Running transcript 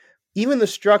even the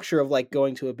structure of like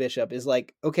going to a bishop is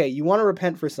like, okay, you want to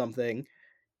repent for something,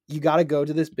 you got to go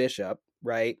to this bishop,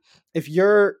 right? If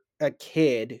you're a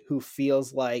kid who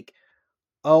feels like,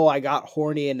 oh, I got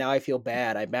horny and now I feel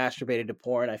bad, I masturbated to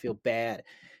porn, I feel bad,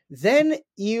 then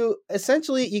you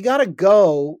got to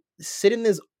go sit in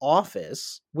this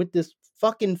office with this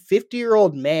fucking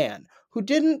 50-year-old man who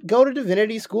didn't go to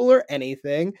divinity school or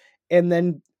anything, and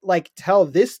then like tell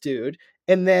this dude,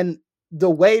 and then the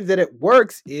way that it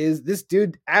works is this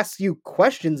dude asks you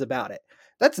questions about it.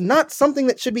 That's not something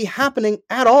that should be happening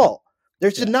at all.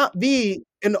 There should not be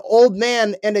an old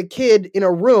man and a kid in a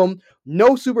room,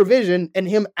 no supervision, and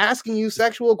him asking you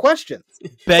sexual questions.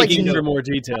 Begging for more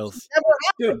details.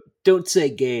 Dude, don't say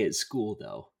gay at school,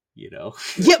 though, you know?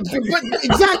 Yeah, but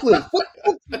exactly.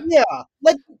 Yeah,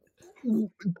 like,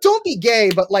 don't be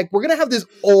gay, but like, we're going to have this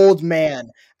old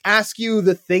man ask you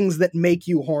the things that make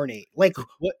you horny. Like,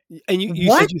 what? And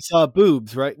you said you saw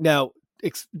boobs, right? Now,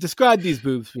 describe these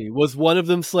boobs to me. Was one of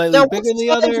them slightly bigger than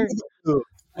the other?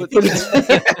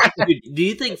 Do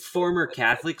you think former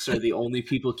Catholics are the only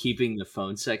people keeping the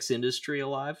phone sex industry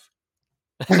alive?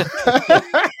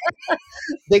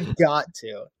 They got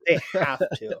to. They have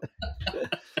to.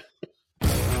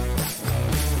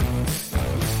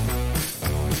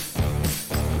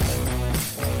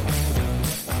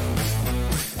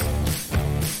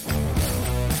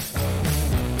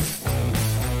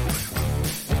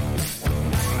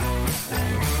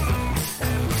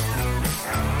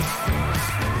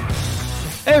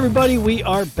 Hey everybody, we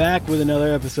are back with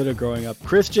another episode of Growing Up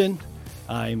Christian.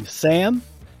 I'm Sam.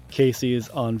 Casey is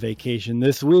on vacation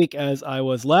this week, as I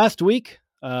was last week.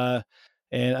 And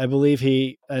I believe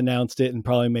he announced it and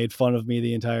probably made fun of me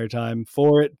the entire time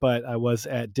for it, but I was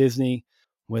at Disney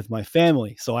with my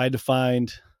family. So I had to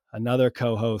find another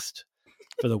co-host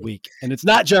for the week. And it's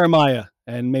not Jeremiah.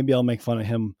 And maybe I'll make fun of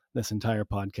him this entire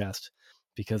podcast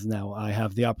because now I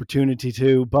have the opportunity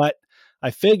to. But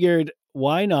I figured,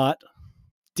 why not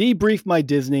debrief my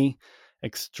Disney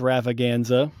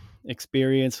extravaganza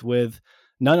experience with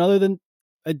none other than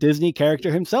a Disney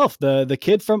character himself, the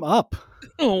kid from Up.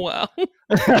 Oh, wow.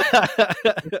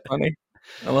 Funny.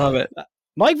 I love it.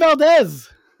 Mike Valdez.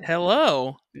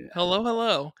 Hello.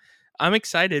 Hello. I'm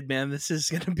excited, man. This is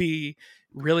going to be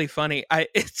really funny.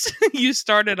 You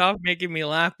started off making me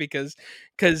laugh because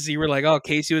you were like, oh,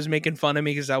 Casey was making fun of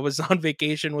me because I was on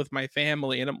vacation with my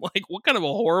family. And I'm like, what kind of a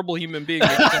horrible human being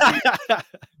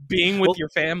being with your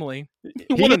family?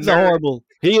 He is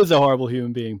a horrible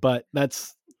human being, but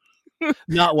that's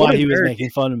not why he was making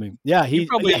fun of me. Yeah, you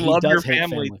probably love your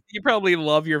family. You probably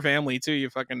love your family too, you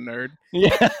fucking nerd.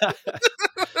 Yeah.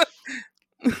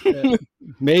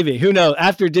 Maybe, who knows?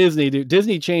 After Disney, dude,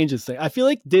 Disney changes things. I feel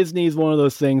like Disney is one of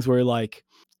those things where like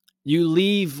you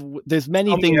leave, there's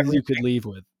many things you could leave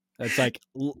with. It's like,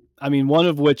 I mean, one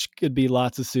of which could be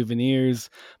lots of souvenirs,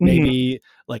 maybe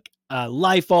like a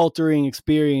life-altering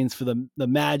experience for the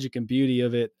magic and beauty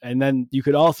of it. And then you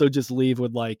could also just leave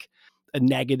with like a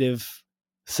negative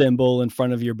symbol in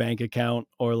front of your bank account,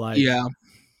 or like,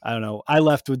 I don't know. I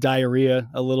left with diarrhea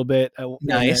a little bit.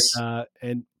 Nice.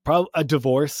 And probably a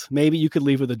divorce. Maybe you could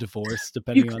leave with a divorce,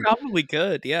 depending on. You probably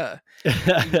could, yeah.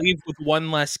 Leave with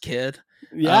one less kid.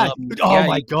 Yeah.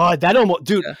 My God, that almost,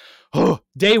 dude. Yeah. Oh,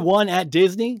 day one at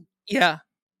Disney. Yeah.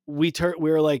 We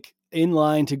were like in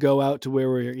line to go out to where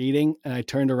we were eating, and I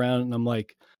turned around and I'm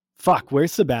like, "Fuck,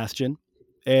 where's Sebastian?"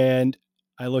 And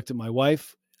I looked at my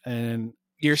wife, and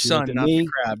your son, not me. The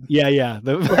crab. Yeah.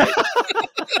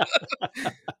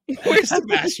 Where's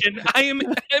Sebastian?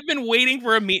 I've been waiting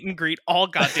for a meet and greet all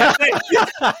goddamn day.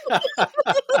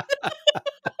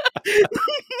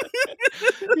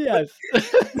 Yes.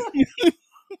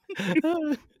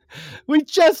 We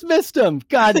just missed him.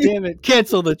 God damn it.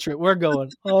 Cancel the trip. We're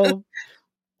going home.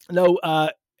 No,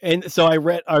 and so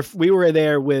we were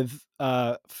there with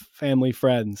family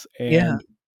friends, and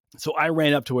so I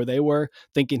ran up to where they were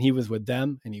thinking he was with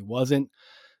them, and he wasn't.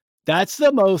 That's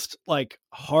the most like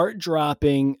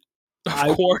heart-dropping,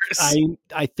 of course,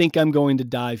 I think I'm going to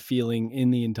die feeling in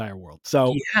the entire world.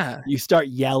 So you start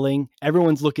yelling,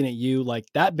 everyone's looking at you like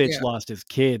that bitch lost his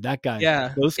kid. That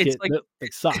guy, those kids, they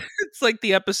suck. It's like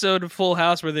the episode of Full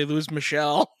House where they lose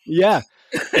Michelle. Yeah,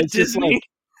 it's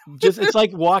it's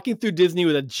like walking through Disney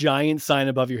with a giant sign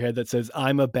above your head that says,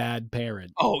 "I'm a bad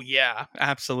parent." Oh yeah,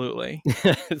 absolutely.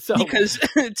 Because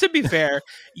to be fair,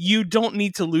 you don't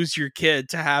need to lose your kid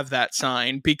to have that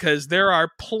sign, because there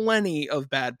are plenty of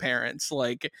bad parents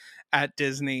like at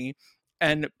Disney,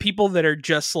 and people that are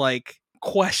just like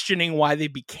questioning why they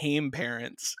became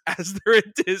parents as they're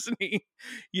at Disney.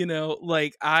 You know,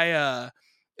 like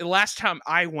the last time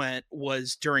I went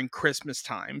was during Christmas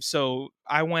time. So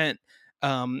I went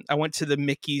to the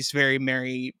Mickey's Very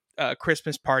Merry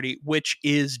Christmas party, which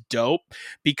is dope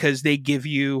because they give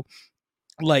you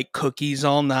like cookies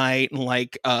all night and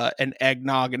like an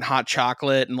eggnog and hot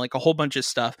chocolate and like a whole bunch of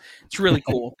stuff. It's really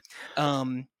cool.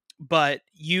 But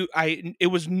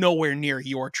it was nowhere near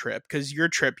your trip, because your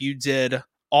trip you did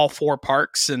all 4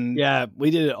 parks. And yeah, we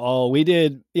did it all.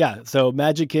 So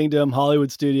Magic Kingdom,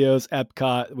 Hollywood Studios,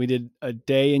 Epcot. We did a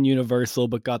day in Universal,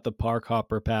 but got the park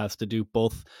hopper pass to do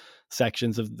both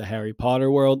sections of the Harry Potter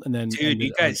world, and then dude,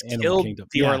 you guys killed Kingdom.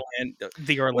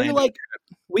 The Orlando.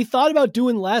 We thought about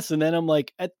doing less, and then I'm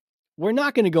like, we're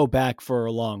not going to go back for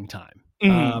a long time.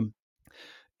 Mm-hmm.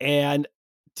 And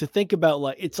to think about,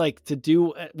 like, it's like to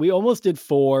do, we almost did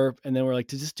 4, and then we're like,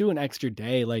 to just do an extra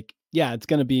day, like, yeah, it's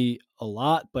going to be a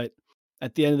lot, but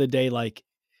at the end of the day, like,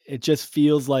 it just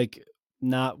feels like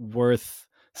not worth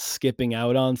skipping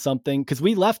out on something. Cause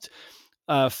we left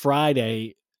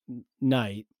Friday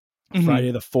night,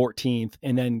 Friday the 14th,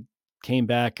 and then came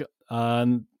back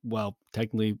on, well,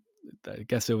 technically, I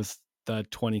guess it was the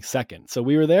 22nd. So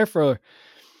we were there for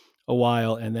a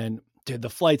while, and then, dude, the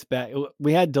flights back,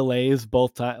 we had delays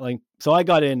both times. Like, so I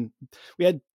got in, we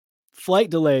had flight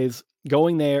delays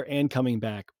going there and coming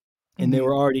back, and they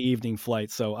were already evening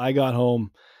flights. So I got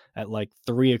home at like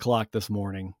 3:00 this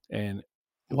morning, and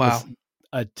it was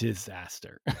a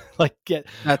disaster. Like,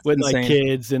 That's with insane. my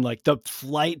kids, and like the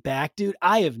flight back, dude,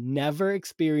 I have never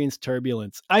experienced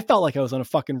turbulence. I felt like I was on a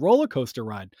fucking roller coaster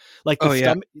ride. Like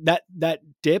stomach, that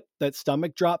dip, that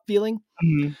stomach drop feeling.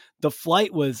 The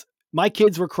flight was, my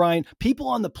kids were crying. People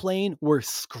on the plane were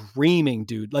screaming,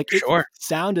 dude. Like, it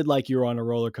sounded like you were on a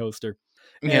roller coaster.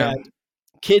 Yeah. And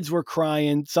kids were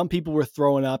crying. Some people were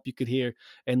throwing up, you could hear.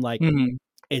 And like,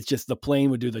 it's just, the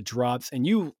plane would do the drops,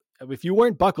 and if you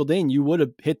weren't buckled in, you would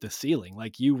have hit the ceiling.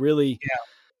 Like, you really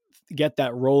get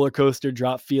that roller coaster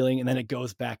drop feeling, and then it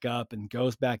goes back up and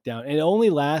goes back down. And it only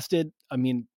lasted, I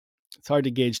mean, it's hard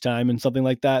to gauge time and something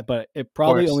like that, but it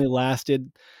probably only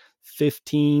lasted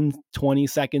 15, 20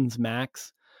 seconds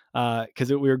max.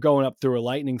 Cause we were going up through a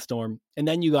lightning storm, and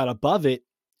then you got above it,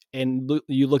 and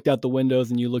you looked out the windows,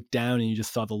 and you looked down, and you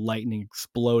just saw the lightning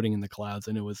exploding in the clouds.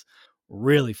 And it was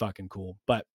really fucking cool.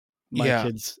 But my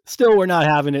kids still were not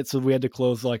having it. So we had to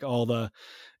close like all the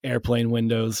airplane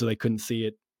windows so they couldn't see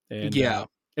it. And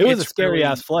it was a scary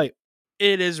ass flight.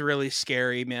 It is really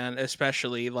scary, man.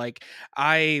 Especially like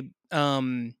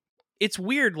it's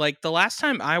weird. Like, the last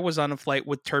time I was on a flight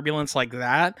with turbulence like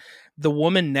that, the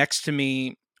woman next to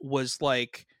me was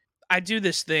like, I do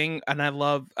this thing, and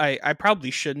I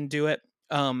probably shouldn't do it.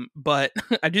 But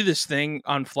I do this thing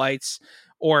on flights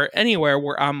or anywhere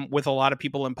where I'm with a lot of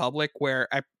people in public, where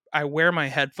I wear my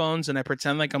headphones and I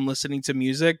pretend like I'm listening to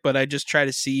music, but I just try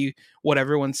to see what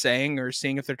everyone's saying or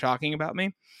seeing if they're talking about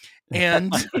me.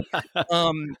 And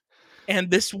and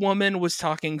this woman was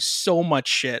talking so much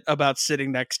shit about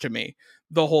sitting next to me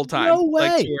the whole time. No way.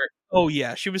 Like, oh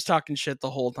yeah, she was talking shit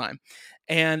the whole time.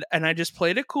 And I just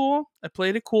played it cool. I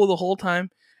played it cool the whole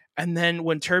time. And then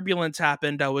when turbulence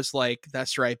happened, I was like,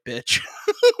 that's right, bitch.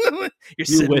 You're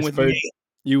sitting with me.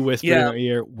 You whisper in her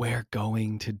ear, "We're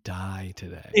going to die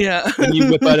today." Yeah. And you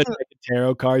whip out a deck of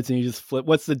tarot cards, and you just flip.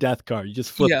 What's the death card? You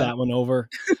just flip that one over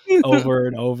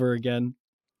and over again.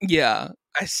 Yeah.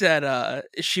 I said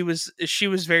she was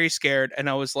very scared, and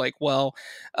I was like, well,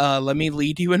 let me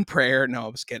lead you in prayer. No, I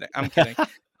was kidding. I'm kidding.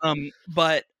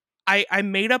 But I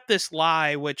made up this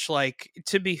lie, which, like,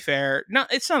 to be fair,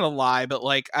 it's not a lie, but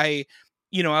like I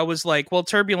was like, well,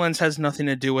 turbulence has nothing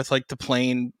to do with like the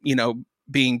plane,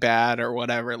 being bad or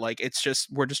whatever. Like, it's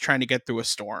just, we're just trying to get through a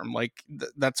storm. Like,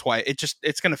 that's why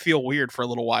it's going to feel weird for a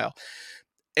little while.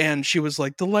 And she was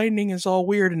like, the lightning is all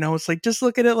weird. And I was like, just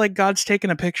look at it like God's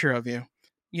taking a picture of you,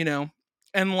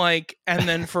 and like, and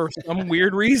then for some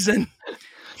weird reason,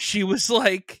 she was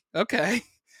like, okay.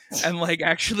 And like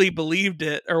actually believed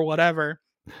it or whatever.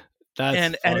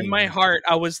 And in my heart,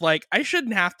 I was like, I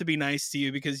shouldn't have to be nice to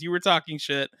you because you were talking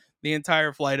shit the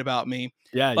entire flight about me.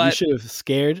 Yeah, but you should have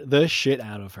scared the shit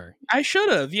out of her. I should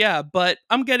have, yeah. But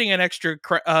I'm getting an extra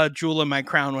jewel in my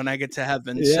crown when I get to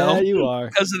heaven. Yeah, so, you are,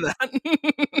 because of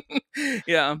that.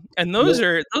 Yeah, and those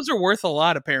are worth a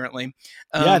lot, apparently.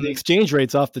 Yeah, the exchange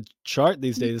rate's off the chart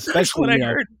these days, especially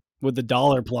with the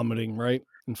dollar plummeting, right?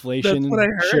 Inflation. That's what I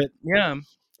heard. Shit. Yeah.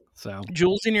 So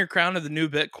jewels in your crown are the new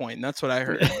Bitcoin. That's what I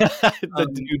heard. The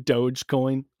new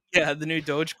Dogecoin. Yeah, the new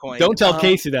Dogecoin. Don't tell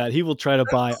Casey that. He will try to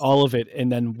buy all of it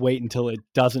and then wait until it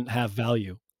doesn't have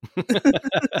value.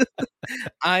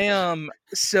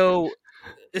 So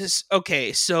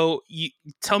you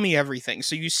tell me everything.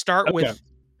 So you start with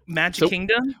Magic So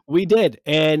Kingdom? we did.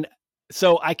 And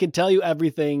so I can tell you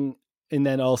everything and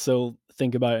then also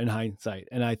think about it in hindsight.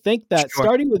 And I think that Sure.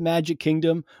 starting with Magic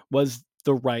Kingdom was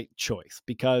the right choice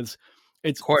because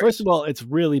it's, Of course. first of all, it's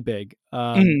really big.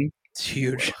 It's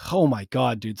huge. Oh my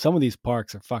God, dude. Some of these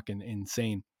parks are fucking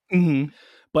insane. Mm-hmm.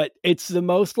 But it's the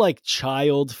most like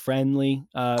child friendly.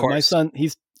 Of My course. son,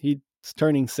 he's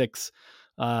turning 6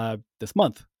 this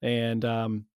month.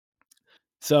 And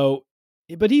so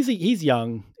but he's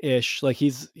young-ish. Like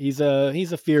he's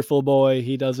a fearful boy.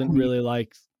 He doesn't Mhm. really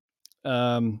like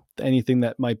anything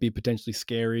that might be potentially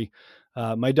scary.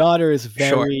 My daughter is Sure.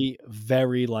 very,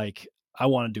 very like, I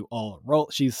want to do all the roll.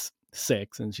 She's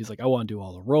 6 and she's like, I want to do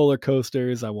all the roller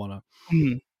coasters. I want to.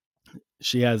 Mhm.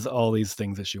 She has all these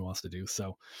things that she wants to do.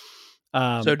 So,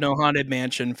 So no Haunted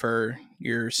Mansion for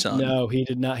your son. no, he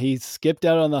did not. He skipped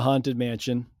out on the Haunted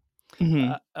Mansion.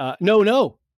 Mhm.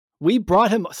 No, we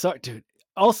brought him. Sorry, dude.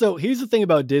 Also, here's the thing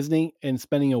about Disney and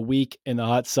spending a week in the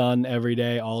hot sun every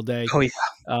day, all day. Oh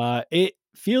yeah. It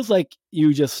feels like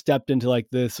you just stepped into like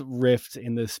this rift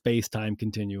in the space-time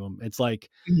continuum. It's like,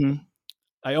 Mhm.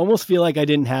 I almost feel like I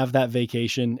didn't have that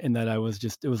vacation and that it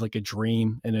was like a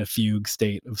dream in a fugue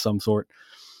state of some sort.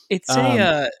 It's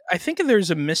I think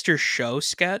there's a Mr. Show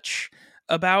sketch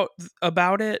about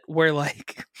it where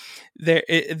like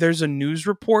there's a news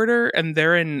reporter and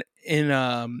they're in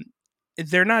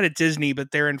they're not at Disney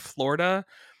but they're in Florida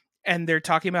and they're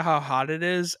talking about how hot it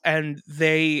is and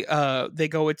they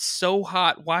go, it's so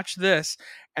hot, watch this,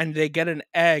 and they get an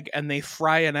egg and they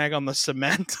fry an egg on the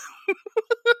cement.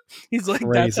 He's like,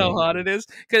 that's how Crazy. hot it is.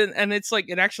 And it's like,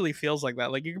 it actually feels like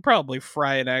that. Like you could probably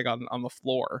fry an egg on the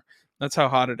floor. That's how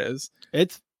hot it is.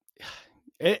 It's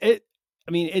I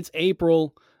mean, it's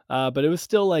April, but it was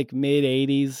still like mid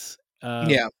 80s.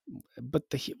 Yeah. But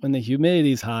when the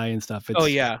humidity's high and stuff, Oh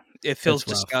yeah, it feels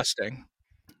rough. disgusting.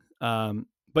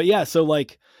 But yeah, so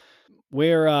like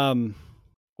where what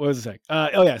was I saying?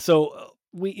 Oh yeah, so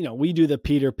we do the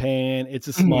Peter Pan, It's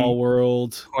a Small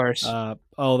World, Of course.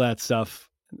 all that stuff.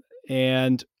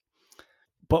 But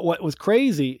what was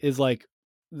crazy is like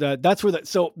that's where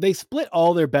so they split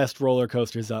all their best roller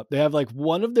coasters up. They have like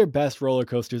one of their best roller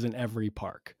coasters in every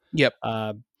park. Yep.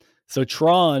 So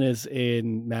Tron is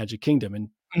in Magic Kingdom, and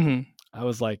Mhm. I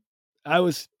was like, I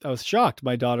was shocked.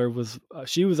 My daughter was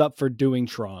she was up for doing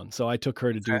Tron, so I took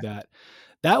her to do that.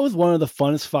 That was one of the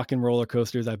funnest fucking roller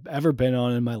coasters I've ever been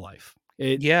on in my life.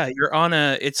 Yeah, you're on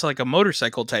it's like a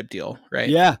motorcycle type deal, right?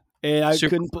 Yeah. And I Super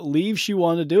couldn't believe she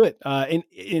wanted to do it.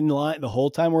 In line, the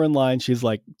whole time we're in line, she's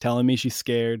like telling me she's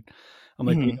scared. I'm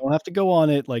like, we don't have to go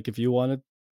on it. Like, if you want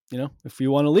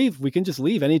to leave, we can just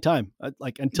leave anytime.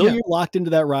 Like, until you're locked into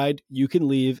that ride, you can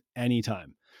leave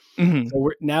anytime. Mhm.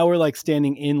 So we're like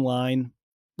standing in line,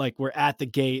 like we're at the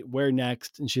gate. Where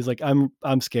next? And she's like, I'm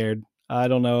scared. I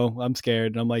don't know. I'm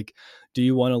scared. And I'm like, do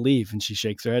you want to leave? And she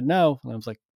shakes her head no. And I was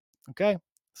like, okay,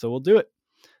 so we'll do it.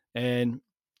 And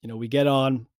we get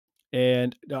on.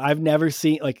 And I've never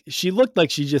seen, like, she looked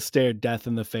like she just stared death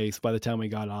in the face by the time we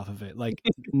got off of it. Like,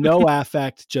 no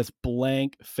affect, just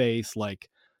blank face, like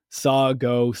saw a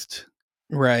ghost.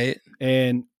 Right.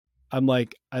 And I'm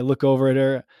like, I look over at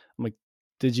her. I'm like,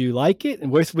 did you like it? And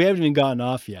we haven't even gotten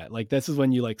off yet. Like, this is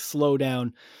when you like slow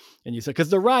down and you say, because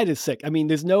the ride is sick. I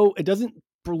mean, it doesn't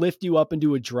lift you up and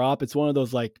do a drop. It's one of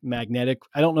those like magnetic,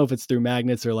 I don't know if it's through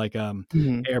magnets or like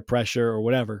air pressure or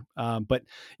whatever, but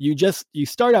you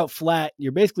start out flat.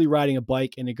 You're basically riding a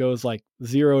bike and it goes like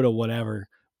 0 to whatever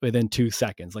within 2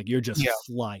 seconds. Like you're just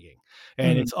flying,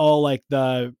 and it's all like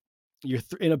you're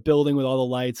in a building with all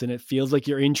the lights and it feels like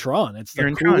you're in Tron. It's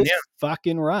the coolest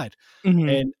fucking ride.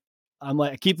 And I'm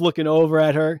like, I keep looking over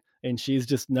at her and she's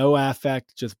just no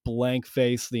affect, just blank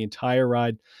face the entire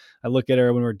ride. I look at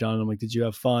her when we're done. I'm like, did you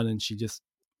have fun? And she just,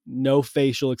 no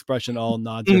facial expression, all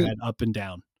nods her head up and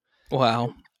down.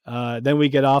 Wow. Then we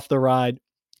get off the ride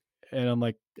and I'm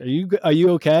like, are you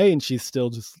okay? And she's still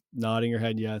just nodding her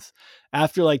head yes.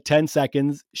 After like 10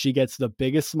 seconds, she gets the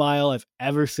biggest smile I've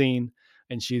ever seen.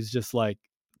 And she's just like,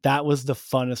 that was the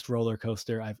funnest roller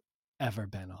coaster I've ever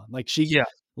been on. Like she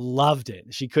loved it.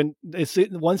 She couldn't,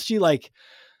 once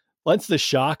the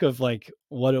shock of like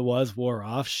what it was wore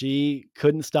off, she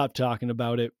couldn't stop talking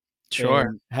about it.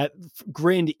 Sure. Had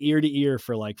grinned ear to ear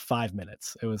for like 5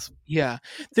 minutes. It was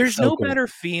There's so no cool. better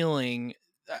feeling,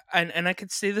 and I could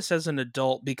say this as an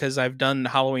adult because I've done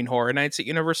Halloween Horror Nights at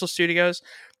Universal Studios.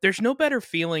 There's no better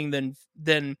feeling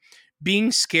than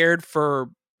being scared for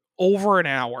over an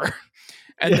hour.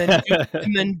 And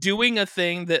then doing a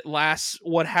thing that lasts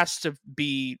what has to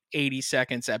be 80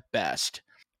 seconds at best,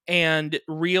 and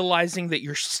realizing that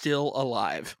you're still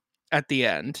alive at the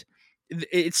end.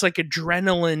 it's like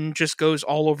adrenaline just goes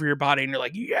all over your body, and you're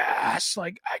like, yes,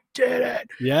 like I did it.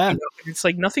 Yeah. It's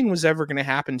like nothing was ever going to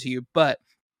happen to you, but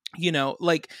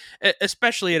like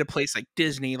especially at a place like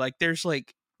Disney, like there's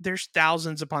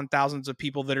thousands upon thousands of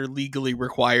people that are legally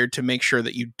required to make sure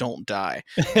that you don't die.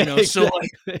 So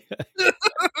like, that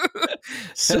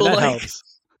helps.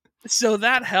 So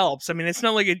that helps. I mean, it's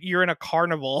not like you're in a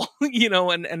carnival,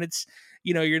 and it's,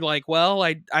 you're like, well,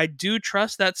 I do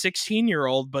trust that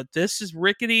 16-year-old, but this is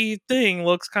rickety thing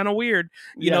looks kind of weird.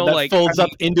 That like folds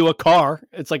up into a car.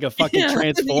 It's like a fucking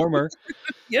transformer.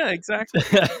 Yeah, exactly.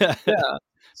 Yeah.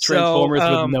 Transformers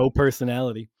with no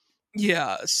personality.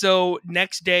 Yeah. So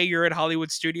next day you're at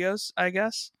Hollywood Studios, I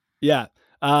guess. Yeah.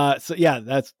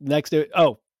 That's next day.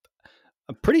 Oh,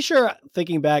 I'm pretty sure,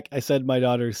 thinking back, I said my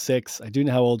daughter's 6. I do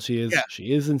know how old she is. Yeah.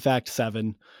 She is in fact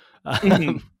 7.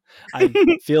 I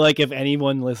feel like if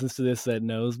anyone listens to this that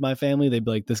knows my family, they'd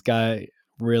be like, this guy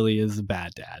really is a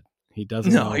bad dad. He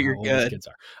doesn't know how old his kids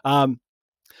are.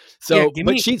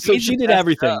 She did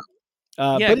everything.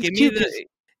 But it's cute.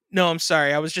 No, I'm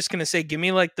sorry. I was just going to say, give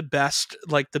me like the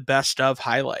best of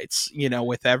highlights,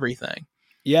 with everything.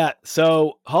 Yeah.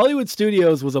 So Hollywood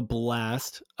Studios was a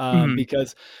blast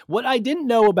because what I didn't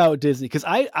know about Disney, because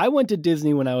I went to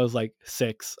Disney when I was like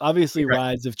 6. Obviously,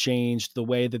 rides have changed. The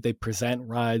way that they present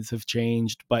rides have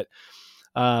changed, but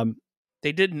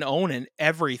they didn't own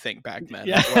everything back then.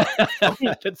 Yeah,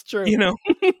 that's true.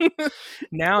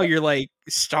 Now you're like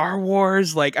Star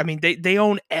Wars. Like, I mean, they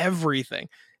own everything.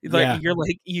 Like you're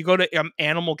like, you go to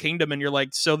Animal Kingdom and you're like,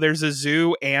 so there's a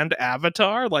zoo and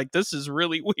Avatar. Like, this is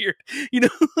really weird.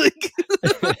 Like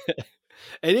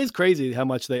it is crazy how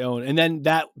much they own, and then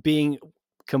that being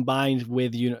combined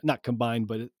with not combined,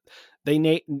 but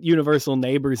Universal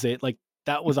neighbors it like.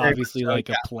 That was obviously like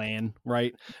a plan,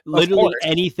 right? Literally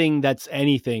anything that's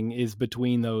anything is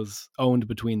owned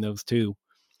between those two.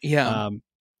 Yeah.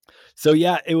 So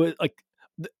yeah, it was like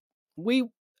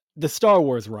the Star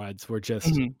Wars rides were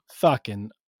just fucking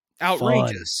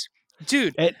outrageous, fun.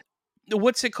 Dude.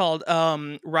 What's it called?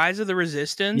 Rise of the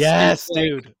Resistance. Yes,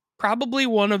 dude. Probably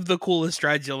one of the coolest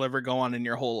rides you'll ever go on in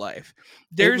your whole life.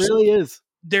 It really is.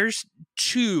 There's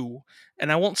 2,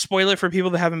 and I won't spoil it for people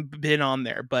that haven't been on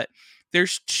there, but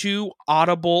there's 2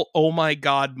 audible oh my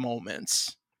god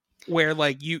moments where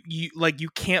like you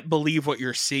can't believe what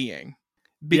you're seeing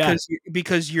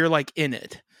because you're like in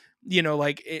it,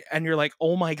 and you're like,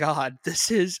 oh my god, this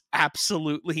is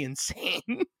absolutely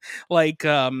insane.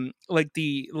 I'm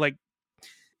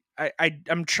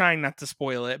trying not to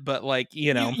spoil it, but like,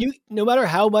 you no matter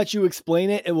how much you explain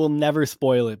it, it will never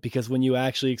spoil it, because when you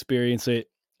actually experience it,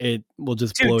 it will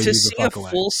just blow you the fuck away. To see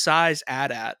a full size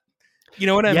AT-AT. You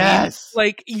know what I mean?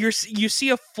 Like you see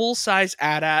a full size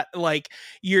AT-AT, like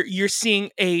you're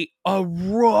seeing a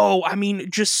row. I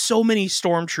mean, just so many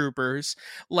stormtroopers.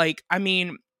 Like, I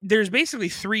mean, there's basically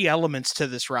 3 elements to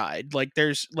this ride. Like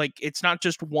there's like, it's not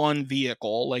just one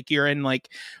vehicle. Like you're in like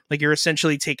you're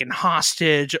essentially taken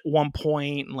hostage at one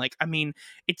point. And like, I mean,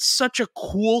 it's such a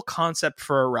cool concept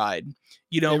for a ride.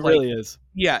 It really is.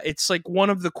 Yeah, it's like one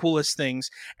of the coolest things.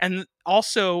 And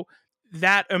also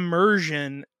that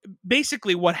immersion,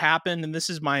 basically what happened, and this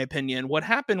is my opinion, what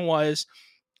happened was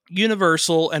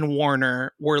Universal and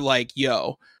Warner were like,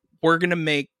 yo, we're going to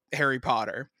make Harry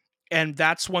Potter. And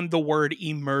that's when the word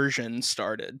immersion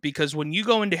started, because when you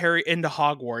go into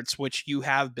Hogwarts, which you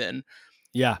have been,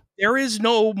 there is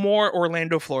no more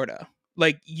Orlando, Florida.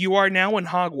 Like, you are now in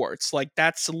Hogwarts. Like,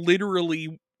 that's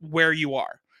literally where you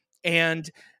are. And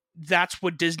that's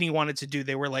what Disney wanted to do.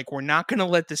 They were like, we're not going to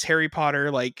let this Harry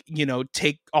Potter, like,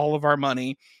 take all of our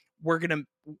money. We're going to,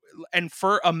 and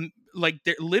for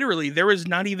literally there was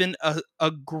not even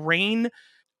a grain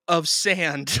of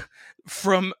sand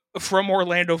from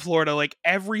Orlando, Florida. Like,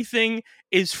 everything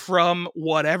is from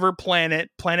whatever planet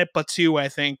Batu, I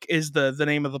think is the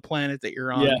name of the planet that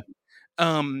you're on. Yeah.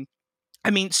 I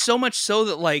mean, so much so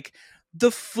that like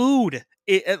the food,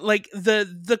 like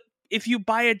the if you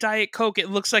buy a Diet Coke, it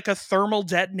looks like a thermal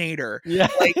detonator. Yeah.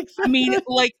 Like, I mean,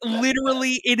 like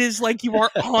literally it is like you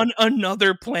are on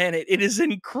another planet. It is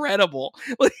incredible.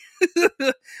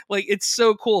 Like it's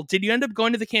so cool. Did you end up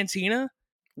going to the cantina?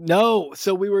 No.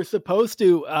 So we were supposed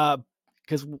to,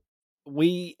 because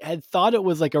we had thought it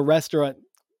was like a restaurant,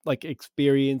 like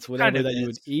experience, whatever that you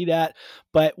would eat at.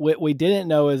 But what we didn't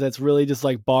know is that's really just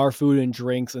like bar food and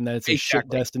drinks, and that it's a shit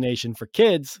destination for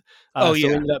kids. So we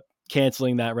ended up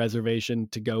canceling that reservation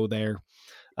to go there.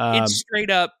 It's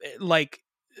straight up like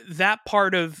that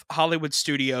part of Hollywood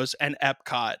Studios and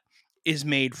Epcot is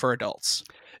made for adults.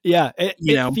 Yeah, it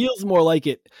feels more like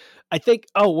it. I think,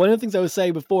 one of the things I was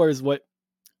saying before is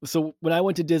so when I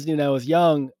went to Disney when I was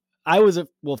young,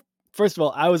 first of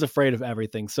all, I was afraid of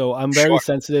everything. So I'm very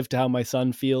sensitive to how my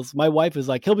son feels. My wife is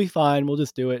like, he'll be fine. We'll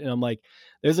just do it. And I'm like,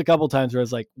 there's a couple times where I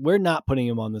was like, we're not putting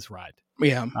him on this ride.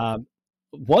 Yeah.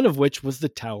 One of which was the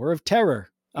Tower of Terror.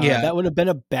 Yeah. That would have been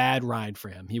a bad ride for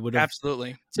him. He would have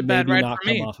absolutely. It's a bad ride not for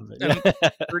come me. off of it. I'm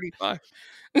 35.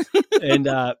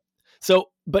 And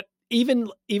but even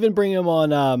bring him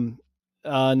on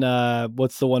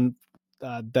what's the one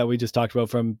that we just talked about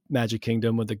from Magic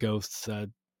Kingdom with the ghosts?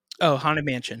 Haunted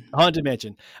Mansion. Haunted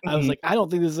Mansion. I was like, I don't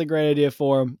think this is a great idea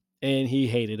for him, and he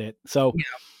hated it. So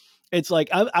it's like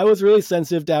I was really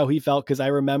sensitive to how he felt because I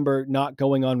remember not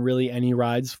going on really any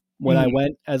rides when I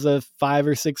went as a 5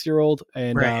 or 6 year old,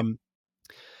 and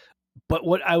but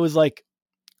what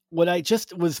I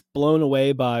just was blown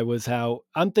away by was how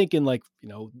I'm thinking like,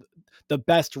 the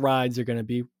best rides are going to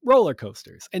be roller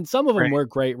coasters, and some of them were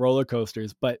great roller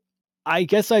coasters, but I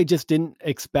guess I just didn't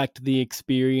expect the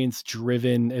experience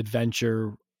driven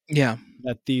adventure. Yeah.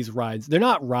 That these rides, they're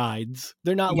not rides.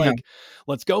 They're not like,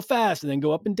 let's go fast and then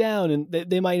go up and down. And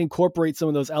they might incorporate some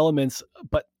of those elements,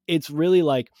 but it's really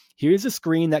like, here's a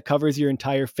screen that covers your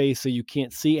entire face so you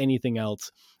can't see anything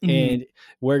else. And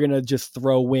we're going to just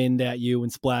throw wind at you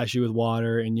and splash you with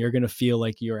water. And you're going to feel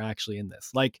like you're actually in this.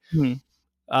 Like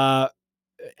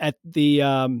at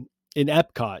the, in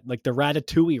Epcot, like the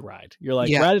Ratatouille ride, you're like,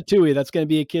 Ratatouille, that's going to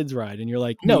be a kid's ride. And you're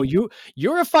like, no,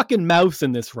 you're a fucking mouse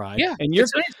in this ride. Yeah, and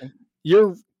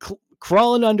you're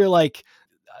crawling under like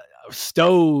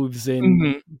stoves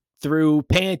and through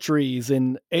pantries,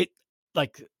 and it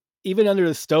like even under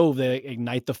the stove, they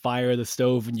ignite the fire of the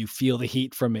stove and you feel the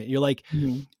heat from it. You're like,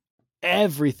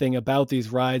 everything about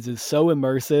these rides is so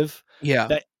immersive. Yeah.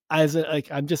 That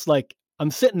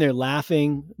I'm sitting there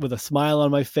laughing with a smile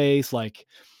on my face. Like,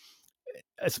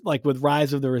 it's like with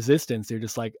Rise of the Resistance, you're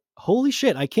just like, holy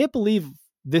shit, I can't believe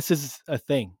this is a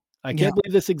thing. I can't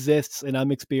believe this exists and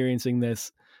I'm experiencing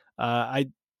this. The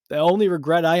only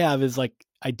regret I have is like,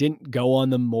 I didn't go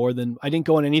on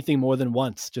anything more than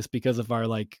once just because of our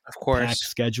like, of course, packed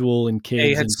schedule and kids.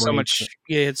 You had so much.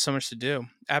 You had so much to do.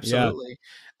 Absolutely.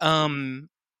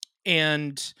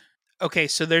 And okay,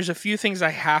 so there's a few things I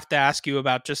have to ask you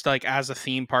about just like as a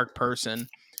theme park person.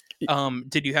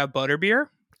 Did you have butterbeer?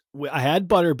 I had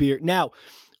butterbeer. Now,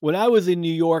 when I was in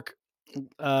New York,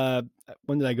 when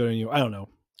did I go to New York? I don't know.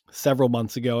 Several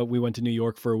months ago, we went to New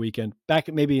York for a weekend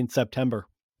back maybe in September,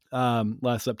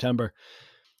 last September.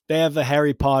 They have the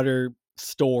Harry Potter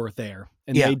store there,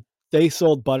 and they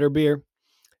sold butterbeer,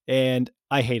 and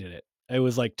I hated it. It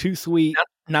was like too sweet.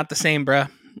 Not the same, bruh.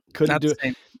 Couldn't do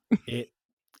it.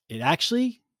 It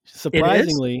actually,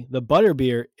 surprisingly, the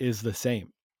butterbeer is the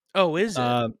same. Oh, is it?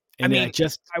 I mean,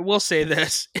 I will say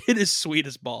this: it is sweet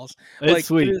as balls. It's like,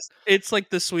 sweet. It's like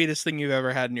the sweetest thing you've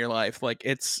ever had in your life. Like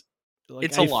it's I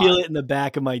feel it in the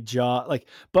back of my jaw. Like,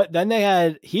 but then they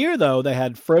had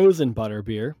frozen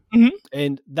butterbeer,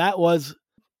 and that was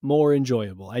more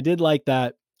enjoyable. I did like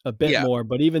that a bit more,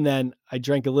 but even then, I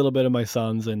drank a little bit of my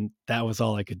son's, and that was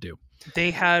all I could do.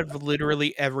 They have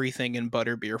literally everything in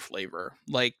butterbeer flavor.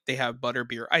 Like they have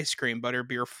butterbeer ice cream,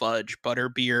 butterbeer fudge,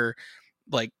 butterbeer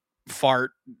like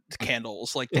fart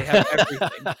candles. Like they have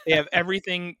everything. They have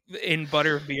everything in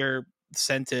butterbeer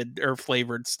scented or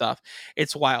flavored stuff.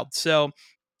 It's wild. So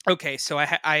okay, so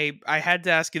I had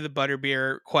to ask you the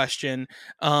butterbeer question.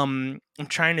 I'm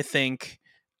trying to think.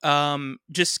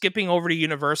 Just skipping over to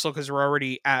Universal because we're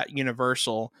already at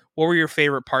Universal. What were your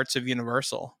favorite parts of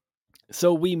Universal?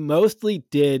 So we mostly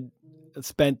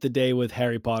spent the day with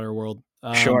Harry Potter World.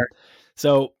 Sure.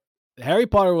 So Harry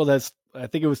Potter World has, I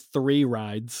think it was 3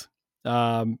 rides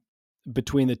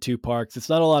between the 2 parks. It's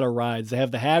not a lot of rides. They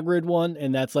have the Hagrid one,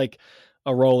 and that's like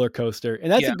a roller coaster,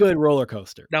 and that's a good roller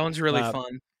coaster. That one's really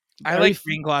fun. I like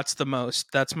Gringotts the most.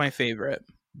 That's my favorite.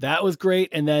 That was great.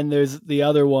 And then there's the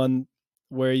other one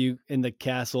where you in the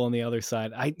castle on the other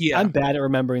side. I'm bad at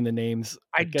remembering the names.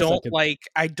 I don't like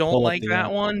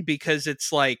that one because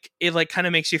it's like it like kind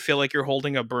of makes you feel like you're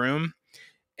holding a broom.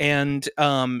 And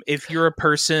if you're a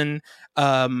person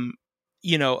who,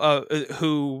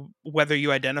 whether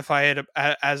you identify it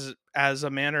as a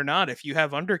man or not, if you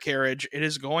have undercarriage, it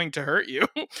is going to hurt you.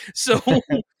 So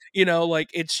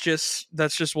like that's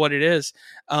just what it is.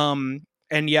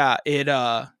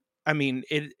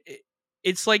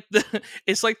 It's like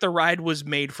the ride was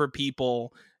made for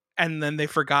people, and then they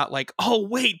forgot, like, oh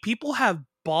wait, people have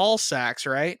ball sacks,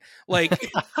 right? Like,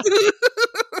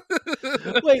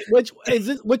 wait,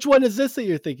 which one is this that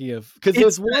you're thinking of? Because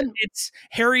there's one. It's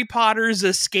Harry Potter's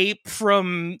escape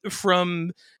from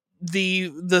the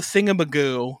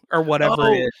thingamagoo or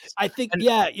whatever it is. I think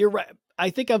you're right. I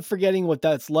think I'm forgetting what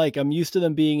that's like. I'm used to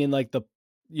them being in like the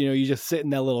you just sit in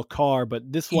that little car.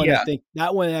 But this one, I Yeah. think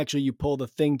that one actually you pull the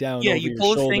thing down Yeah, over you your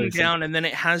pull the thing shoulders. down, and then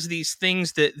it has these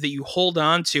things that you hold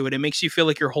on to, and it makes you feel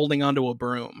like you're holding onto a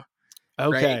broom.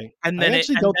 Okay. Right? And I then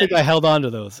actually don't think I held on to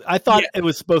those. I thought it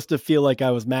was supposed to feel like I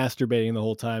was masturbating the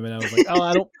whole time. And I was like,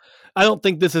 oh, I don't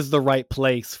think this is the right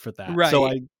place for that. Right. So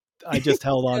I just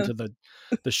held on to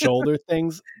the shoulder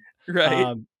things.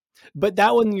 Right. But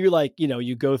that one, you're like,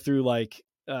 you go through like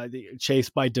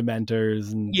chased by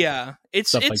Dementors and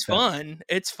it's like fun.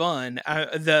 It's fun.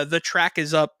 The track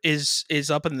is up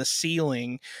in the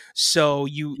ceiling, so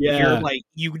you're like,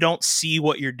 you don't see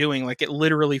what you're doing. Like, it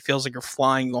literally feels like you're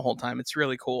flying the whole time. It's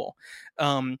really cool.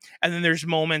 And then there's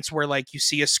moments where like you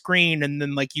see a screen, and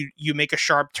then like you make a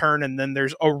sharp turn, and then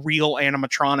there's a real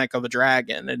animatronic of a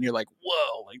dragon, and you're like,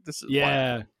 whoa, like this is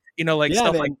wild.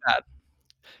 Stuff like that.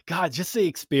 God, just the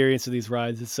experience of these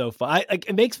rides is so fun.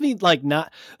 It makes me like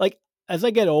not like as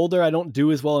I get older, I don't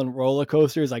do as well in roller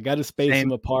coasters. I got to space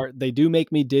them apart. They do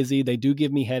make me dizzy. They do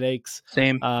give me headaches.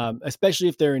 Same. Especially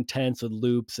if they're intense with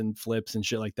loops and flips and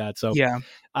shit like that. So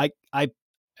I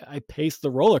pace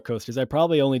the roller coasters. I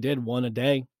probably only did one a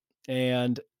day.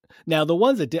 And now the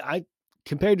ones that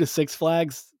compared to Six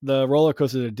Flags, the roller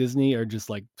coasters at Disney are just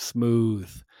like smooth.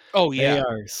 Oh yeah, they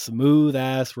are smooth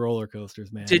ass roller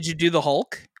coasters, man. Did you do the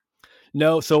Hulk?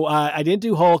 No, so I didn't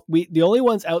do Hulk. The only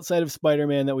ones outside of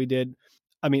Spider-Man that we did,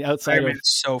 outside of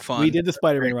so fun. We did the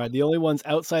Spider-Man ride. The only ones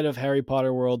outside of Harry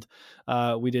Potter World,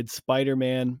 we did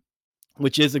Spider-Man,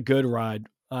 which is a good ride.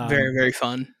 Very, very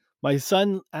fun. My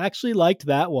son actually liked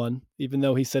that one, even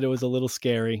though he said it was a little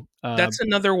scary. That's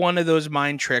another one of those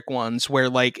mind trick ones where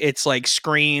like it's like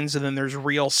screens and then there's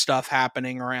real stuff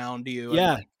happening around you.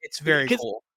 Yeah, and it's very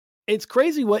cool. It's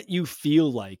crazy what you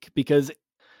feel like because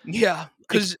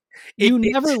because you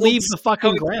never leave the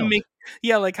fucking ground.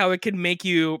 Like how it can make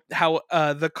you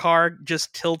the car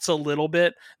just tilts a little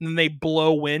bit and then they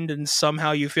blow wind and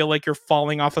somehow you feel like you're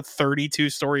falling off a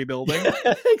 32-story building.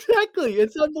 Exactly.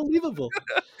 It's unbelievable.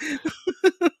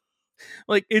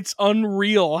 Like, it's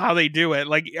unreal how they do it.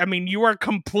 Like, I mean, you are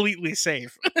completely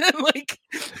safe. Like,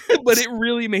 but it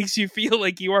really makes you feel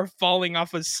like you are falling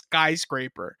off a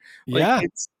skyscraper. Like,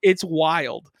 it's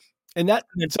wild. And then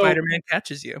Spider-Man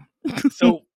catches you.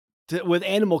 So with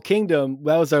Animal Kingdom,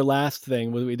 that was our last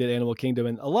thing. We did Animal Kingdom,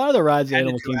 and a lot of the rides at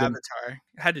Animal Kingdom.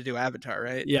 Had to do Avatar,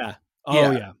 right? Yeah.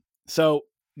 Oh yeah. So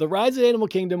the rides at Animal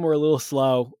Kingdom were a little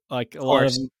slow. Like a lot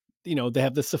of them, they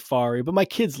have the safari, but my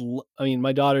kids,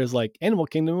 my daughter's like, Animal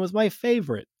Kingdom was my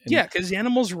favorite. And because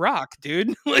animals rock,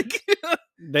 dude. Like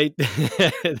they do.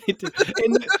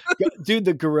 And, dude,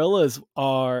 the gorillas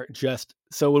are just,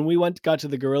 so when we got to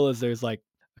the gorillas, there's like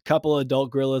a couple of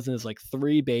adult gorillas and there's like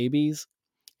 3 babies,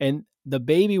 and the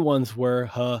baby ones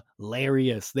were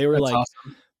hilarious. They were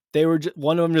awesome. They were just,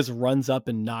 one of them just runs up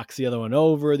and knocks the other one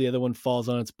over. The other one falls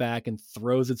on its back and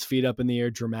throws its feet up in the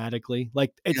air dramatically.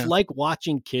 Like it's like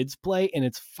watching kids play, and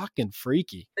it's fucking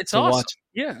freaky. It's awesome. Watch.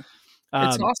 Yeah.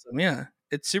 It's awesome. Yeah.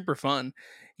 It's super fun.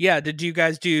 Yeah. Did you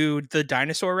guys do the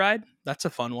dinosaur ride? That's a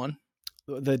fun one.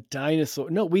 The dinosaur.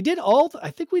 No, we did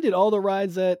I think we did all the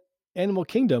rides at Animal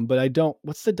Kingdom, but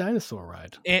what's the dinosaur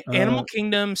ride? Animal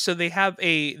Kingdom. So they have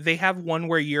one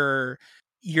where you're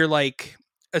like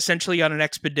essentially on an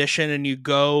expedition and you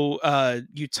go,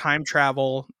 you time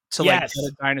travel to like get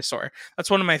a dinosaur. That's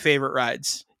one of my favorite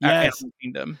rides at Animal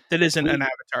Kingdom. That isn't an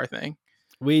Avatar thing.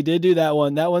 We did do that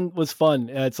one. That one was fun.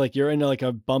 It's like you're in like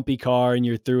a bumpy car and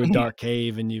you're through a dark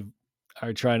cave and you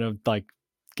are trying to like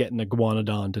get an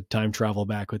iguanodon to time travel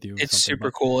back with you. It's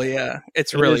super cool. Yeah.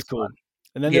 It's really cool.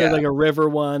 And then there's like a river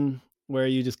one where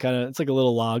you just kind of, it's like a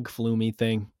little log flumy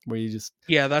thing where you just.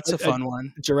 Yeah, that's a fun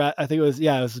one. I think it was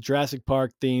a Jurassic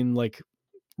Park themed like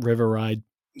river ride.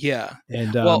 Yeah.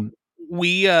 And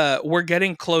we're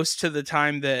getting close to the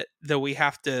time that we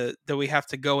have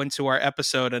to go into our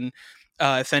episode, and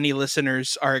if any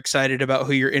listeners are excited about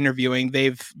who you're interviewing,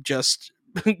 they've just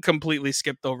completely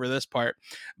skipped over this part.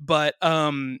 But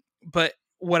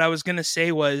what I was going to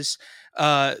say was,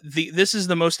 this is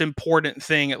the most important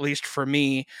thing, at least for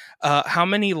me. How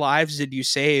many lives did you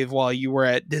save while you were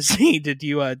at Disney? Did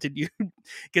you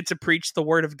get to preach the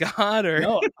word of God? Or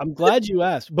no? I'm glad you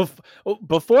asked.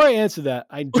 Before I answer that,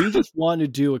 I do just want to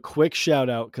do a quick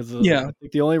shout out because I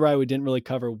think the only ride we didn't really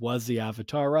cover was the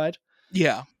Avatar ride.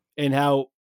 Yeah, and how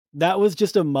that was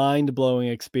just a mind blowing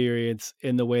experience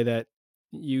in the way that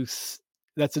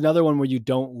that's another one where you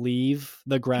don't leave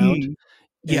the ground.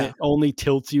 And it only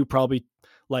tilts you probably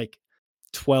like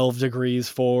 12 degrees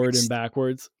forward and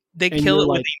backwards. They kill it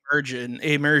with immersion.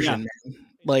 Yeah.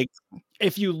 Like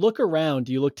if you look around,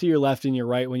 you look to your left and your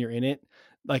right when you're in it,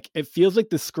 like it feels like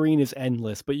the screen is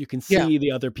endless, but you can Yeah. see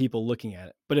the other people looking at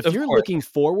it. But if Of you're course. looking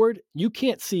forward, you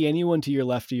can't see anyone to your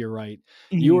left or your right.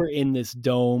 You are in this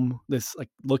dome, this like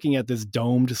looking at this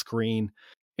domed screen,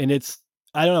 and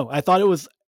I don't know. I thought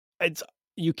it's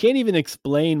you can't even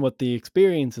explain what the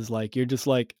experience is like. You're just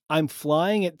like, I'm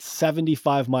flying at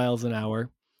 75 miles an hour.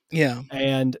 Yeah.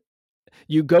 And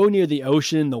you go near the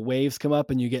ocean, the waves come up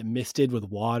and you get misted with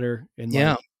water and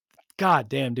Yeah. like, God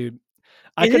damn, dude.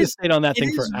 I could have stayed on that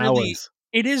thing for hours.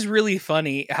 It is really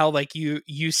funny how like you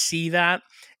see that,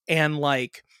 and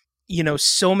like, you know,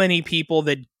 so many people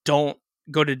that don't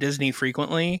go to Disney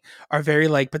frequently are very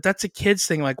like, but that's a kids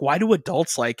thing. Like, why do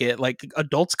adults like it? Like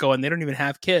adults go and they don't even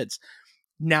have kids.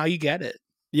 Now you get it.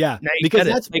 Yeah, Now you because get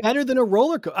it. that's Like, better than a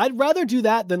roller coaster. I'd rather do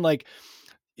that than like,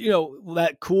 you know,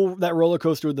 that roller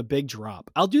coaster with the big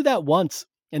drop. I'll do that once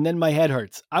and then my head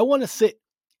hurts. I want to sit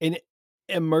and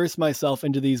immerse myself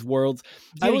into these worlds.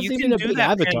 yeah, I was you even can a do big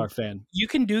that. Avatar fan. You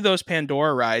can do those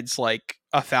Pandora rides like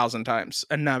 1,000 times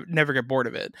and never get bored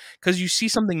of it, because you see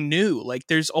something new. Like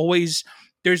there's always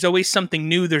something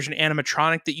new. There's an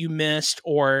animatronic that you missed,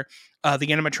 or the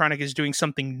animatronic is doing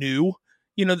something new,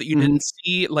 you know, that you didn't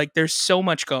see. Like there's so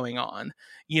much going on,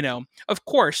 you know. Of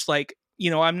course, like, you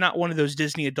know, I'm not one of those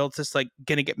Disney adults that's like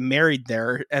gonna get married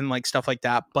there and like stuff like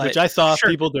that, but Which I saw sure.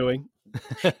 people doing.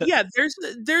 Yeah,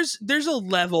 there's a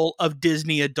level of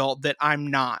Disney adult that I'm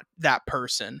not that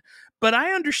person. But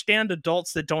I understand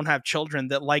adults that don't have children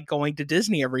that like going to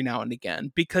Disney every now and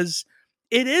again, because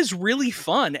it is really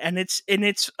fun, and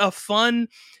it's a fun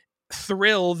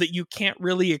thrill that you can't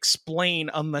really explain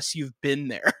unless you've been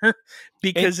there.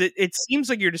 Because it seems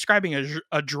like you're describing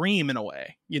a dream in a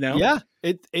way, you know? Yeah,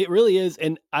 it really is.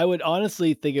 And I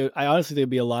honestly think it'd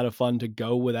be a lot of fun to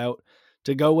go without.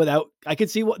 I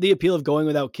could see what the appeal of going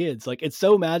without kids. Like it's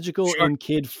so magical Sure. and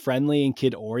kid friendly and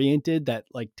kid oriented that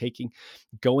like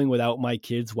going without my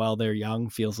kids while they're young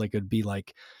feels like it'd be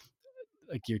like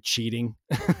you're cheating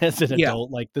as an Yeah.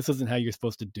 adult. Like this isn't how you're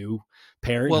supposed to do Well,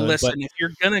 parenthood. listen, But if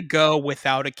you're gonna go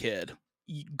without a kid,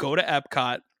 you go to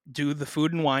Epcot, do the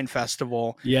Food and Wine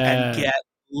Festival, and yeah, get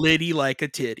litty like a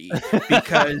titty,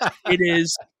 because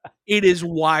it is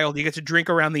wild. You get to drink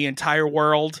around the entire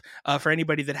world. For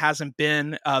anybody that hasn't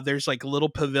been, there's like little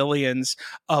pavilions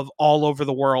of all over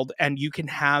the world, and you can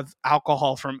have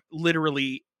alcohol from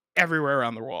literally everywhere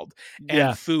around the world, and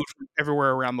yeah, food from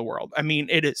everywhere around the world. I mean,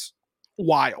 it is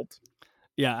wild.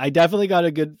 yeah. I definitely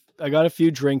I got a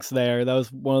few drinks there. That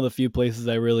was one of the few places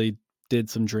I really did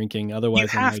some drinking. You Otherwise,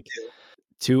 I'm have like to.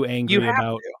 too You angry have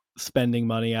about to. spending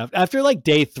money after like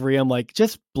day 3. I'm like,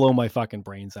 just blow my fucking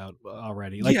brains out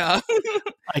already. Like, Yeah.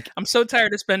 like I'm so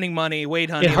tired of spending money.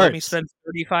 Wait, honey, let me spend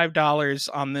 $35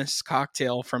 on this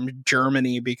cocktail from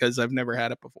Germany because I've never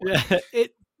had it before. yeah,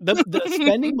 the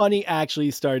spending money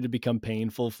actually started to become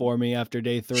painful for me after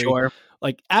day 3. Sure.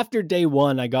 Like after day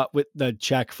 1, I got with the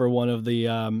check for one of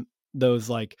the those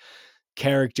like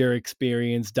character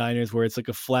experience diners where it's like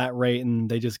a flat rate and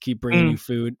they just keep bringing you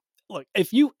food. Look,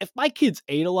 if my kids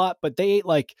ate a lot, but they ate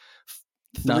like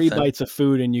 3 Nothing. bites of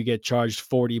food and you get charged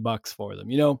 $40 for them,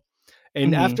 you know?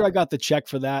 And after I got the check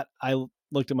for that, I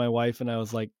looked at my wife and I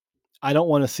was like, I don't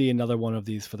want to see another one of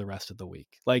these for the rest of the week.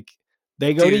 Like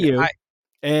they go to Dude, you.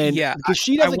 And yeah, because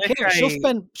she I doesn't wish care,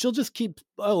 she'll just keep,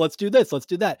 oh, let's do this, let's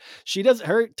do that. She doesn't,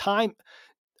 her time.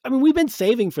 I mean, we've been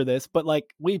saving for this, but like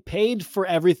we paid for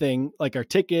everything, like our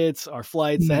tickets, our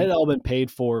flights, that had all been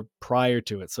paid for prior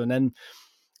to it. So then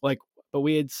like, but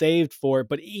we had saved for it.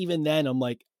 But even then I'm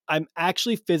like, I'm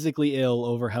actually physically ill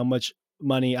over how much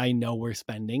money I know we're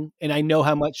spending. And I know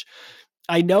how much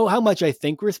I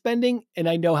think we're spending, and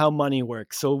I know how money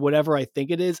works. So whatever I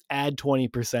think it is, add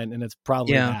 20% and it's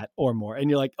probably that or more. And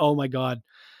you're like, oh my God,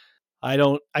 I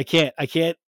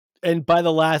can't. And by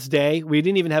the last day, we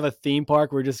didn't even have a theme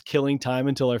park. We're just killing time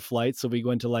until our flight. So we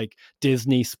went to like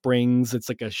Disney Springs. It's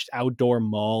like a outdoor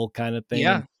mall kind of thing.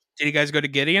 Yeah. Did you guys go to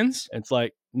Gideon's? It's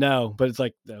like, no, but it's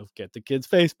like, no, get the kids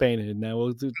face painted. Now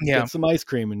we'll get some ice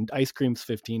cream, and ice cream's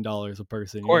 $15 a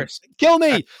person. Of course. Like, kill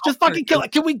me. Just fucking kill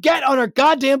it. Can we get on our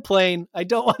goddamn plane? I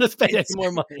don't want to spend any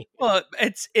more money. Well,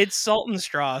 it's Salt and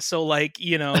Straw. So like,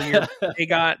 you know, they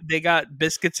got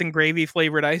biscuits and gravy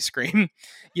flavored ice cream,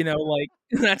 you know, like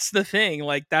that's the thing.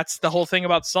 Like that's the whole thing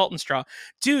about Salt and Straw.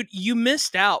 Dude, you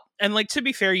missed out. And like, to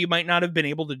be fair, you might not have been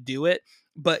able to do it,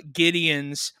 but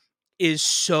Gideon's is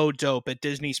so dope at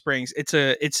Disney Springs. It's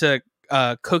a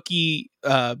cookie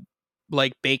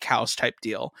like bakehouse type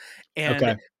deal,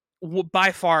 and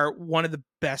by far one of the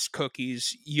best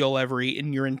cookies you'll ever eat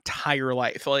in your entire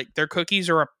life. Like their cookies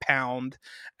are a pound,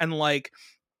 and like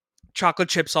chocolate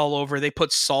chips all over. They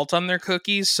put salt on their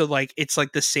cookies, so like it's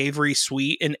like the savory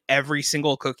sweet in every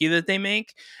single cookie that they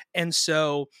make. And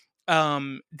so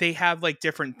they have like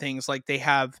different things, like they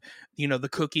have, you know, the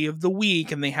cookie of the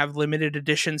week, and they have limited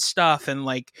edition stuff, and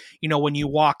like, you know, when you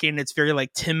walk in, it's very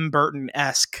like Tim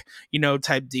Burton-esque, you know,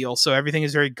 type deal, so everything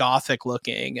is very gothic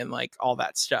looking and like all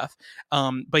that stuff.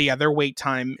 But yeah, their wait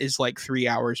time is like 3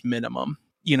 hours minimum,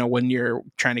 you know, when you're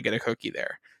trying to get a cookie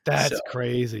there. That's So,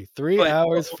 crazy. 3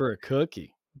 hours for a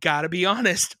cookie. Gotta be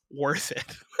honest, worth it.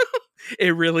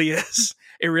 It really is.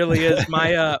 It really is.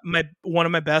 My one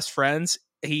of my best friends,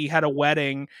 he had a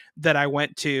wedding that I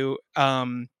went to,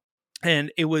 and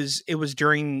it was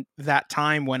during that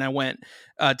time when I went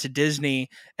to Disney,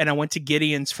 and I went to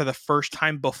Gideon's for the first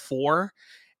time before,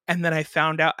 and then I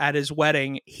found out at his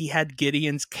wedding he had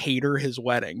Gideon's cater his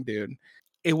wedding, dude.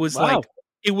 It was like,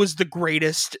 it was the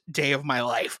greatest day of my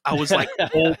life. I was like,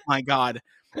 oh my God,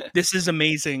 this is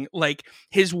amazing. Like,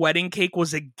 his wedding cake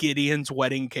was a Gideon's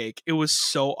wedding cake. It was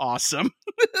so awesome.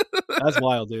 That's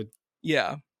wild, dude.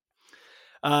 Yeah.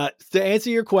 To answer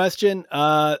your question,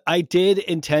 I did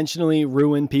intentionally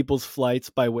ruin people's flights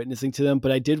by witnessing to them,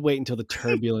 but I did wait until the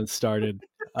turbulence started.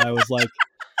 I was like,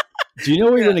 do you know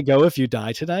where you're going to go if you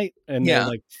die tonight? And they're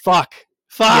like, fuck,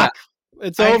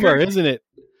 it's over, isn't it?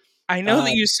 I know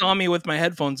that you saw me with my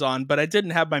headphones on, but I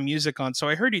didn't have my music on, so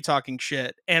I heard you talking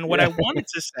shit. And what I wanted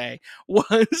to say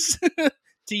was,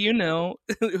 do you know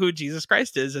who Jesus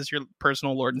Christ is as your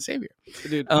personal Lord and Savior?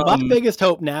 Dude, my biggest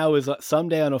hope now is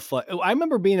someday on a flight. I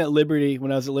remember being at Liberty,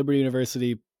 when I was at Liberty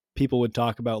University, people would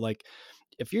talk about, like,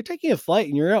 if you're taking a flight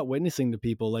and you're out witnessing to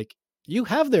people, like, you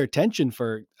have their attention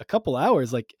for a couple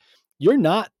hours. Like, you're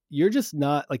just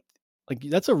not like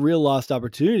that's a real lost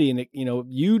opportunity. And you know,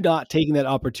 you not taking that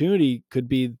opportunity could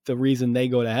be the reason they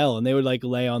go to hell, and they would like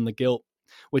lay on the guilt,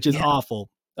 which is awful.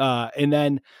 And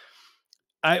then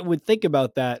I would think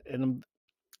about that, and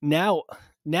now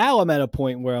I'm at a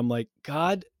point where I'm like,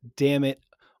 God damn it,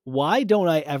 why don't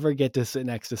I ever get to sit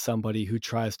next to somebody who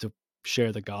tries to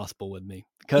share the gospel with me?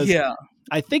 Because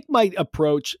I think my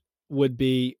approach would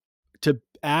be to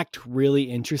act really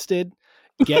interested,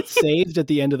 get saved at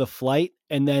the end of the flight,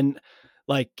 and then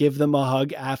like give them a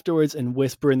hug afterwards and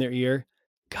whisper in their ear,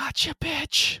 "Gotcha,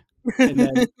 bitch." And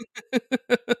then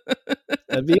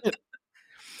that'd be it.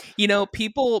 You know,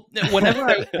 people,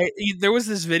 whenever there was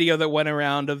this video that went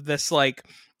around of this, like,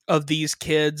 of these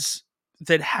kids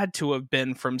that had to have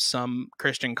been from some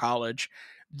Christian college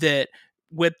that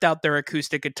whipped out their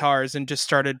acoustic guitars and just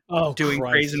started doing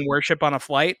praise and worship on a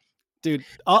flight. Dude,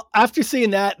 after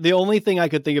seeing that, the only thing I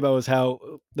could think about was how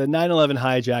the 9/11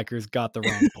 hijackers got the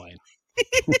wrong plane.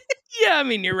 Yeah, I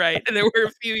mean, you're right. There were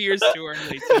a few years too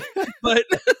early, too.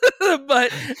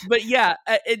 But yeah.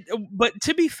 But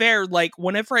to be fair, like,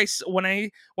 whenever when I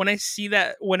see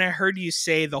that, when I heard you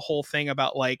say the whole thing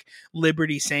about like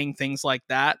Liberty saying things like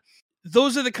that,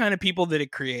 those are the kind of people that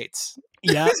it creates.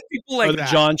 Yeah, people like or the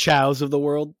that. John Chows of the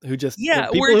world who just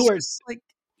people who are just like,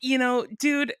 you know,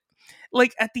 dude.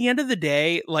 Like, at the end of the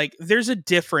day, like, there's a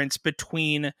difference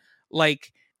between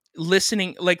like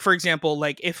listening, like, for example,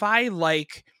 like if I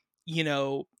like, you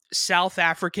know, South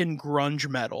African grunge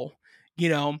metal, you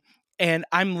know, and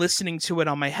I'm listening to it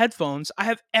on my headphones, I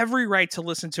have every right to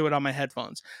listen to it on my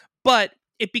headphones. But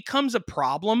it becomes a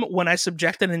problem when I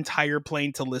subject an entire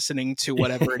plane to listening to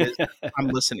whatever it is I'm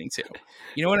listening to.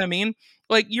 You know what I mean?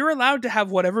 Like, you're allowed to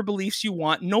have whatever beliefs you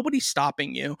want. Nobody's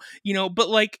stopping you, you know, but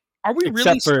like, are we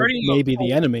really starting? Maybe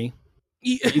the enemy.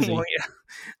 Well,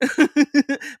 yeah.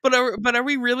 but are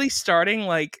we really starting,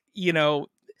 like, you know,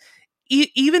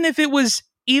 even if it was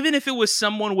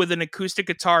someone with an acoustic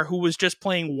guitar who was just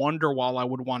playing Wonderwall, I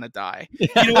would want to die. You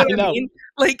know what I mean?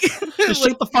 Like, just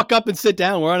shut the fuck up and sit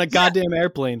down. We're on a goddamn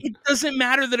airplane. It doesn't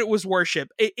matter that it was worship.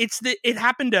 It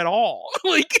happened at all.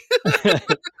 Like,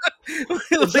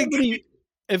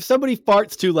 if somebody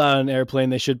farts too loud on an airplane,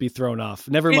 they should be thrown off.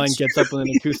 Never mind, gets up with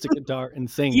an acoustic guitar and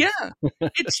sings. Yeah,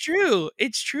 it's true.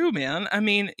 It's true, man. I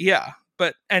mean, yeah.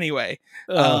 But anyway,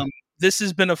 this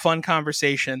has been a fun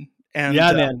conversation. And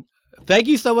yeah, man. Thank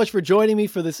you so much for joining me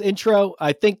for this intro.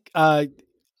 I think I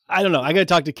don't know. I got to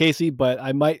talk to Casey, but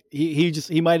I might.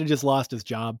 He might have just lost his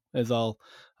job. Is all.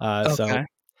 Okay. So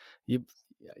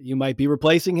you might be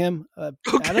replacing him.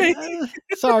 Okay.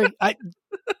 Sorry.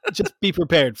 Just be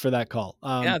prepared for that call.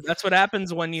 Yeah, that's what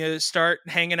happens when you start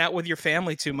hanging out with your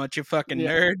family too much, you fucking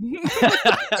nerd.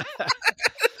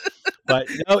 But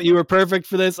no, you were perfect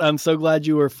for this. I'm so glad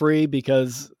you were free,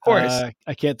 because of course.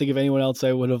 I can't think of anyone else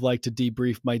I would have liked to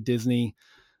debrief my Disney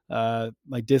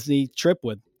trip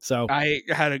with. So I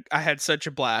had such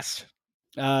a blast.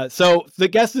 So the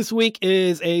guest this week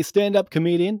is a stand-up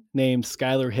comedian named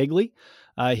Skyler Higley.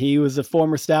 He was a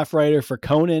former staff writer for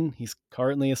Conan. He's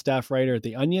currently a staff writer at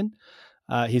The Onion.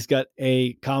 He's got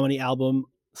a comedy album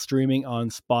streaming on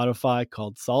Spotify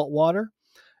called Saltwater,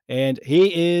 and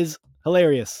he is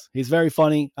hilarious. He's very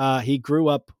funny. He grew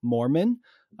up Mormon,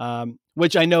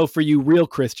 which I know for you real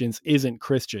Christians isn't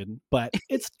Christian, but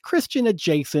it's Christian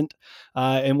adjacent.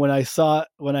 And when I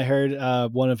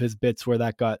heard one of his bits where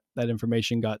that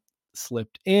information got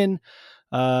slipped in,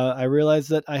 I realized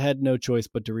that I had no choice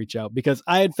but to reach out, because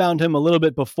I had found him a little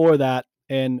bit before that.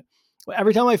 And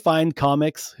every time I find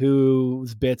comics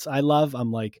whose bits I love,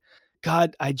 I'm like,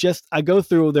 God, I go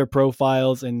through their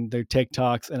profiles and their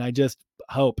TikToks, and I just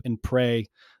hope and pray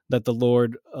that the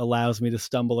Lord allows me to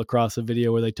stumble across a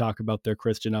video where they talk about their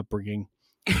Christian upbringing,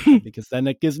 because then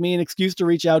it gives me an excuse to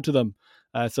reach out to them.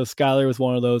 So Skyler was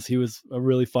one of those. He was a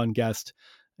really fun guest,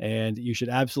 and you should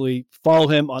absolutely follow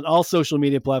him on all social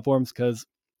media platforms because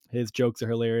his jokes are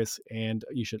hilarious. And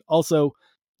you should also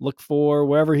look for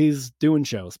wherever he's doing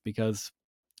shows, because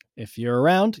if you're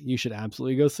around, you should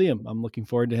absolutely go see him. I'm looking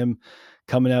forward to him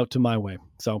coming out to my way.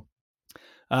 So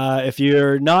if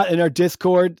you're not in our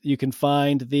Discord, you can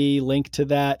find the link to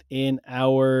that in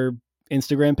our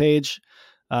Instagram page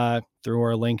through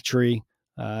our link tree.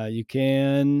 You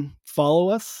can follow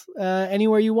us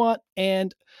anywhere you want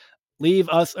and leave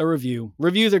us a review.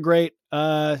 Reviews are great.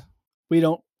 You're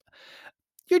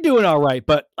doing all right,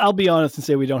 but I'll be honest and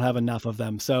say we don't have enough of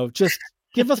them. So just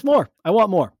give us more. I want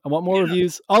more.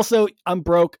 Reviews. Also, I'm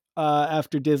broke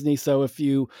after Disney. So if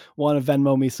you want to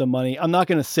Venmo me some money, I'm not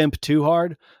going to simp too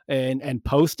hard and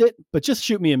post it, but just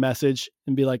shoot me a message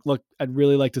and be like, look, I'd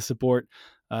really like to support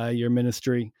your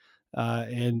ministry.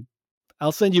 And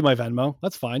I'll send you my Venmo.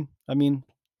 That's fine. I mean,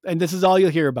 and this is all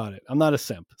you'll hear about it. I'm not a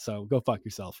simp, so go fuck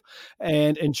yourself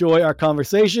and enjoy our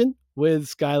conversation with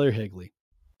Skyler Higley.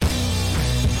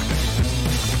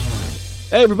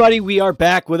 Hey everybody, we are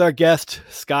back with our guest,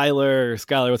 Skyler.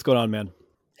 Skyler, what's going on, man?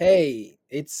 Hey,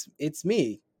 it's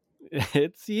me.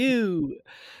 It's you.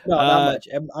 No, not much.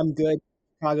 I'm good.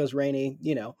 Chicago's rainy,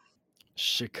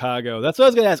 Chicago. That's what I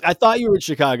was going to ask. I thought you were in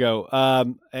Chicago.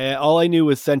 All I knew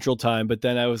was Central Time, but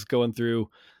then I was going through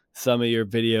some of your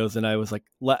videos and I was like,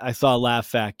 I saw Laugh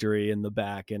Factory in the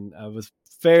back, and I was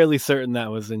fairly certain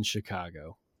that was in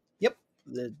Chicago. Yep,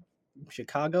 the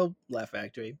Chicago Laugh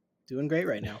Factory, doing great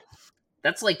right now.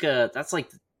 That's like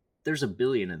there's a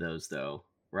billion of those though,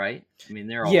 right? I mean,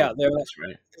 they're all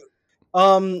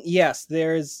right. Yes,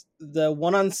 there's the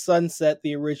one on Sunset,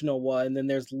 the original one, and then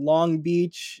there's Long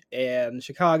Beach and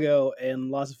Chicago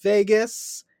and Las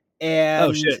Vegas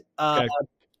and Okay.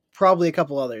 Probably a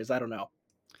couple others. I don't know.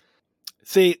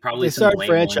 See, probably they started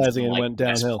franchising and went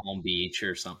West downhill. Palm Beach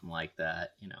or something like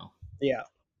that, Yeah.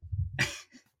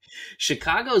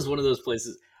 Chicago is one of those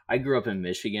places. I grew up in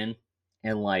Michigan,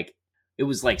 and it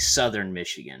was like Southern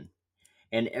Michigan.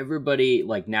 And everybody,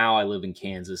 now I live in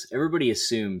Kansas, everybody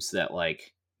assumes that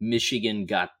Michigan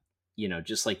got,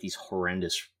 just these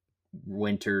horrendous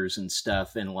winters and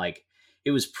stuff. And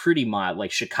it was pretty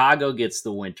mild. Chicago gets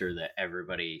the winter that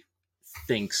everybody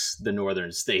thinks the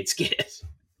northern states get.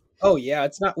 Oh yeah,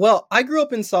 it's not. Well, I grew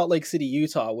up in Salt Lake City,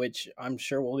 Utah, which I'm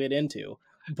sure we'll get into.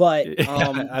 But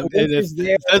There's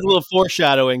a little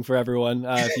foreshadowing for everyone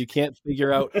if you can't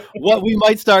figure out what we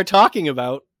might start talking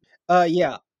about.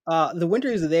 The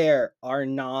winters there are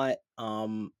not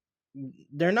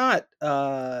they're not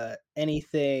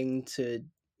anything to,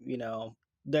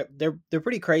 they're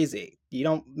pretty crazy. You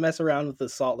don't mess around with the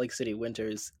Salt Lake City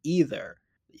winters either.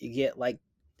 You get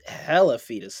hella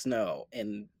feet of snow,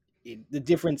 and the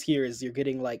difference here is you're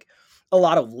getting a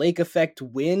lot of lake effect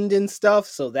wind and stuff,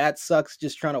 so that sucks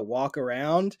just trying to walk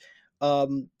around.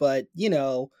 But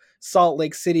Salt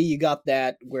Lake City, you got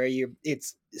that where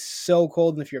it's so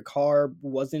cold, and if your car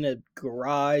was in a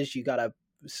garage, you gotta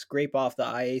scrape off the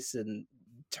ice and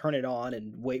turn it on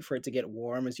and wait for it to get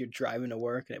warm as you're driving to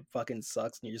work, and it fucking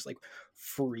sucks, and you're just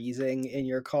freezing in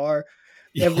your car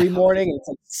every morning.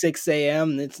 It's 6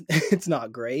 a.m. and it's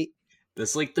not great.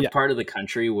 That's the part of the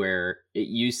country where it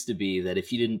used to be that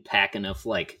if you didn't pack enough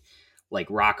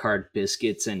rock hard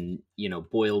biscuits and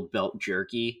boiled belt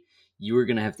jerky, you were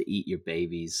gonna have to eat your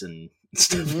babies and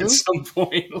stuff at some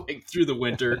point through the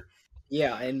winter.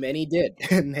 Yeah, and many did,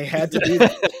 and they had to do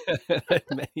that.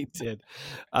 Many did.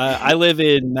 I live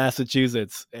in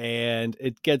Massachusetts, and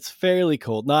it gets fairly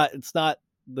cold. It's not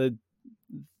the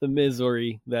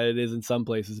misery that it is in some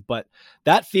places, but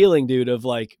that feeling, dude, of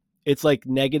it's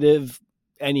negative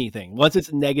anything. Once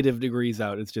it's negative degrees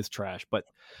out, it's just trash. But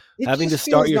having to just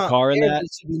start feels your not car in fair that.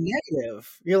 just to be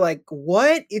negative. You're like,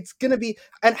 what? It's gonna be,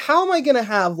 and how am I gonna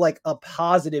have like a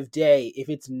positive day if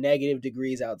it's negative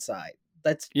degrees outside?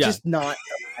 That's Yeah. just not a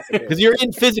Because possibility. you're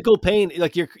in physical pain.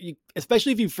 Like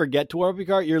especially if you forget to warm up your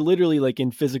car, you're literally like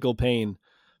in physical pain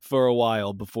for a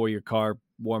while before your car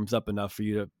warms up enough for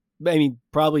you to, I mean,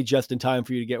 probably just in time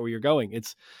for you to get where you're going.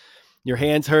 It's your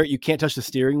hands hurt. You can't touch the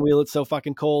steering wheel. It's so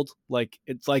fucking cold. Like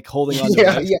it's like holding on to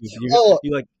Yeah, ice. yeah. You, Oh,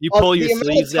 you pull your the amount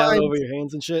of sleeves down times, over your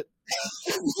hands and shit.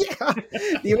 yeah,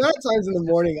 the amount of times in the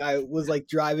morning I was like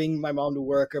driving my mom to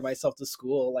work or myself to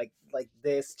school, like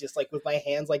this, just like with my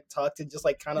hands like tucked and just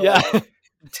like kind of Yeah.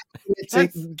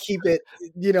 like to keep it,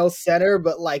 center,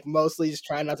 but like mostly just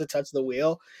trying not to touch the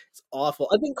wheel. It's awful.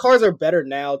 I think cars are better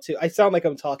now too. I sound like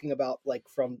I'm talking about like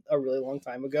from a really long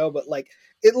time ago, but like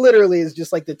it literally is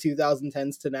just like the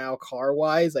 2010s to now car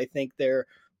wise. I think they're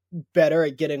better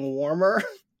at getting warmer.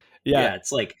 Yeah,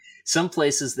 it's like some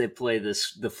places they play the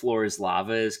floor is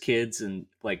lava as kids, and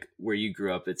like where you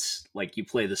grew up, it's like you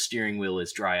play the steering wheel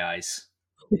as dry ice.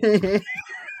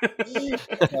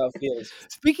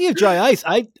 Speaking of dry ice,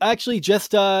 I actually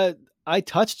just I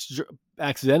touched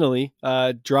accidentally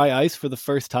dry ice for the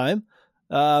first time,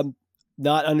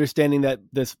 not understanding that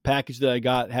this package that I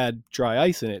got had dry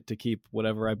ice in it to keep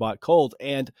whatever I bought cold,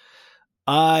 and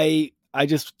I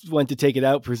just went to take it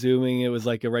out presuming it was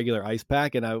like a regular ice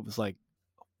pack, and I was like,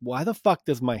 why the fuck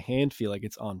does my hand feel like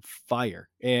it's on fire?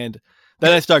 And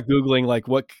then I start Googling like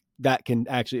what that can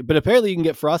actually, but apparently you can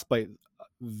get frostbite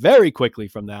very quickly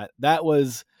from that. That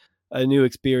was a new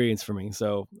experience for me.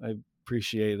 So I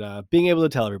appreciate being able to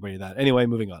tell everybody that. Anyway,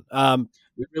 moving on.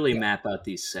 We really map out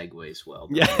these segues well.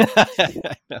 Yeah.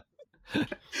 I know.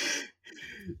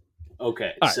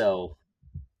 Okay. So,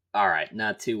 all right,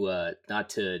 not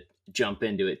to jump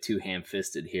into it too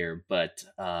ham-fisted here, but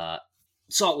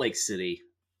Salt Lake City,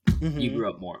 you grew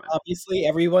up Mormon. Obviously,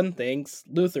 everyone thinks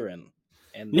Lutheran,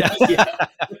 and yeah.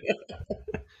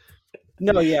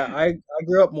 No, yeah, I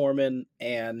grew up Mormon,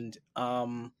 and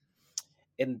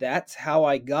that's how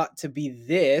I got to be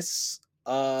this.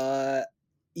 Yeah,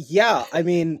 I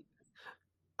mean,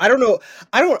 I don't know,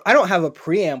 I don't have a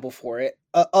preamble for it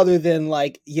other than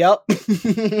like, yep.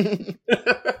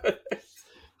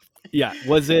 Yeah,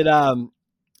 was it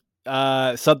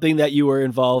something that you were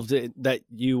involved in, that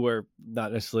you were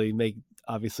not necessarily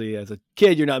obviously as a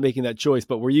kid you're not making that choice,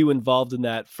 but were you involved in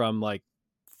that from like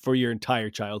for your entire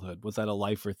childhood? Was that a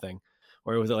lifer thing,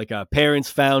 or was it like parents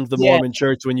found the Mormon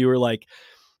church when you were like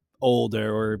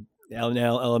older or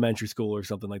elementary school or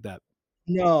something like that?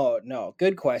 No,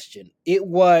 good question. It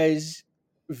was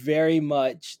very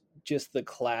much just the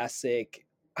classic.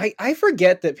 I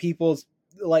forget that people's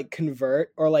like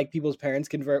convert, or like people's parents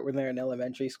convert when they're in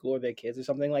elementary school or their kids or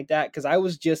something like that, because I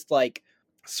was just like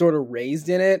sort of raised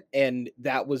in it, and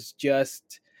that was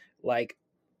just like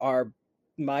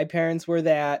my parents were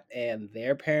that, and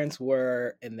their parents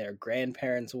were, and their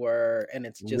grandparents were, and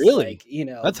it's just really? like,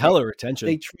 that's hella retention.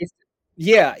 They traced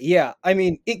it. Yeah. I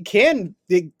mean,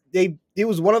 it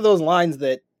was one of those lines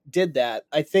that did that.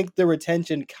 I think the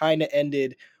retention kind of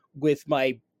ended with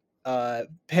my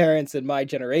parents and my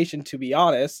generation, to be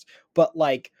honest. But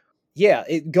like, yeah,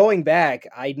 going back,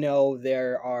 I know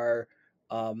there are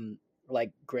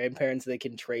like grandparents that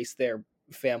can trace their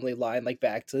family line like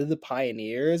back to the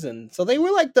pioneers, and so they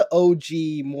were like the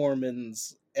OG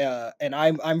Mormons. And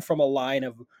I'm from a line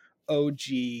of OG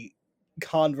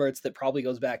converts that probably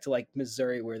goes back to like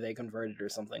Missouri, where they converted or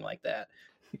something like that.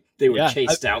 They were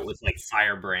chased out with like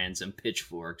firebrands and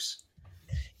pitchforks.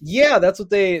 Yeah, that's what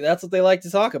they like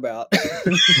to talk about. They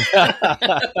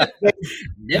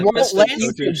won't let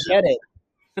you forget it.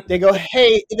 They go,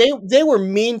 hey, they were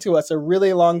mean to us a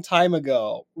really long time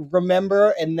ago,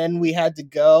 remember? And then we had to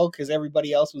go because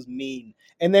everybody else was mean.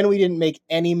 And then we didn't make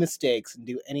any mistakes and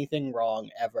do anything wrong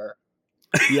ever.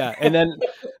 Yeah, and then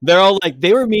they're all like,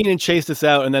 they were mean and chased us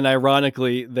out, and then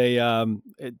ironically they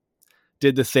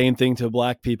did the same thing to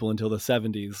black people until the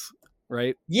 70s,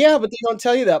 right? Yeah, but they don't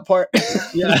tell you that part.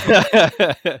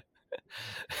 Yeah.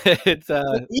 It's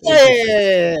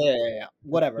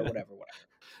whatever.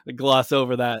 Gloss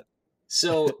over that.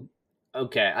 So,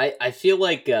 okay, I feel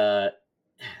like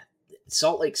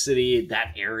Salt Lake City,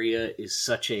 that area is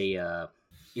such a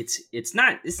it's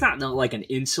not like an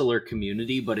insular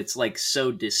community, but it's like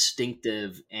so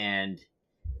distinctive, and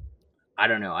I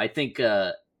don't know. I think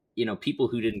people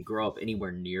who didn't grow up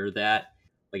anywhere near that,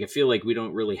 like I feel like we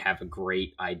don't really have a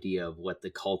great idea of what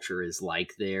the culture is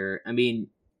like there. I mean,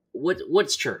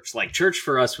 what's church? Like church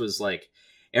for us was like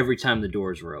every time the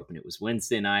doors were open. It was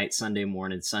Wednesday night, Sunday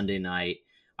morning, Sunday night.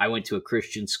 I went to a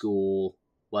Christian school.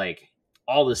 Like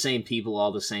all the same people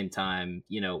all the same time.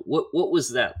 What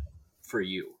was that for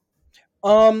you?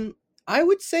 I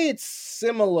would say it's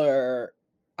similar.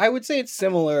 I would say it's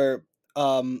similar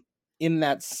in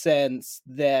that sense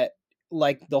that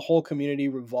like the whole community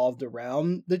revolved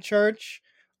around the church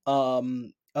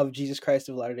of Jesus Christ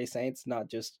of Latter-day Saints, not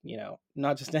just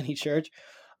any church.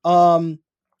 The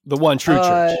one true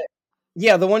church.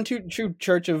 Yeah, the one true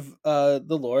church of the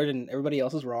Lord, and everybody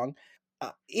else is wrong.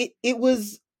 It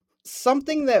was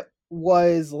something that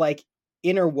was like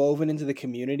interwoven into the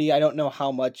community. I don't know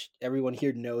how much everyone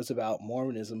here knows about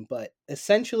Mormonism, but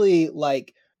essentially,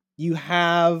 like, you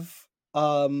have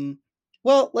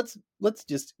well, let's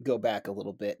just go back a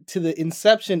little bit to the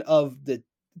inception of the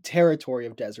territory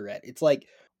of Deseret. It's like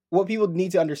what people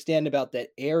need to understand about that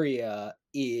area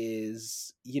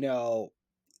is,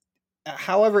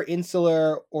 however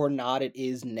insular or not it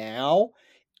is now,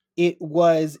 it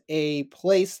was a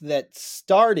place that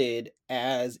started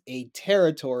as a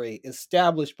territory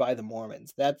established by the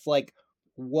Mormons. That's like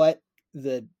what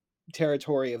the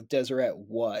territory of Deseret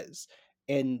was.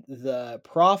 And the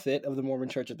prophet of the Mormon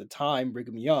church at the time,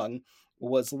 Brigham Young,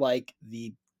 was like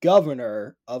the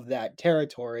governor of that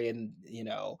territory. And,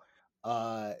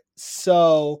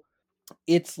 so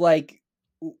it's like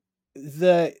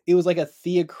it was like a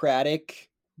theocratic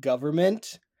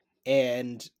government,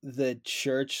 and the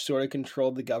church sort of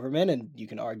controlled the government, and you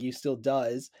can argue still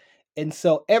does. And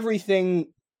so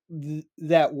everything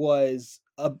that was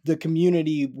the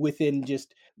community within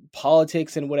just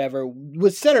politics and whatever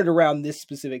was centered around this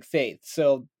specific faith.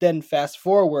 So then fast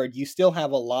forward, you still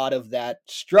have a lot of that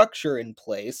structure in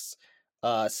place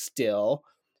still.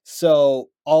 So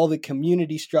all the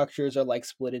community structures are like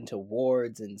split into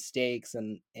wards and stakes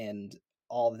and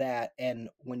all that. And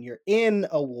when you're in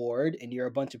a ward and you're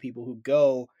a bunch of people who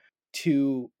go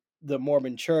to the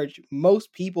Mormon church,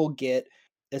 most people get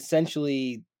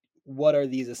essentially what are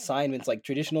these assignments like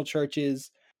traditional churches.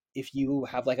 If you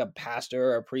have like a pastor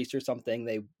or a priest or something,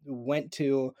 they went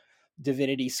to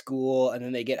divinity school and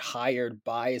then they get hired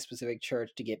by a specific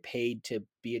church to get paid to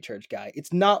be a church guy.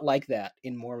 It's not like that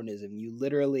in Mormonism. You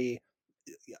literally,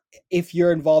 if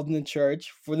you're involved in the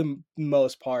church for the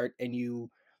most part and you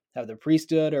have the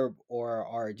priesthood or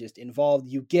are just involved,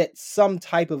 you get some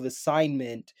type of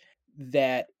assignment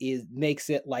that makes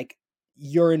it like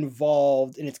you're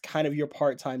involved and it's kind of your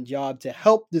part-time job to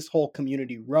help this whole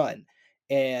community run.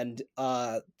 And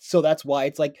so that's why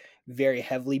it's like very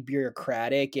heavily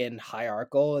bureaucratic and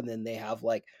hierarchical. And then they have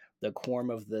like the quorum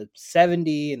of the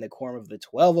 70 and the quorum of the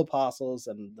 12 apostles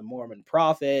and the Mormon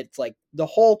prophet. It's like the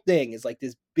whole thing is like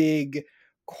this big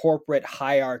corporate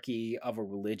hierarchy of a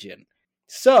religion.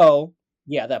 So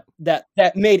yeah,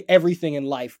 that made everything in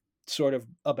life sort of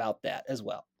about that as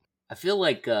well. I feel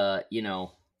like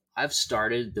I've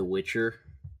started The Witcher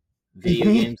video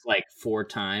games like 4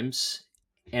 times,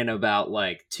 and about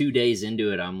like 2 days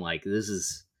into it, I'm like, this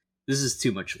is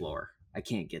too much lore. I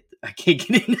can't get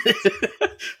into it.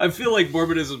 I feel like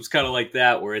Mormonism's kind of like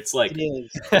that, where it's like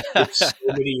it's so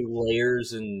many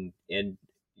layers and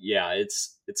yeah,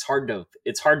 it's hard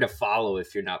to follow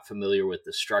if you're not familiar with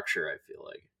the structure, I feel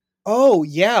like. Oh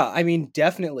yeah, I mean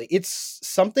definitely. It's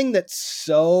something that's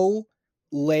so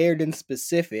layered and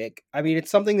specific. I mean,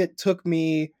 it's something that took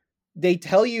me, they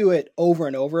tell you it over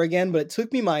and over again, but it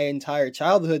took me my entire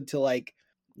childhood to like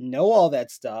know all that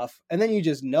stuff. And then you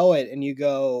just know it and you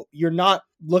go, you're not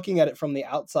looking at it from the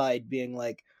outside being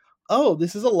like, oh,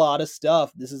 this is a lot of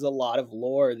stuff. This is a lot of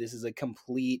lore. This is a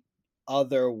complete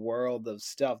other world of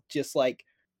stuff. Just like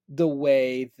the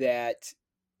way that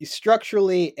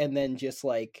structurally and then just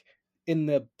like in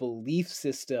the belief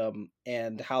system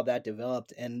and how that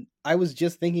developed. And I was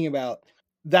just thinking about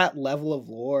that level of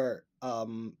lore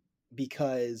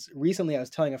because recently I was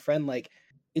telling a friend like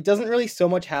it doesn't really so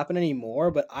much happen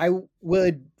anymore, but I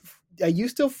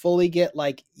used to fully get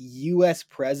like US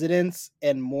presidents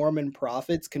and Mormon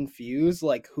prophets confused,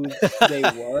 like who they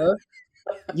were,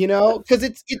 because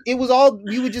it was all,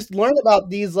 you would just learn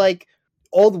about these like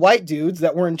old white dudes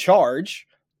that were in charge.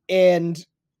 And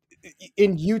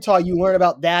in Utah, you learn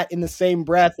about that in the same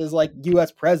breath as like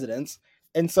US presidents.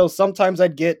 And so sometimes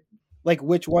I'd get like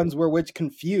which ones were which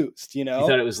confused, You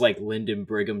thought it was like Lyndon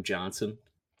Brigham Johnson?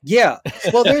 Yeah.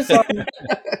 Well, there's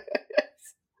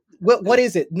what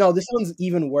is it? No, this one's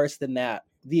even worse than that.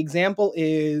 The example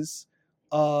is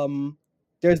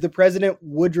there's the President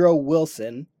Woodrow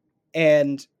Wilson,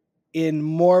 and in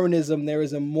Mormonism there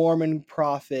is a Mormon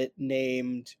prophet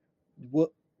named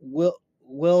Wilford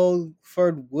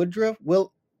Woodruff.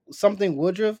 Something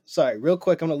Woodruff. Sorry, real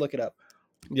quick, I'm gonna look it up.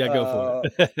 Yeah, go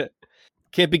for it.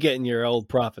 Can't be getting your old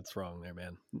prophets wrong there,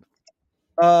 man.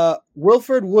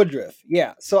 Wilford Woodruff.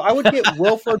 Yeah. So I would get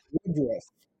Wilford Woodruff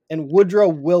and Woodrow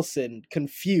Wilson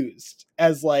confused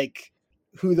as like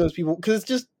who those people, because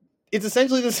it's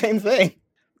essentially the same thing.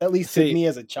 At least to See, me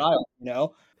as a child, you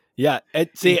know? yeah.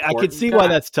 See, I could Important see why fact.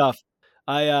 that's tough.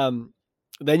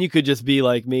 Then you could just be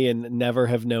like me and never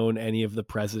have known any of the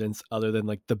presidents other than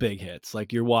like the big hits,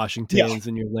 like your Washingtons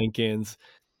and your Lincolns.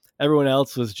 Everyone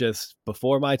else was just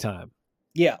before my time.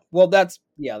 Yeah. Well, that's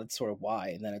sort of why.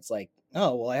 And then it's like,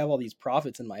 oh, well, I have all these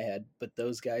prophets in my head, but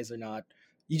those guys are not.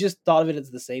 You just thought of it as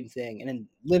the same thing. And then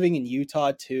living in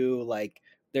Utah too, like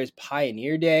there's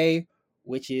Pioneer Day,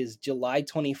 which is July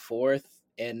 24th.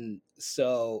 And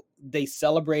so they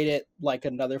celebrate it like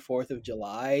another 4th of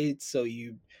July. So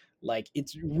you like,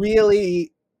 it's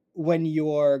really, when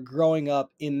you're growing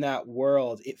up in that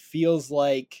world, it feels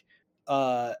like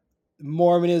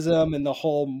Mormonism and the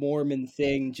whole Mormon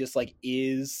thing just like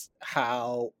is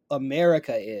how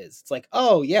America is. It's like,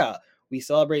 oh yeah, we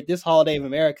celebrate this holiday of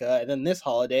America and then this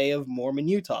holiday of Mormon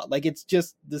Utah. Like it's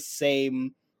just the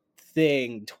same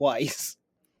thing twice.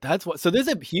 That's what. So there's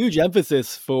a huge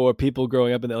emphasis for people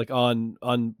growing up in like on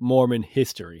Mormon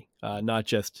history, not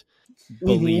just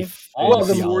belief. All and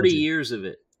the 40 theology. years of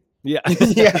it. Yeah.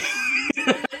 Yeah.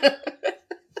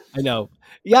 I know.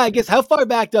 Yeah, I guess how far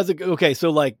back does it go? Okay,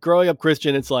 so like growing up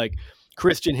Christian, it's like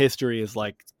Christian history is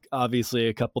like obviously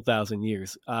a couple thousand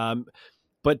years.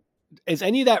 But is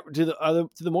any of that, do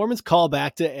the Mormons call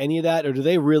back to any of that, or do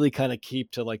they really kind of keep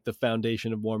to like the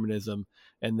foundation of Mormonism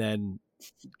and then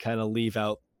kind of leave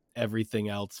out everything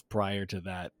else prior to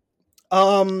that?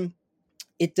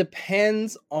 It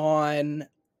depends on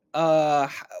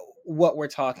what we're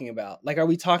talking about. Like, are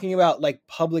we talking about like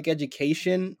public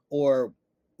education or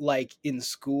like in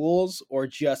schools or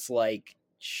just like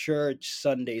church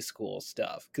Sunday school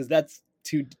stuff? Because that's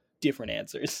two different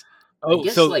answers. I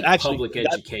guess so like actually, public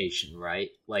education, right?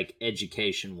 Like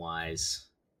education wise,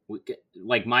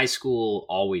 like my school,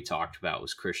 all we talked about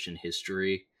was Christian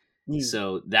history.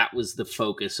 So that was the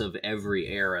focus of every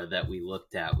era that we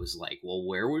looked at, was like, well,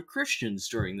 where were Christians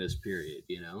during this period,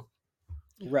 you know?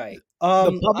 Right.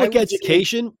 the public I would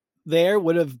education there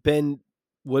would have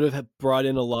brought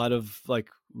in a lot of like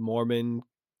Mormon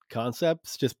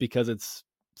concepts just because it's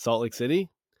Salt Lake City.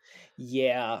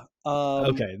 Yeah.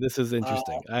 Okay, this is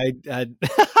interesting. I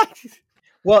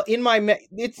Well,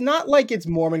 it's not like it's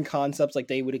Mormon concepts, like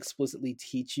they would explicitly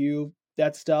teach you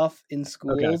that stuff in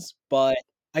schools, but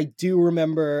I do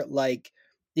remember like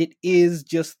it is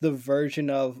just the version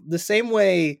of the same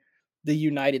way the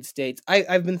United States.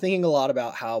 I've been thinking a lot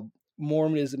about how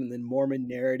Mormonism and the Mormon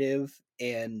narrative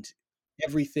and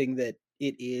everything that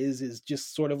it is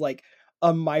just sort of like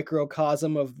a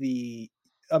microcosm of the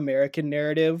American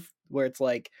narrative, where it's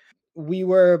like we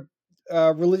were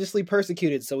religiously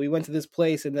persecuted, so we went to this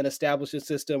place and then established a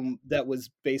system that was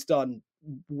based on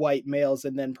white males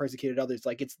and then persecuted others.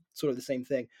 Like it's sort of the same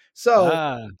thing.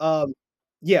 So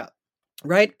yeah,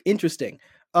 right, interesting.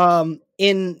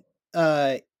 In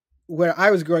where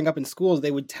I was growing up in schools,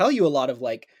 they would tell you a lot of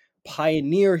like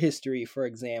pioneer history, for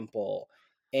example,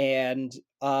 and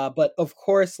but of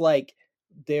course, like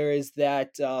there is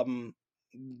that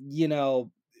you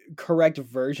know, correct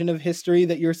version of history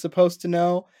that you're supposed to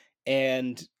know,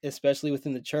 and especially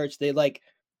within the church, they like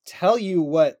tell you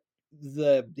what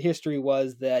the history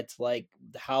was, that like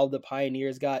how the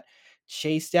pioneers got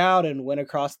chased out and went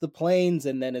across the plains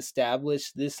and then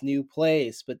established this new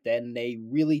place, but then they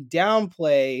really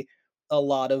downplay a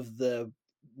lot of the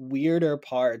weirder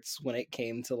parts when it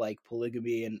came to like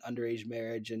polygamy and underage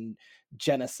marriage and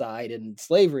genocide and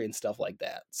slavery and stuff like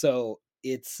that. So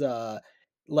it's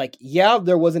like, yeah,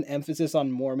 there was an emphasis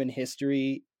on Mormon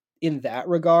history in that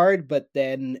regard, but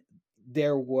then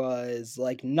there was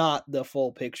like not the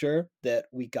full picture that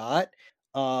we got.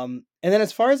 And then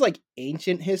as far as like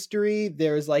ancient history,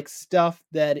 there's like stuff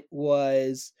that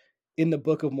was in the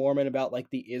Book of Mormon about like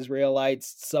the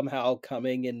Israelites somehow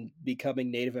coming and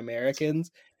becoming Native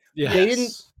Americans. yeah. They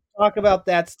didn't talk about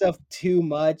that stuff too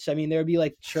much. I mean, there would be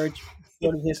like church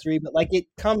sort of history, but like it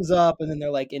comes up and then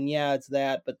they're like, and yeah, it's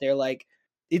that, but they're like,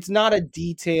 it's not a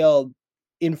detailed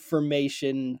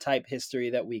information type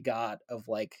history that we got of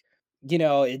like, you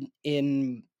know,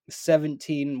 in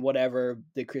 17 whatever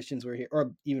the Christians were here,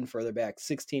 or even further back,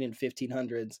 16 and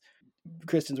 1500s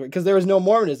Christians were, because there was no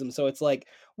Mormonism. So it's like,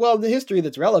 well, the history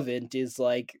that's relevant is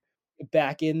like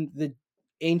back in the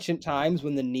ancient times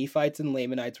when the Nephites and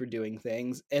Lamanites were doing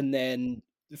things, and then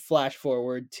flash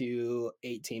forward to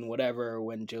 18 whatever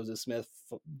when Joseph Smith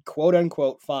quote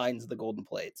unquote finds the golden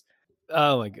plates.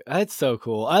 Oh my god, that's so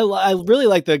cool. I really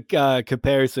like the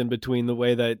comparison between the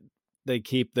way that they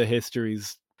keep the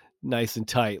histories nice and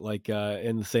tight, like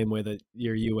in the same way that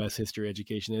your U.S. history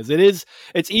education is.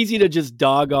 It's easy to just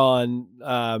dog on.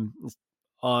 I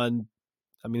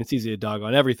mean, it's easy to dog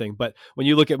on everything, but when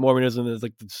you look at Mormonism, there's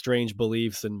like the strange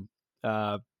beliefs, and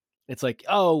it's like,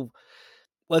 oh,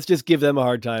 let's just give them a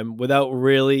hard time without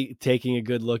really taking a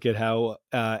good look at how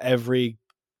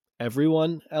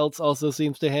everyone else also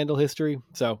seems to handle history.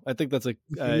 So I think that's an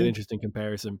interesting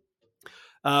comparison.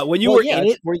 When you were in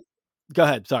it, go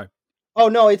ahead. Sorry. Oh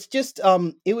no, it's just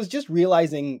it was just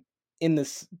realizing in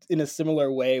a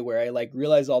similar way where I like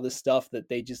realized all this stuff that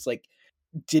they just like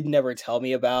did never tell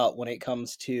me about when it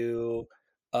comes to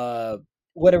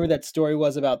whatever that story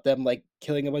was about them like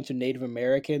killing a bunch of Native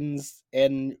Americans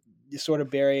and sort of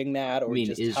burying that, or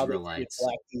just Israelites. how they treated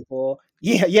Black people.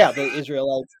 Yeah, the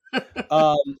Israelites.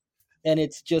 And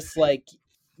it's just like,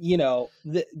 you know,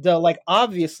 the like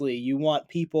obviously you want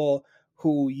people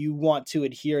who you want to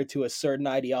adhere to a certain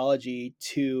ideology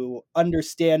to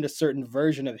understand a certain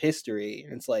version of history.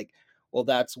 And it's like, well,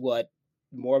 that's what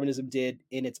Mormonism did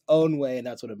in its own way, and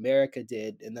that's what America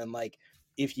did. And then like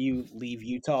if you leave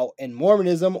Utah and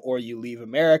Mormonism, or you leave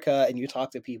America and you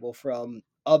talk to people from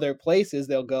other places,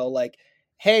 they'll go like,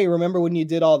 hey, remember when you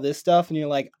did all this stuff? And you're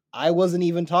like, I wasn't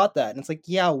even taught that. And it's like,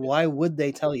 yeah, why would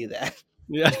they tell you that?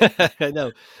 Yeah, I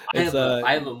know.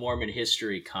 I have a Mormon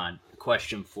history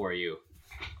question for you.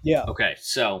 Yeah. Okay,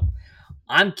 so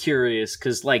I'm curious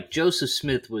because like Joseph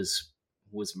Smith was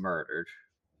murdered,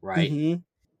 right? Mm-hmm.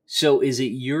 So is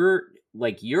it your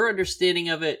understanding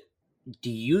of it?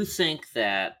 Do you think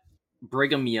that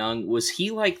Brigham Young, was he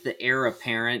like the heir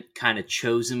apparent kind of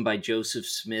chosen by Joseph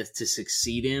Smith to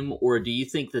succeed him? Or do you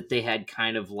think that they had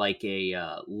kind of like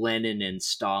a Lenin and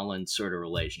Stalin sort of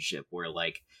relationship where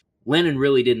like Lenin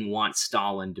really didn't want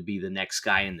Stalin to be the next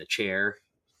guy in the chair,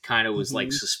 kind of was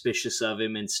like suspicious of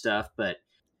him and stuff, but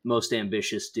most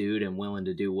ambitious dude and willing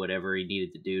to do whatever he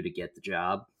needed to do to get the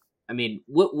job? I mean,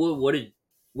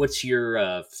 what's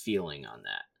your feeling on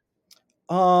that?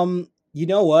 You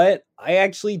know what? I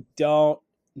actually don't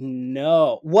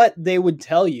know. What they would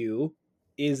tell you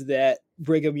is that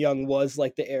Brigham Young was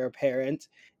like the heir apparent,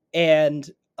 and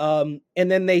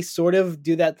then they sort of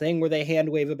do that thing where they hand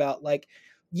wave about like,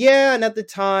 yeah, and at the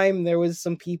time there was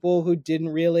some people who didn't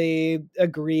really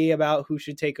agree about who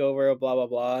should take over, blah blah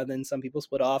blah, and then some people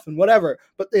split off and whatever.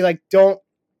 But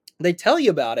they tell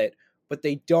you about it, but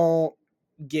they don't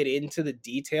get into the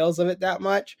details of it that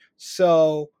much.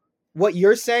 So what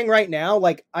you're saying right now,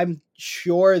 like, I'm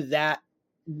sure that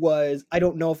was, I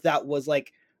don't know if that was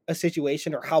like a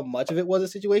situation or how much of it was a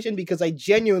situation, because I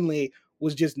genuinely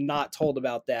was just not told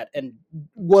about that and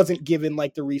wasn't given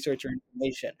like the research or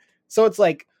information. So it's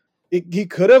like, he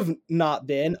could have not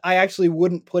been. I actually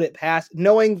wouldn't put it past,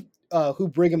 knowing who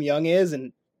Brigham Young is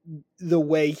and the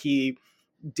way he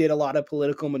did a lot of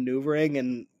political maneuvering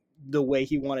and the way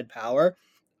he wanted power.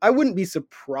 I wouldn't be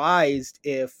surprised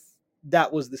if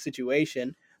that was the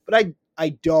situation, but I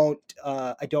don't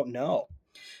know.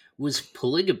 Was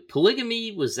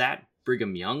polygamy, was that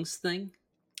Brigham Young's thing?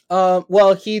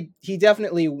 Well, he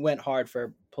definitely went hard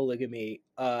for polygamy.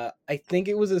 I think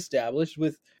it was established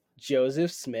with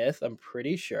Joseph Smith. I'm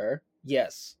pretty sure.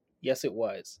 Yes, it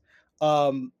was.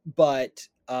 But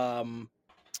I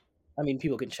mean,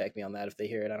 people can check me on that if they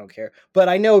hear it. I don't care. But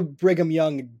I know Brigham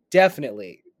Young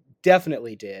definitely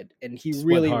did, and he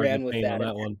really ran with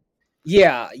that one.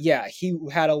 Yeah, he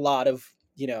had a lot of,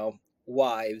 you know,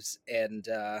 wives and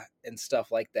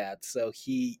stuff like that. So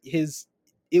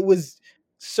it was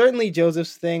certainly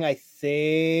Joseph's thing, I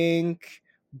think,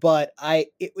 but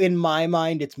in my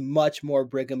mind it's much more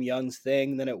Brigham Young's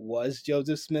thing than it was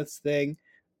Joseph Smith's thing,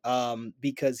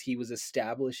 because he was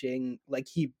establishing, like,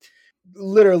 he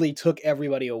literally took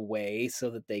everybody away so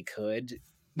that they could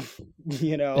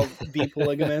you know, be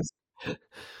polygamous. I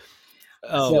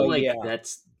feel like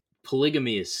that's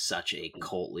polygamy is such a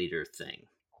cult leader thing.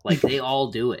 Like, they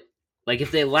all do it. Like,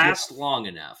 if they last long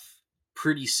enough,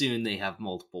 pretty soon they have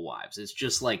multiple wives. It's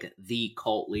just like the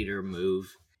cult leader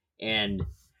move. And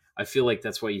I feel like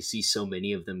that's why you see so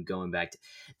many of them going back to...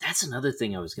 That's another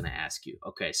thing I was going to ask you.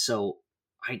 Okay, so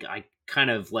I kind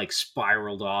of like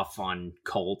spiraled off on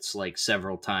cults like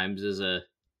several times as a,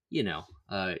 you know,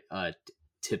 a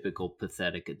typical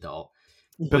pathetic adult.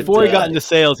 Before he got into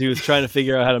sales, he was trying to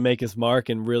figure out how to make his mark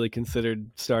and really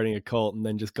considered starting a cult, and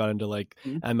then just got into like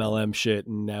MLM shit,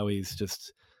 and now he's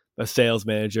just a sales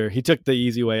manager. He took the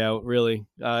easy way out, really.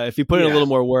 If he put in a little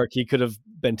more work, he could have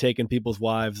been taking people's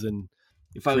wives and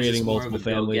creating multiple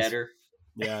families.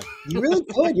 Yeah, you really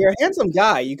could. You're a handsome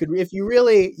guy. You could, if you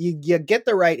really you get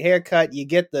the right haircut, you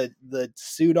get the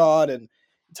suit on and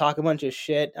talk a bunch of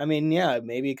shit. I mean, yeah,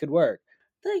 maybe it could work.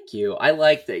 Thank you. I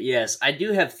like that. Yes, I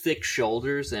do have thick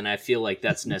shoulders, and I feel like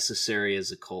that's necessary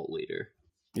as a cult leader.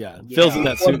 Yeah, fills in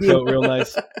that suit coat real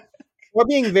nice. Or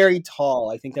being very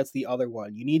tall. I think that's the other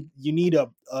one. You need a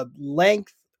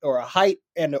length or a height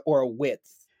or a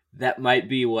width. That might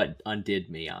be what undid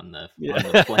me on the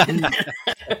plane.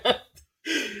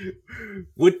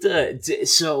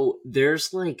 So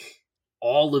there's like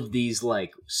all of these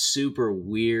like super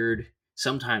weird,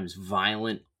 sometimes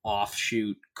violent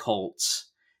offshoot cults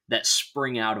that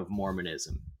spring out of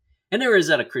Mormonism. And there is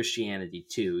out of Christianity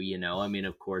too, you know, I mean,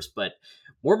 of course, but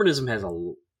Mormonism has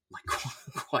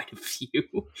quite a few.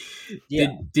 Yeah.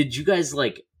 Did you guys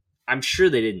like, I'm sure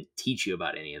they didn't teach you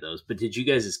about any of those, but did you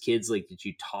guys as kids, like, did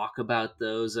you talk about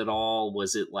those at all?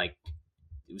 Was it like,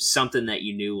 it was something that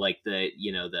you knew, like the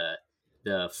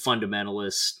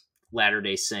fundamentalist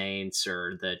Latter-day Saints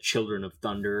or the Children of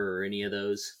Thunder or any of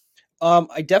those?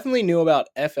 I definitely knew about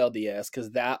FLDS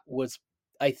because that was,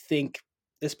 I think,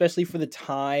 especially for the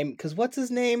time, because what's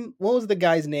his name? What was the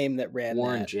guy's name that ran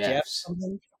Warren that? Jeffs.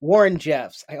 Warren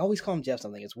Jeffs. I always call him Jeff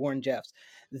something. It's Warren Jeffs.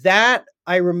 That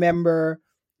I remember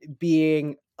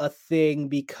being a thing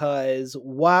because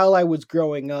while I was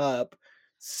growing up,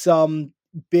 some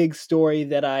big story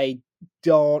that I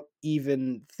don't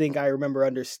even think I remember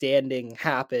understanding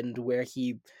happened where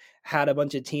he had a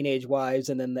bunch of teenage wives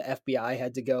and then the FBI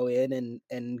had to go in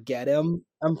and get him,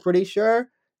 I'm pretty sure.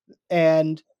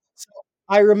 And so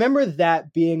I remember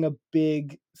that being a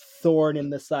big thorn in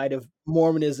the side of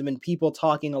Mormonism and people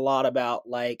talking a lot about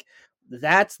like,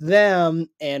 that's them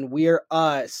and we're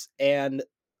us. And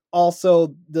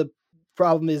also the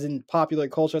problem is in popular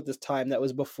culture at this time, that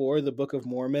was before the Book of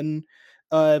Mormon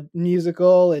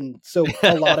musical. And so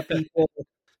a lot of people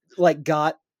like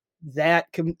got that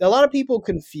a lot of people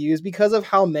confused because of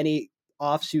how many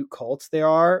offshoot cults there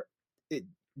are. It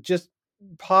just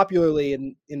popularly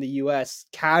in the US,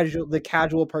 the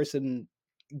casual person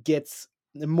gets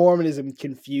Mormonism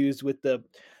confused with the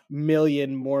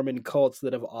million Mormon cults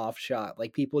that have offshot.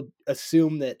 Like people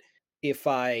assume that if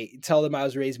I tell them I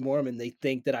was raised Mormon, they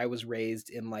think that I was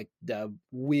raised in like the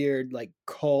weird like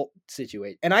cult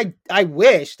situation. And I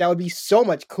wish that would be so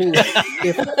much cooler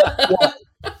if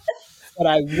but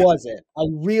I wasn't. I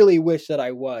really wish that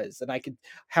I was, and I could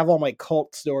have all my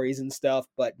cult stories and stuff.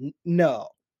 But no,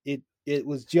 it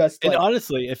was just. And like,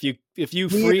 honestly, if you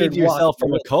freed yourself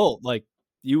from a cult, like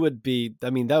you would be. I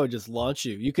mean, that would just launch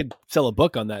you. You could sell a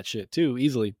book on that shit too,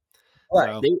 easily. Right.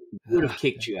 So, they would have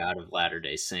kicked you out of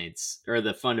Latter-day Saints or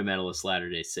the fundamentalist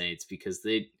Latter-day Saints because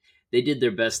they did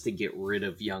their best to get rid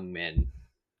of young men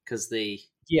because they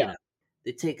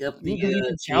they take up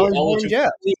the challenge Warren Jeff.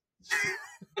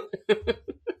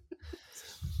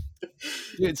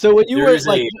 So when you were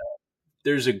like,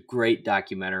 there's a great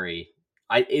documentary.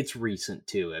 It's recent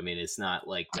too. I mean, it's not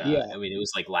like I mean, it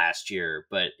was like last year.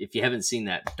 But if you haven't seen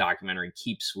that documentary,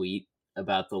 Keep Sweet,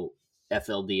 about the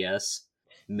FLDS,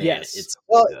 man, it's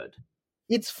so good.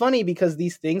 It's funny because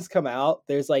these things come out.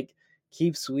 There's like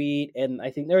Keep Sweet, and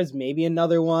I think there was maybe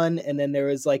another one, and then there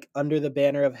was like Under the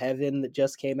Banner of Heaven that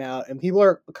just came out, and people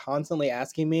are constantly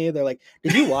asking me, they're like,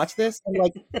 did you watch this? I'm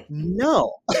like,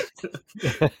 no.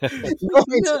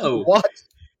 No.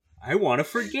 I want to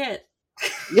forget.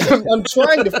 Yeah, I'm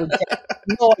trying to forget.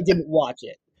 No, I didn't watch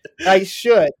it. I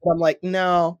should. But I'm like,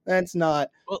 no, that's not.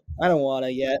 Well, I don't want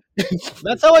to yet.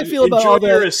 That's how I feel about all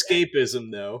your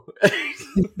escapism, though.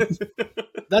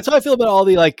 That's how I feel about all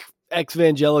the like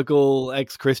ex-evangelical,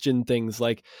 ex-Christian things,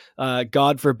 like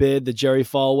God forbid the Jerry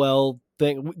Falwell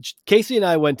thing. Casey and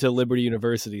I went to Liberty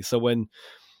University, so when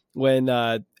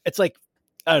it's like,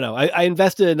 I don't know, I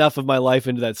invested enough of my life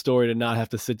into that story to not have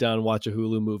to sit down and watch a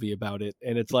Hulu movie about it.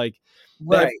 And it's like,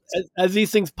 right, as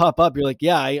these things pop up, you're like,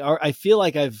 yeah, I feel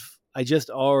like I just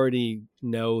already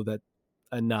know that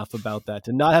enough about that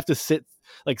to not have to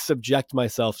subject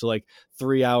myself to like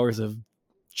 3 hours of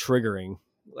triggering.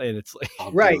 And it's like,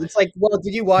 right, it's like, well,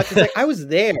 did you watch it? It's like, I was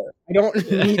there. I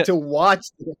don't need to watch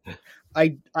it.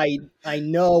 I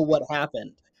know what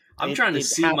happened. I'm trying to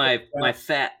see my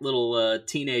fat little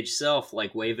teenage self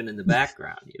like waving in the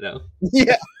background, you know?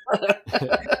 Yeah.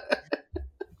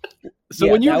 So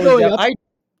when you were growing up,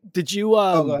 did you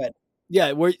go ahead.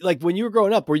 Yeah, when you were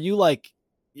growing up, were you like,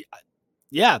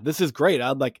 yeah, this is great.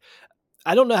 I'm like,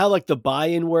 I don't know how like the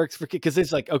buy-in works for kids, because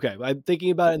it's like, okay, I'm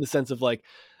thinking about it in the sense of like,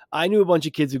 I knew a bunch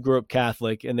of kids who grew up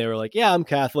Catholic and they were like, yeah, I'm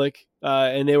Catholic.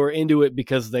 And they were into it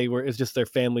because it's just their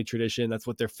family tradition. That's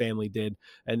what their family did.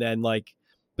 And then like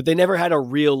but they never had a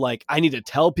real, like, I need to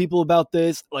tell people about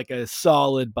this, like a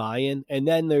solid buy-in. And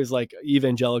then there's like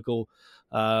evangelical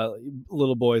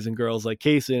little boys and girls like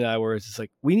Casey and I, where it's just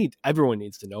like, everyone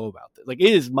needs to know about this. Like,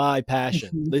 it is my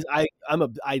passion.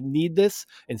 I need this,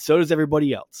 and so does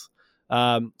everybody else.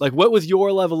 Like, what was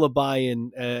your level of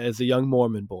buy-in as a young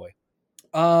Mormon boy?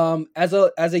 As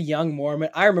a young Mormon,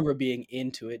 I remember being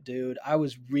into it, dude. I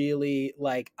was really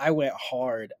like, I went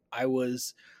hard. I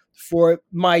was, for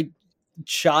my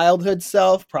childhood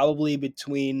self, probably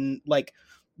between like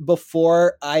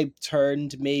before I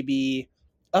turned, maybe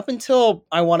up until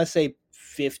I want to say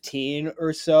 15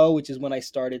 or so, which is when I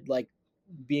started like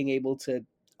being able to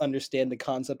understand the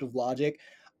concept of logic.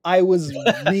 I was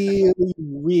really,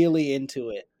 really into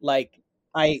it. Like,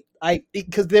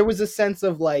 because there was a sense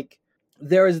of like,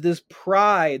 there was this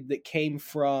pride that came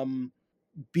from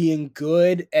being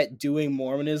good at doing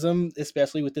Mormonism,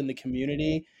 especially within the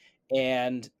community.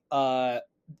 And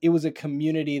it was a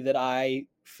community that I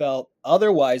felt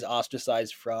otherwise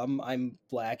ostracized from. I'm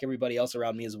black, everybody else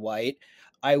around me is white.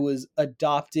 I was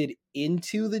adopted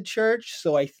into the church,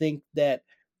 so I think that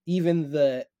even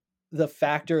the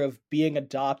factor of being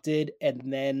adopted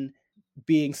and then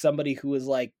being somebody who was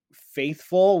like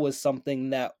faithful was something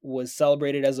that was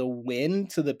celebrated as a win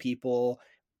to the people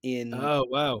in Oh,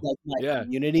 wow. like my Yeah.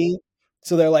 community.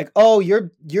 So they're like, "Oh,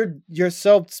 you're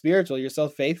so spiritual, you're so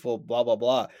faithful, blah blah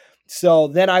blah." So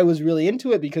then I was really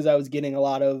into it because I was getting a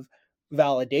lot of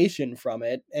validation from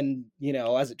it, and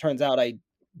as it turns out, I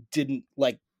didn't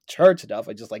like church enough.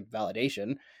 I just like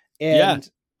validation, Yeah. and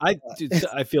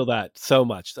I feel that so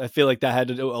much. I feel like that had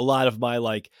to do a lot of my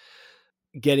like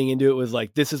getting into it was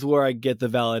like, this is where I get the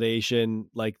validation,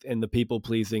 like, and the people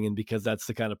pleasing. And because that's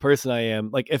the kind of person I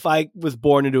am, like, if I was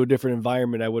born into a different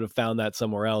environment, I would have found that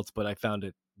somewhere else, but I found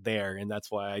it there. And that's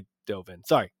why I dove in.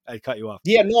 Sorry, I cut you off.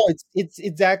 yeah, no, it's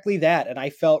exactly that. And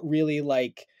I felt really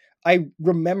like, I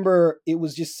remember it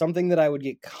was just something that I would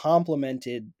get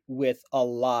complimented with a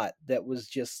lot, that was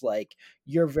just like,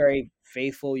 you're very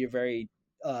faithful, you're very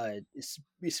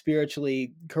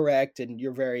spiritually correct, and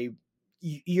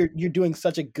you're doing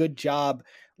such a good job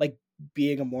like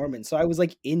being a Mormon. So I was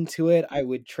like into it. I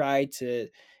would try to,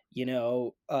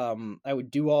 I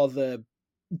would do all the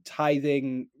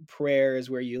tithing prayers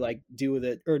where you like do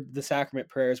the sacrament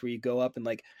prayers where you go up and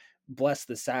like bless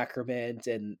the sacrament.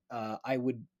 And I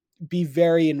would be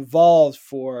very involved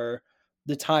for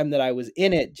the time that I was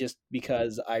in it, just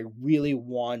because I really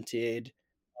wanted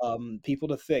people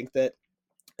to think that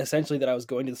essentially that I was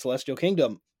going to the celestial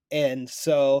kingdom. And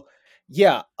so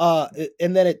yeah,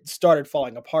 and then it started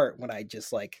falling apart when I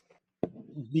just like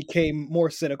became more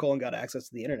cynical and got access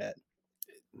to the internet.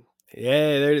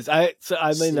 Yeah, there it is. I'm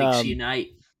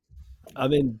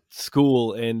in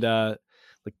school and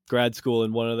like grad school,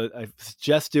 and I was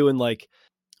just doing like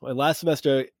my last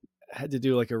semester I had to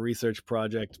do like a research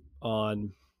project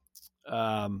on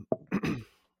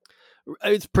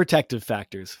it's protective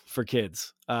factors for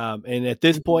kids. And at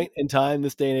this point in time,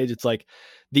 this day and age, it's like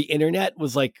the internet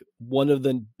was like one of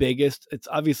the biggest. It's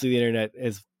obviously the internet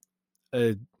is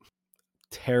a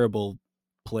terrible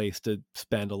place to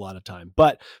spend a lot of time,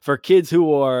 but for kids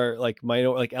who are like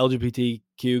like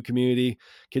LGBTQ community,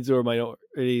 kids who are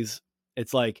minorities,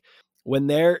 it's like when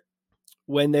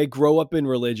they grow up in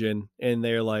religion and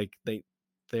they're like they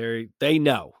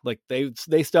know, like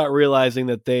they start realizing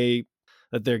that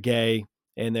they're gay,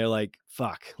 and they're like,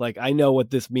 fuck, like I know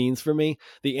what this means for me.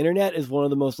 The internet is one of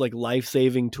the most like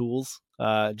life-saving tools,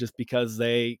 just because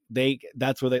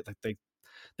that's where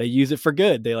they use it for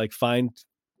good. They like find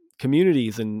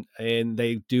communities and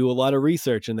they do a lot of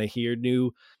research and they hear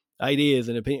new ideas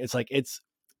and opinions. It's like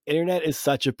internet is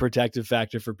such a protective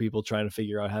factor for people trying to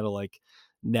figure out how to like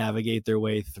navigate their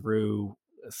way through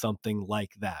something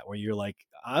like that, where you're like,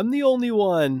 I'm the only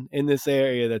one in this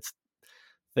area that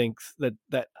thinks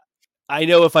that I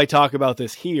know if I talk about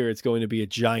this here, it's going to be a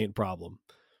giant problem.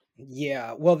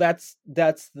 Yeah, well, that's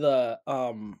the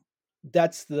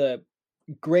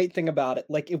great thing about it.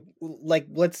 Like, if like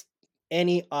let's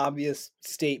any obvious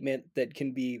statement that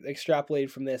can be extrapolated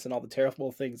from this and all the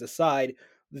terrible things aside,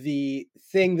 the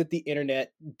thing that the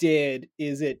internet did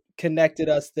is it connected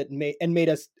us, that made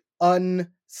us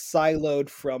unsiloed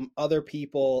from other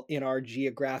people in our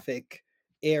geographic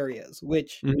areas,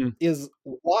 which Mhm. is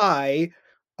why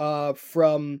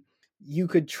from you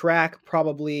could track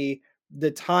probably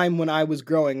the time when I was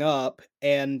growing up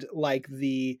and like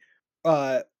the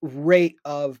rate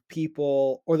of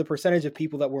people, or the percentage of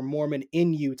people that were Mormon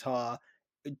in Utah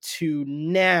to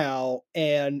now.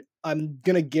 And I'm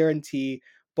going to guarantee,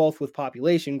 both with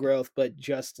population growth, but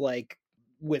just like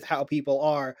with how people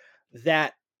are,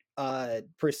 that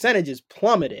percentages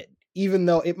plummeted, even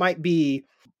though it might be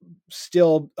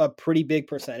still a pretty big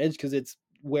percentage because it's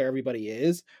where everybody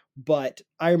is. But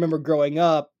I remember growing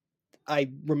up,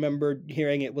 I remember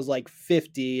hearing it was like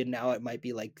 50 and now it might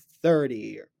be like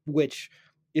 30, which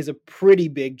is a pretty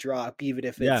big drop, even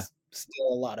if it's still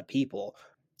a lot of people.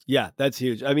 Yeah, that's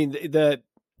huge. I mean, the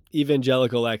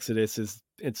evangelical exodus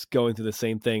it's going through the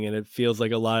same thing, and it feels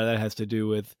like a lot of that has to do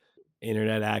with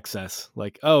internet access.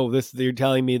 Like, oh, you're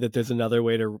telling me that there's another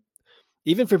way to,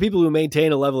 even for people who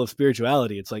maintain a level of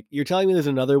spirituality, it's like, you're telling me there's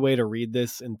another way to read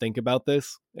this and think about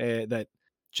this that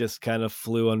just kind of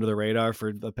flew under the radar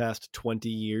for the past 20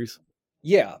 years.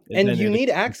 Yeah, and you need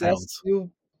access to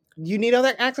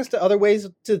other ways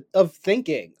of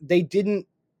thinking. They didn't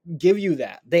give you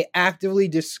that. They actively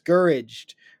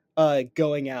discouraged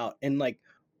going out and like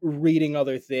reading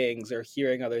other things or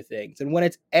hearing other things. And when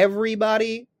it's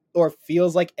everybody or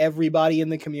feels like everybody in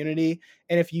the community,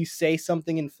 and if you say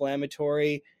something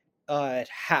inflammatory,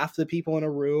 half the people in a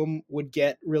room would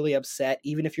get really upset,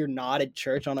 even if you're not at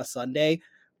church on a Sunday.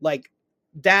 Like,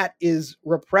 that is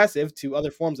repressive to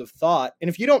other forms of thought. And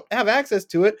if you don't have access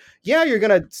to it, yeah, you're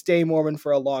going to stay Mormon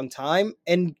for a long time.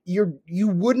 And you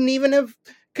wouldn't even have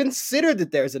considered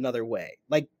that there's another way.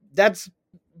 Like, that's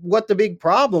what the big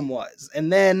problem was.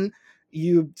 And then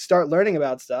you start learning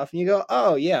about stuff and you go,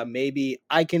 oh yeah, maybe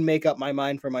I can make up my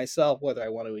mind for myself whether I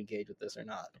want to engage with this or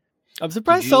not. I'm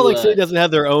surprised Salt Lake City doesn't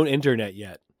have their own internet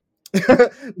yet.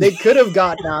 They could have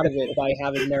gotten out of it by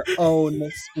having their own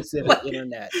specific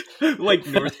internet, like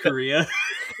North Korea.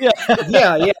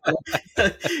 yeah.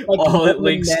 All it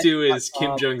links to is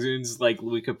Kim Jong-un's like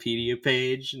Wikipedia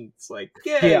page, and it's like,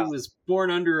 he was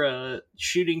born under a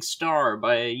shooting star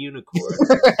by a unicorn.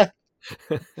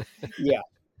 Yeah,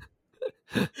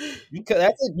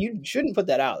 you shouldn't put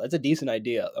that out. That's a decent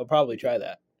idea. I'll probably try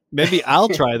that. Maybe I'll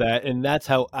try that, and that's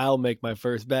how I'll make my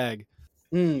first bag.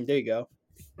 There you go.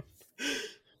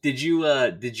 Did you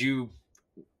have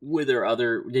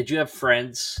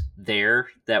friends there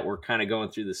that were kind of going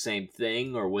through the same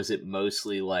thing, or was it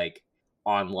mostly like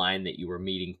online that you were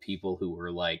meeting people who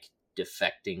were like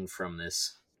defecting from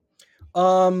this?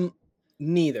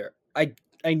 Neither. I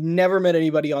never met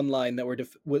anybody online that were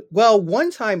well, one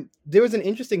time there was an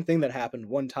interesting thing that happened.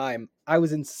 One time I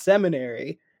was in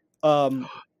seminary,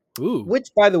 which,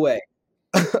 by the way,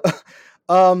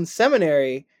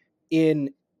 seminary in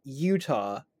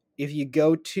Utah, if you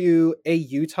go to a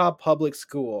Utah public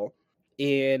school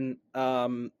in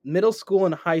middle school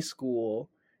and high school,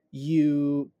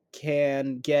 you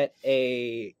can get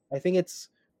I think is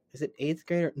it 8th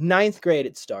grade or 9th grade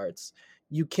it starts.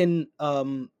 You can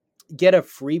get a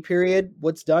free period.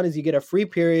 What's done is you get a free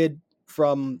period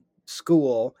from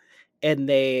school, and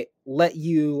they let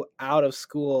you out of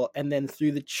school, and then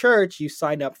through the church you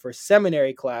sign up for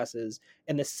seminary classes,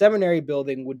 and the seminary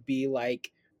building would be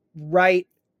like right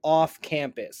off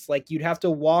campus. Like, you'd have to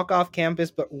walk off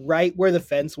campus, but right where the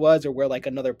fence was, or where like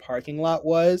another parking lot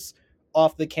was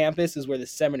off the campus, is where the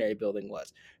seminary building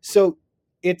was. So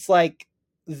it's like,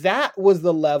 that was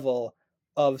the level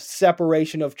of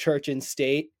separation of church and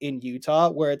state in Utah,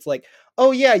 where it's like,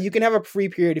 oh yeah, you can have a free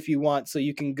period if you want, so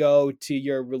you can go to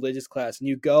your religious class, and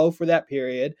you go for that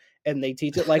period, and they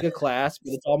teach it like a class,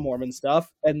 but it's all Mormon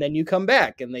stuff, and then you come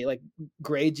back and they like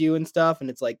grade you and stuff, and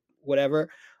it's like whatever.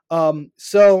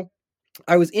 So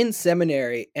I was in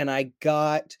seminary, and I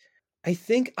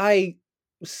think I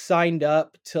signed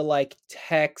up to like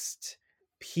text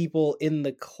people in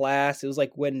the class. It was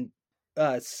like when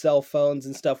cell phones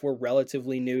and stuff were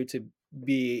relatively new to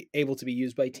be able to be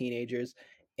used by teenagers.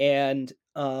 And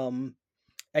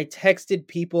I texted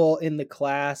people in the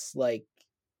class, like,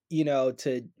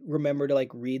 to remember to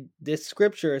like read this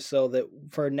scripture so that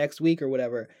for next week or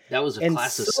whatever. That was a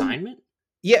class assignment?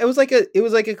 Yeah, it was like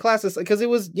a class, because it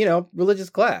was, religious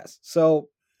class. So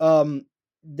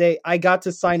I got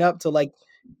to sign up to like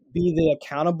be the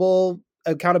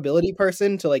accountability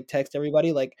person to like text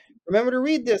everybody like, remember to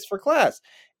read this for class.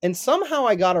 And somehow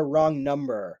I got a wrong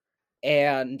number,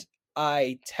 and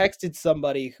I texted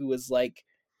somebody who was like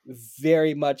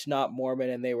very much not Mormon,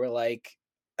 and they were like,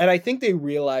 and I think they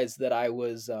realized that I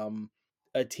was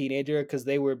a teenager, because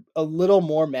they were a little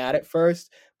more mad at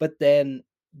first, but then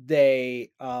they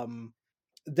kind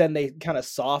of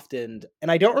softened. And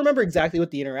I don't remember exactly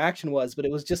what the interaction was, but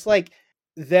it was just like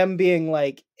them being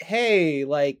like, hey,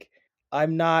 like,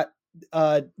 I'm not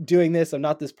doing this, I'm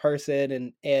not this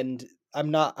person, and I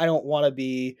don't want to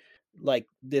be like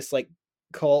this like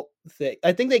cult thing.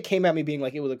 I think they came at me being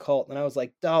like it was a cult, and I was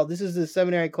like, oh, this is a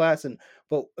seminary class. And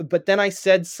but then I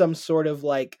said some sort of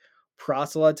like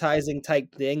proselytizing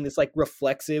type thing, this like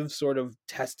reflexive sort of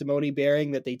testimony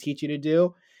bearing that they teach you to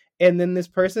do. And then this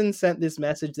person sent this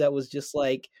message that was just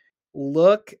like,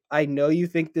 look, I know you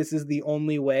think this is the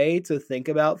only way to think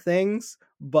about things,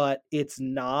 but it's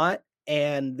not.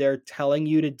 And they're telling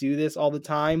you to do this all the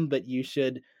time, but you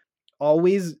should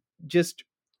always just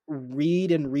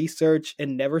read and research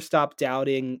and never stop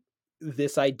doubting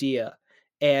this idea.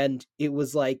 And it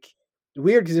was like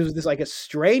weird because it was this like a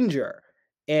stranger,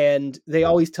 and they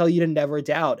always tell you to never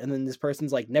doubt. And then this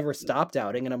person's like, never stop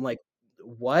doubting. And I'm like,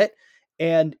 what?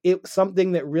 And it was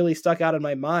something that really stuck out in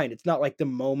my mind. It's not like the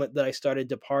moment that I started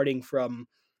departing from,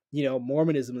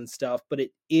 Mormonism and stuff, but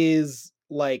it is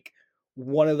like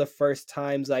one of the first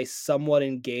times I somewhat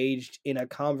engaged in a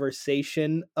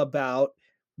conversation about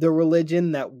the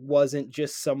religion that wasn't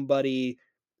just somebody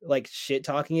like shit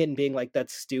talking it and being like,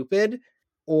 that's stupid,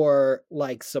 or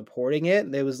like supporting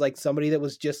it. There was like somebody that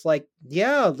was just like,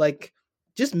 yeah, like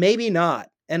just maybe not.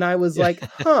 And I was like,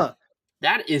 huh.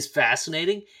 That is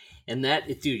fascinating. And that,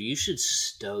 dude, you should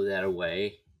stow that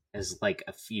away as like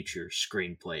a future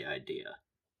screenplay idea.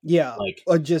 Yeah. Like,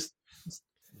 or just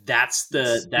that's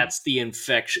the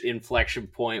inflection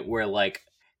point where like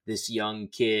this young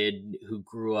kid who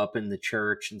grew up in the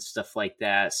church and stuff like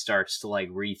that starts to like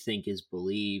rethink his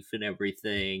belief and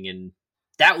everything. And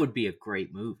that would be a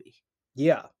great movie.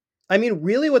 Yeah. I mean,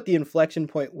 really what the inflection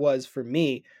point was for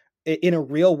me in a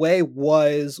real way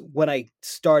was when I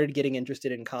started getting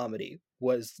interested in comedy.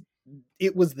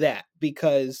 It was that,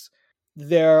 because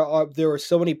there were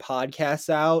so many podcasts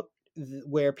out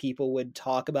where people would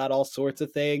talk about all sorts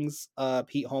of things.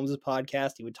 Pete Holmes'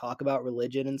 podcast, he would talk about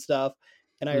religion and stuff.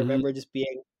 And I remember just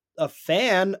being a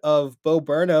fan of Bo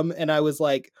Burnham, and I was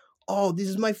like, oh, this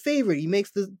is my favorite. He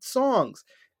makes the songs.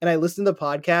 And I listened to the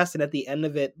podcast, and at the end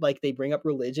of it, like they bring up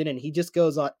religion, and he just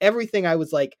goes on everything I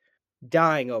was like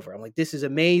dying over. I'm like, this is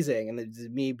amazing. And it's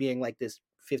me being like this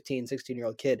 15,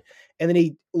 16-year-old kid. And then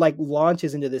he like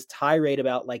launches into this tirade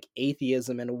about like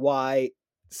atheism and why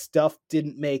stuff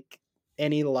didn't make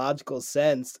any logical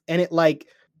sense. And it like,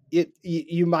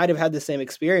 you might have had the same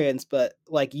experience, but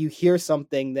like you hear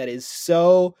something that is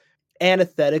so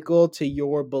antithetical to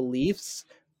your beliefs,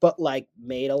 but like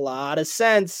made a lot of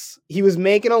sense. He was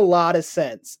making a lot of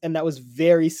sense. And that was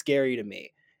very scary to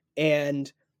me.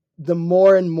 And the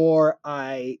more and more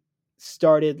I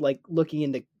started like looking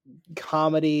into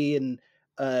comedy and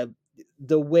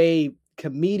the way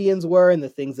comedians were and the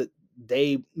things that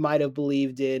they might have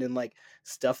believed in, and like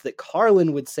stuff that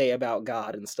Carlin would say about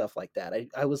God and stuff like that,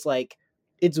 I was like,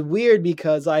 it's weird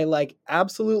because I like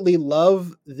absolutely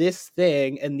love this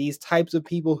thing and these types of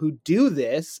people who do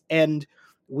this, and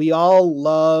we all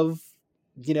love,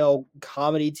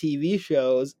 comedy TV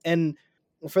shows, and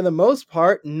for the most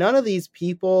part, none of these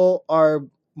people are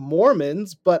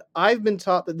Mormons, but I've been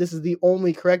taught that this is the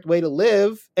only correct way to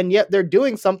live, and yet they're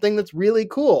doing something that's really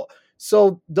cool.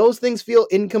 So those things feel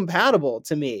incompatible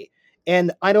to me,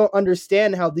 and I don't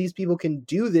understand how these people can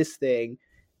do this thing,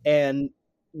 and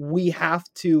we have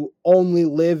to only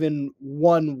live in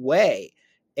one way.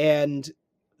 And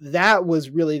that was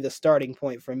really the starting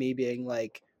point for me being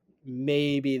like,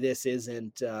 maybe this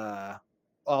isn't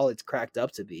all it's cracked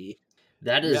up to be.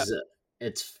 That is,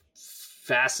 it's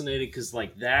fascinating because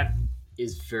like that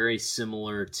is very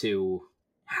similar to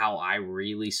how I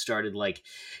really started, like,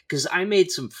 because I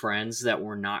made some friends that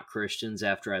were not Christians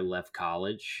after I left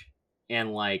college,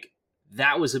 and like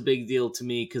that was a big deal to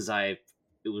me because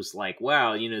it was like,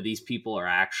 wow, these people are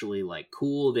actually like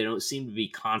cool. They don't seem to be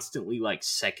constantly like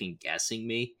second guessing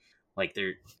me. Like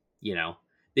they're,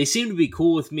 they seem to be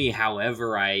cool with me.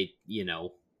 However,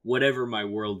 whatever my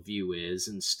worldview is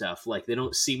and stuff, like they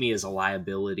don't see me as a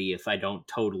liability if I don't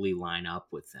totally line up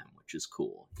with them, which is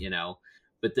cool,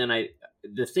 But then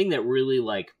the thing that really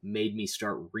like made me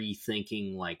start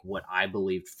rethinking like what I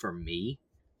believed for me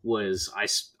was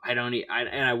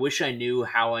I wish I knew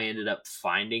how I ended up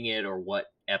finding it or what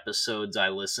episodes I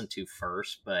listened to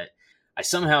first, but I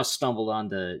somehow stumbled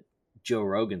onto Joe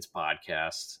Rogan's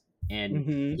podcast, and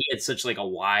he had such like a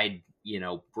wide,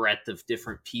 breadth of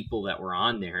different people that were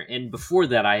on there. And before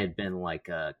that, I had been like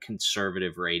a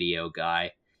conservative radio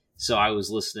guy. So I was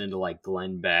listening to like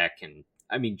Glenn Beck and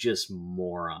just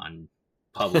moron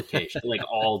publication like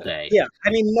all day. Yeah.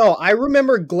 No, I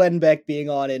remember Glenn Beck being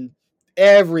on in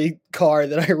every car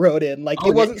that I rode in. Like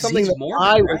it wasn't something that Mormon,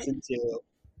 I listened to.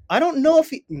 I don't know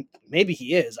if maybe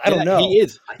he is. I don't know. He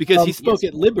is, because he spoke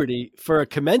at Liberty for a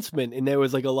commencement, and there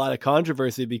was like a lot of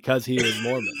controversy because he was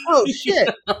Mormon. Oh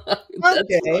shit.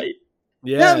 Okay. Right.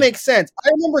 Yeah. That makes sense. I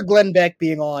remember Glenn Beck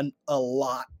being on a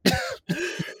lot.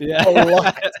 Yeah. A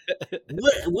lot.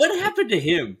 What happened to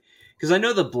him? Because I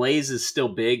know the Blaze is still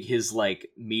big, his like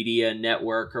media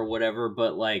network or whatever,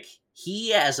 but like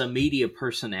he as a media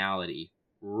personality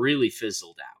really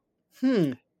fizzled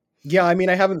out. Yeah, I mean,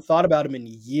 I haven't thought about him in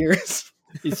years.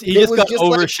 He It just was got just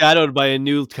overshadowed by a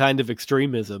new kind of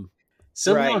extremism.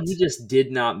 Somehow Right. he just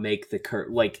did not make the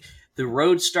curve. Like the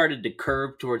road started to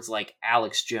curve towards like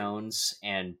Alex Jones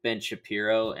and Ben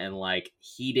Shapiro, and like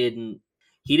he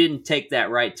didn't take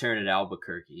that right turn at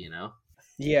Albuquerque, you know?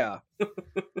 Yeah.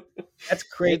 That's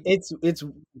crazy. It's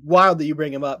wild that you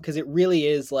bring him up because it really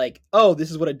is like, oh,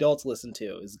 this is what adults listen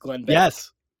to is Glenn Beck.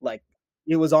 Yes. Like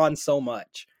it was on so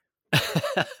much.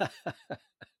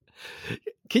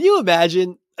 Can you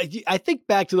imagine? I think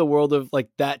back to the world of like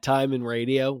that time in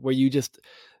radio where you just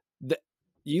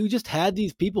had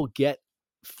these people get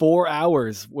 4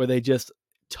 hours where they just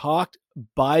talked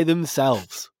by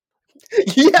themselves.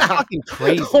 Yeah. Fucking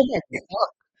crazy. Oh my God.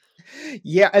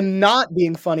 Yeah, and not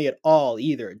being funny at all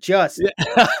either. Just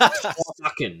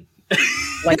Fucking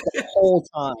like the whole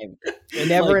time.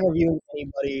 Never interviewing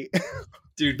anybody.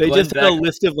 dude, They Glenn just had Beck, a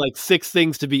list of like 6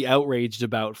 things to be outraged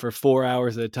about for 4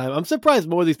 hours at a time. I'm surprised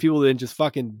more of these people didn't just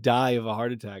fucking die of a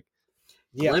heart attack.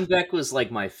 Yeah. Glenn Beck was like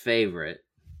my favorite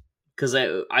because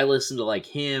I listened to like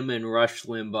him and Rush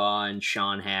Limbaugh and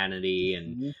Sean Hannity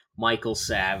and Michael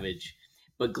Savage.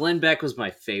 But Glenn Beck was my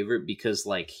favorite because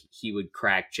like he would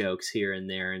crack jokes here and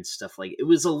there and stuff. Like it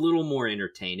was a little more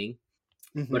entertaining.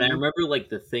 But I remember like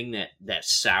the thing that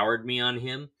soured me on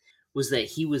him was that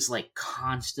he was like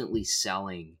constantly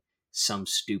selling some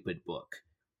stupid book.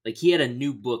 Like he had a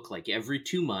new book like every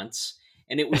 2 months,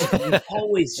 and it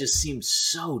always just seemed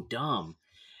so dumb.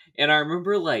 And I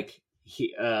remember like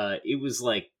it was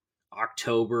like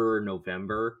October or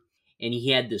November, and he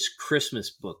had this Christmas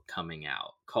book coming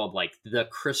out called like The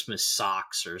Christmas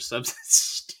Socks or something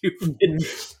stupid.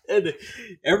 And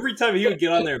every time he would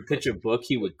get on there and pitch a book,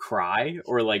 he would cry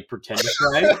or like pretend to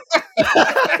cry.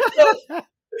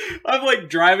 I'm like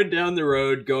driving down the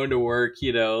road, going to work,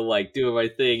 you know, like doing my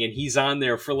thing, and he's on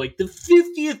there for like the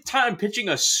 50th time pitching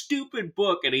a stupid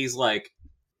book, and he's like,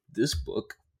 "This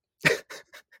book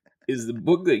is the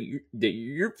book that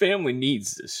your family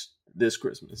needs this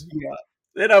Christmas." Yeah.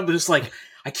 And I'm just like,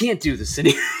 I can't do this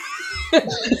anymore.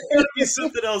 There'll be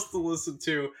something else to listen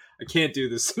to. I can't do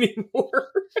this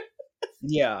anymore.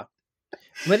 Yeah.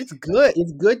 But it's good.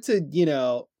 It's good to, you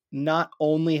know, not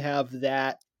only have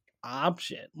that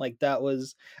option. Like that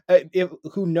was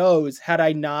who knows, had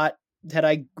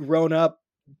I grown up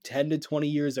 10 to 20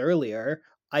 years earlier,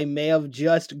 I may have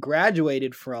just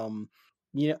graduated from,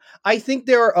 you know, I think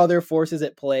there are other forces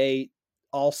at play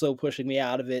also pushing me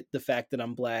out of it. The fact that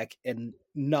I'm Black and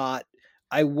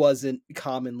I wasn't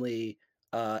commonly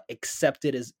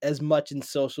accepted as much in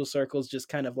social circles, just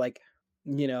kind of like,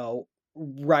 you know,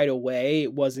 right away.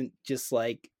 It wasn't just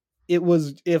like, it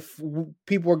was, if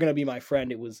people were going to be my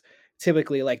friend, it was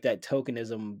typically like that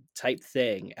tokenism type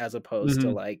thing, as opposed to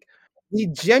like, we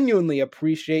genuinely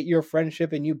appreciate your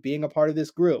friendship and you being a part of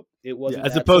this group. It wasn't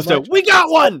as that opposed so to much. we got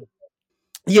one.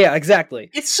 Yeah, exactly.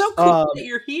 It's so cool that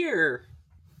you're here.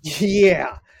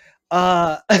 Yeah.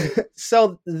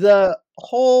 So the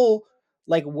whole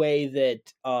like way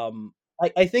that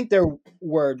I think there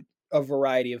were a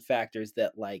variety of factors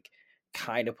that like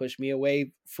kind of pushed me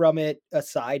away from it,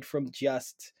 aside from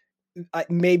just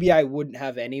maybe I wouldn't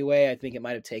have anyway. I think it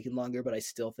might have taken longer, but I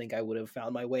still think I would have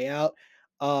found my way out.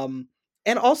 And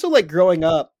also like growing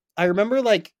up, I remember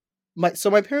like my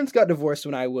parents got divorced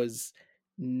when I was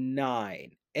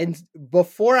 9. And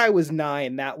before I was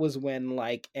 9, that was when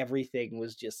like everything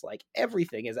was just like,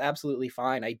 everything is absolutely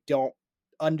fine. I don't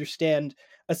understand,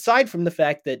 aside from the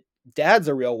fact that dad's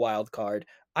a real wild card,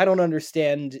 I don't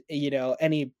understand, you know,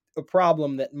 any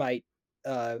problem that might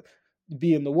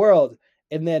be in the world.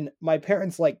 And then my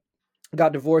parents like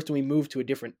got divorced and we moved to a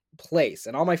different place.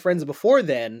 And all my friends before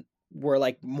then were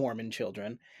like Mormon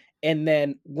children. And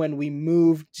then when we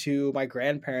moved to my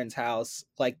grandparents' house,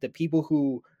 like the people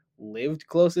who lived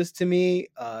closest to me,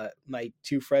 my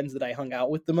 2 friends that I hung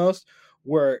out with the most,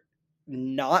 were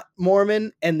not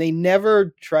Mormon, and they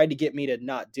never tried to get me to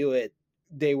not do it.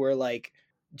 They were like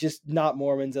just not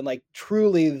Mormons, and like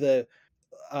truly the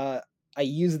I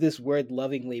use this word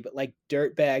lovingly, but like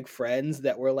dirtbag friends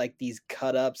that were like these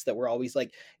cut ups that were always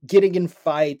like getting in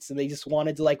fights, and they just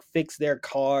wanted to like fix their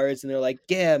cars, and they're like,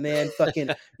 yeah, man, fucking,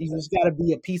 you just gotta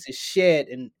be a piece of shit,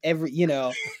 and you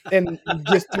know, and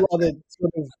just do all the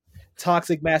sort of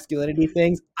toxic masculinity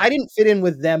things. I didn't fit in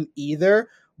with them either,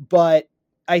 but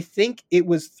I think it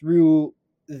was through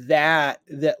that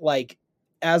like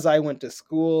as I went to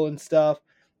school and stuff,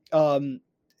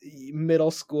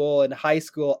 middle school and high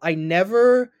school, I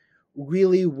never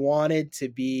really wanted to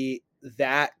be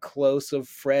that close of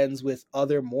friends with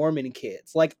other Mormon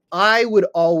kids. Like, I would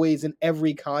always, in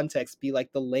every context, be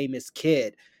like the lamest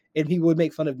kid, and people would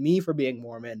make fun of me for being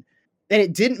Mormon. And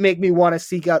it didn't make me want to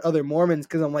seek out other Mormons,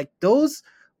 because I'm like, those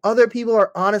other people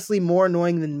are honestly more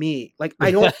annoying than me. Like,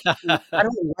 I don't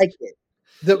like it.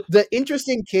 The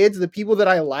interesting kids, the people that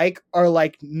I like, are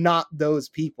like not those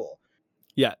people.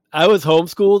 Yeah, I was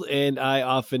homeschooled, and I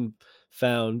often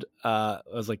found I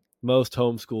was like, most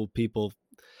homeschooled people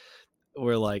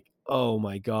were like, oh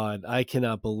my God, I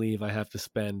cannot believe I have to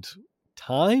spend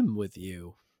time with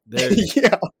you.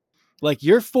 Yeah. Like,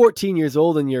 you're 14 years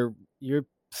old and you're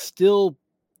still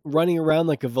running around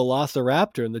like a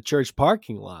velociraptor in the church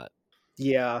parking lot.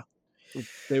 Yeah.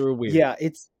 They were weird. Yeah,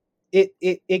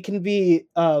 it can be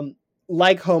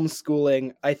like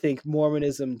homeschooling. I think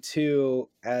Mormonism too,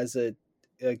 as a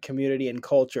community and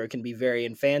culture, can be very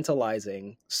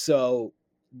infantilizing. So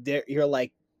you're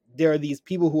like, there are these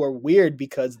people who are weird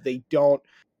because they don't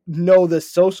know the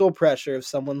social pressure of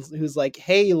someone who's like,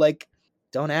 hey, like,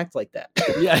 don't act like that.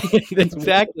 Yeah,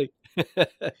 exactly. I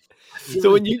feel So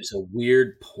like when you there's a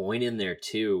weird point in there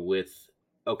too with,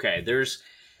 okay, there's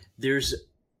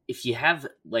if you have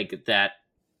like that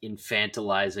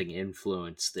infantilizing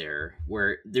influence there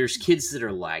where there's kids that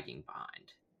are lagging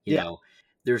behind, you Yeah. know,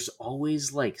 there's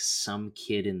always like some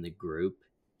kid in the group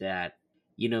that,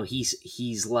 you know,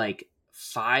 he's like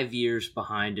 5 years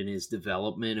behind in his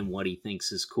development and what he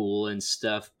thinks is cool and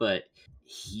stuff, but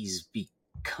he's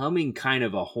becoming kind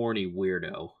of a horny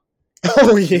weirdo.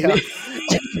 Oh yeah.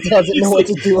 He doesn't know what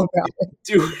to do about it.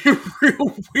 Doing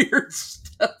real weird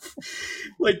stuff.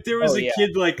 Like, there was Oh, a yeah.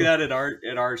 kid like that at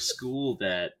our school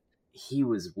that he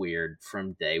was weird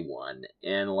from day one.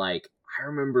 And like, I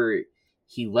remember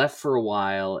he left for a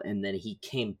while and then he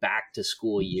came back to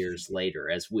school years later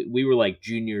as we were like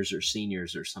juniors or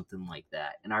seniors or something like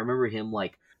that. And I remember him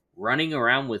like running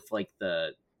around with like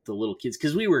the little kids,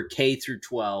 because we were K through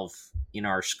 12 in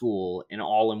our school and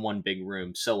all in one big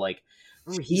room. So like,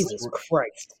 Jesus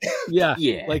Christ. yeah,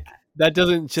 yeah, like, that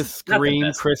doesn't just Not the scream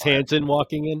best Chris part. Hansen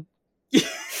walking in.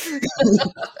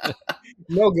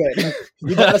 No good.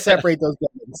 You gotta separate those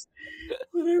buildings.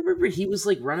 But I remember he was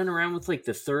like running around with like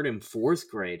the 3rd and 4th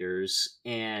graders,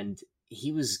 and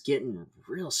he was getting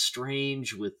real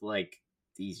strange with like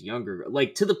these younger,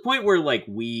 like to the point where like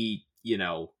we, you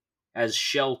know, as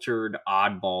sheltered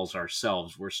oddballs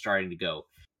ourselves, we're starting to go,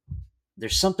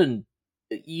 there's something,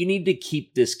 you need to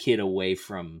keep this kid away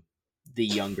from the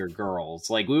younger girls.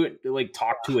 Like, we would like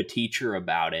talk to a teacher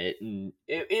about it, and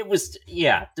it was,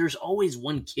 yeah, there's always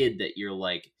one kid that you're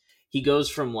like, he goes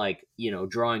from like, you know,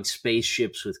 drawing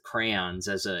spaceships with crayons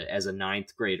as a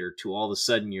 9th grader to all of a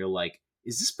sudden you're like,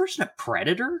 is this person a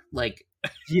predator? Like,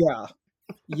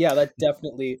 Yeah, that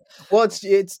definitely. Well,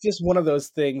 it's just one of those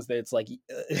things that it's like,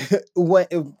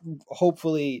 what,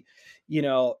 hopefully, you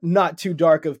know, not too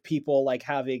dark of people like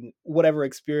having whatever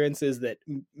experiences that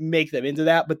make them into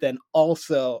that, but then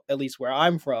also, at least where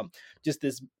I'm from, just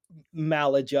this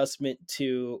maladjustment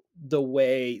to the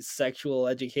way sexual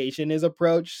education is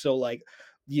approached. So like,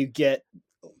 you get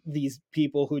these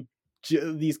people who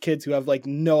these kids who have like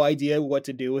no idea what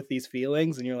to do with these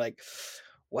feelings, and you're like,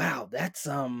 wow, that's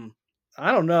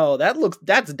I don't know,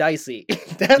 that's dicey.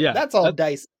 That's all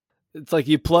dicey. It's like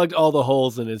you plugged all the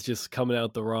holes and it's just coming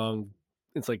out the wrong.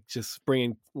 It's like just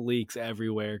bringing leaks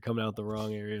everywhere, coming out the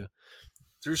wrong area.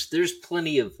 there's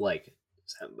plenty of like,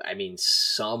 I mean,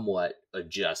 somewhat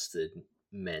adjusted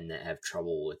men that have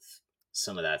trouble with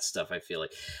some of that stuff. I feel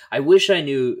like I wish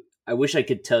I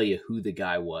could tell you who the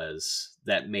guy was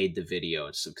that made the video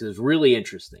and stuff, because it's really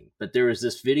interesting. But there was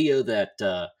this video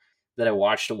that I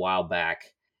watched a while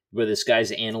back where this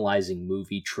guy's analyzing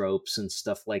movie tropes and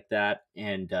stuff like that,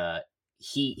 and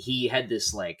he had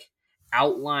this like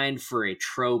outline for a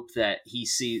trope that he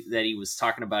was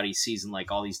talking about. He sees in like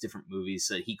all these different movies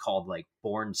that he called like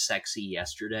Born Sexy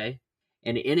Yesterday,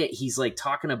 and in it he's like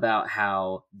talking about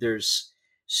how there's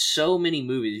so many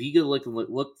movies. If you could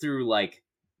look through like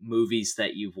movies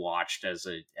that you've watched as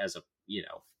a you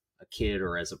know, a kid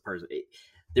or as a person,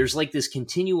 there's like this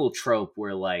continual trope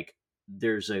where like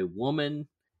there's a woman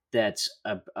that's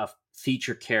a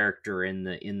feature character in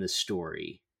the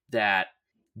story that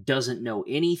doesn't know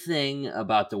anything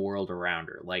about the world around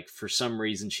her. Like, for some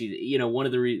reason, she, you know, one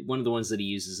of the ones that he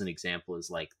uses as an example is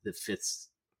like the fifth,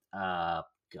 God,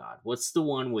 what's the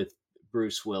one with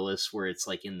Bruce Willis where it's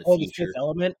like in the future? The Fifth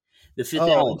Element. The Fifth Oh,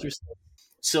 Element. interesting.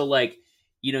 So like,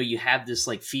 you know, you have this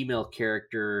like female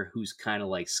character who's kind of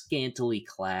like scantily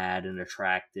clad and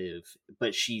attractive,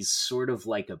 but she's sort of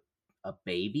like a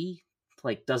baby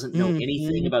like doesn't know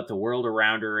anything Mhm. about the world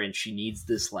around her, and she needs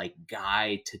this like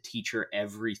guy to teach her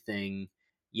everything,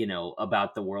 you know,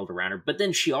 about the world around her. But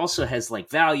then she also has like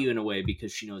value in a way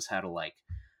because she knows how to like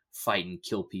fight and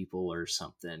kill people or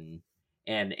something.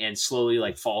 And slowly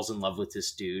like falls in love with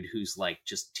this dude who's like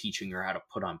just teaching her how to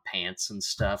put on pants and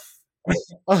stuff.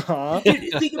 Uh-huh.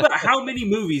 Dude, think about how many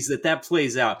movies that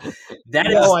plays out. No,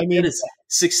 I That mean, is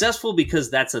successful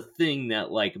because that's a thing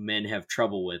that like men have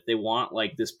trouble with. They want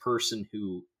like this person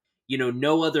who, you know,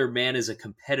 no other man is a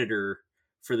competitor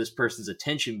for this person's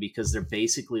attention because they're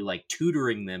basically like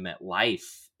tutoring them at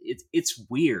life. It's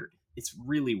weird. It's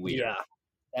really weird. yeah,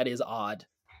 that is odd.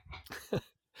 Well,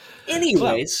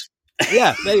 Anyways,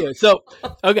 yeah. Anyway, so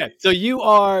okay, so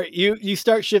you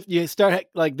start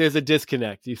like there's a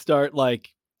disconnect. You start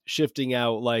like shifting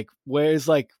out. Like where's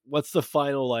like what's the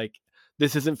final like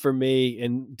this isn't for me?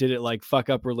 And did it like fuck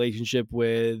up relationship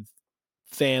with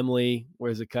family?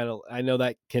 Whereas it kind of I know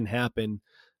that can happen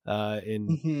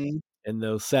Mhm. in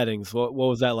those settings. What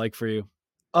was that like for you?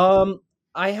 Um,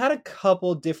 I had a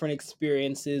couple different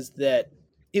experiences that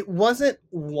it wasn't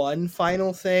one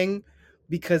final thing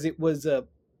because it was a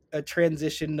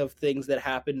transition of things that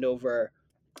happened over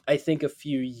I think a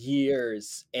few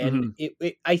years, and Mm-hmm.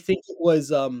 I think it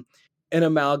was an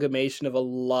amalgamation of a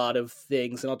lot of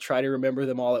things, and I'll try to remember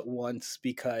them all at once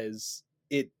because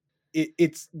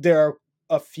it's there are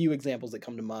a few examples that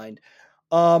come to mind.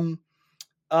 Um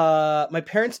my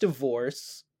parents'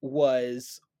 divorce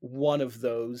was one of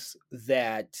those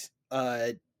that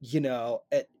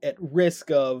at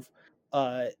risk of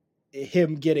uh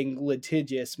him getting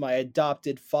litigious, my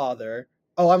adopted father.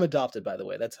 Oh, I'm adopted, by the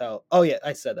way. That's how. Oh yeah,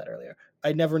 I said that earlier.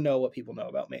 I never know what people know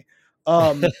about me.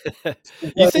 Um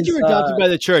You said you was were adopted by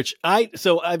the church.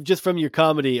 I've just from your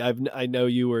comedy, I know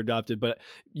you were adopted, but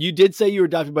you did say you were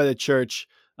adopted by the church.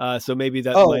 So maybe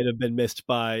that oh might have been missed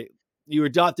by you were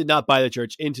adopted not by the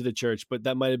church into the church, but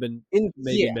that might have been in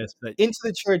maybe yeah, missed that into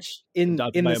the church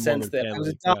adopted in by the a sense Mormon that I was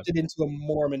family. Yeah. adopted into a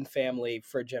Mormon family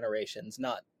for generations,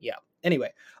 not yeah.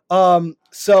 Anyway,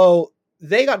 so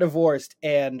they got divorced,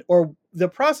 and or the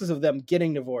process of them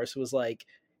getting divorced was like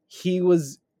he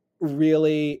was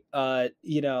really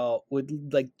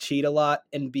would like cheat a lot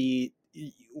and be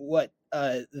what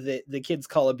the kids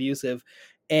call abusive,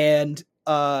 and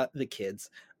the kids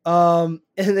and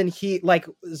then he like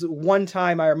one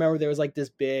time I remember there was like this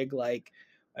big like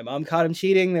my mom caught him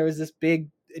cheating. There was this big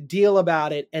deal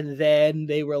about it, and then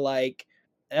they were like,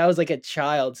 I was like a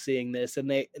child seeing this, and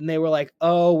they were like,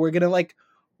 "Oh, we're gonna like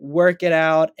work it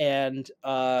out and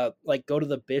like go to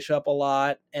the bishop a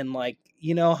lot, and like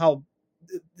you know how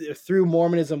through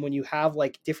Mormonism when you have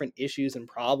like different issues and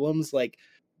problems, like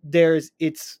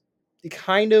it's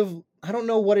kind of I don't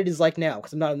know what it is like now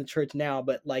because I'm not in the church now,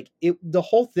 but like the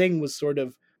whole thing was sort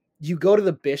of you go to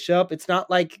the bishop. It's not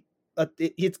like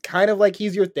it's kind of like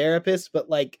he's your therapist, but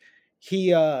like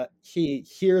he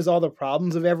hears all the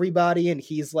problems of everybody, and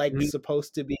he's like Mhm.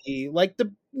 supposed to be like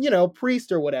the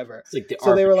priest or whatever. it's like the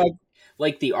So they were like,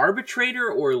 arbitrator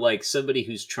or like somebody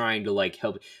who's trying to like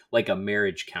help, like a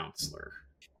marriage counselor.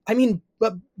 I mean,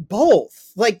 but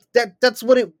both like that's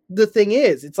what the thing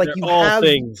is. It's like They're you all have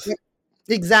things.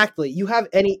 exactly. You have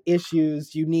any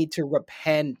issues, you need to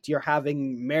repent. You're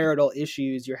having marital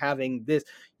issues, you're having this,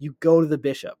 you go to the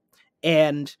bishop.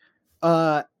 And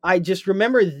I just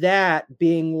remember that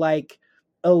being like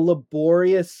a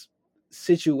laborious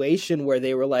situation where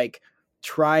they were like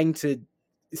trying to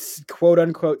quote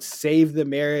unquote save the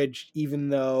marriage, even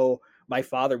though my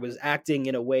father was acting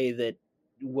in a way that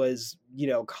was,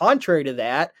 contrary to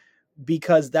that,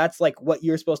 because that's like what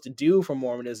you're supposed to do for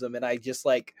Mormonism. And I just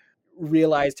like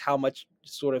realized how much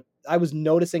sort of I was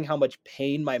noticing how much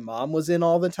pain my mom was in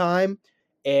all the time,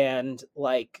 and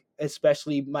like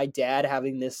especially my dad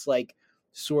having this like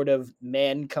sort of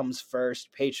man comes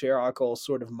first patriarchal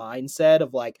sort of mindset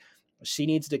of like she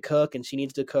needs to cook and she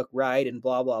needs to cook right and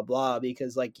blah blah blah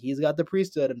because like he's got the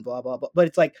priesthood and blah blah blah. But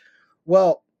it's like,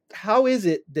 well, how is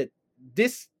it that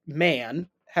this man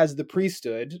has the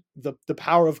priesthood, the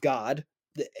power of God,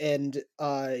 and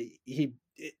he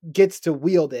gets to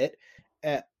wield it,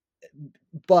 uh,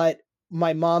 but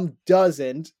my mom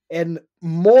doesn't, and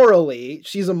morally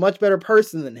she's a much better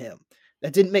person than him?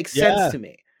 That didn't make sense Yeah. to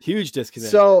me. Huge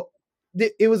disconnect. So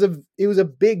it was a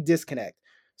big disconnect.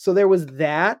 So there was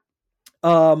that.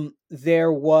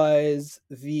 There was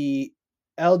the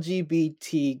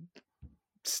LGBT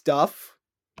stuff,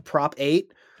 Prop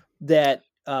 8, that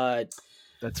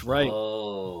That's right.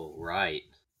 Oh, right.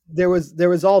 there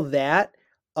was all that.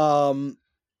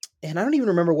 And I don't even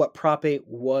remember what Prop 8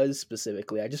 was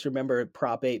specifically. I just remember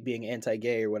Prop 8 being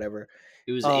anti-gay or whatever.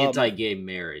 It was anti-gay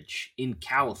marriage in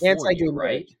California, Anti-gay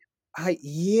right? marriage.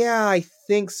 I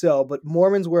think so, but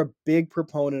Mormons were a big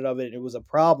proponent of it, and it was a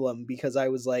problem because I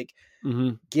was like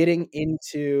Mhm. getting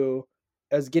into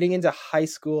high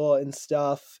school and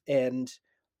stuff, and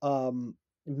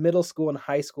middle school and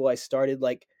high school I started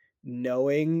like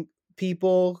knowing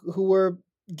people who were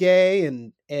gay,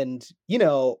 and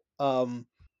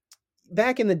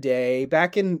back in the day,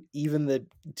 back in even the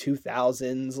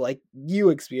 2000s, like you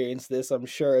experienced this, I'm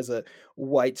sure, as a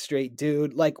white straight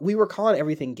dude, like we were calling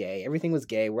everything gay. Everything was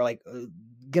gay. We're like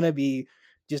gonna be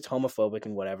just homophobic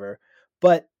and whatever.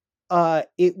 But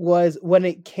it was when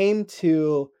it came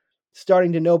to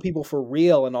starting to know people for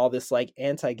real and all this like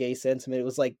anti-gay sentiment, it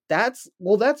was like this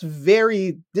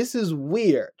is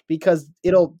weird because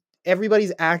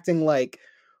everybody's acting like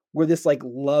we're this like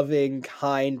loving,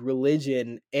 kind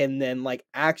religion, and then like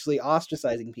actually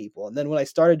ostracizing people. And then when I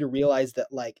started to realize that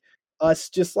like us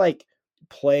just like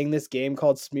playing this game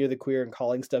called Smear the Queer and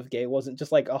calling stuff gay wasn't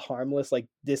just like a harmless like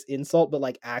this insult, but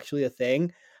like actually a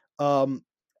thing.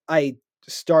 I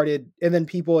started, and then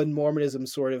people in Mormonism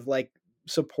sort of like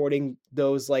supporting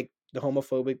those like the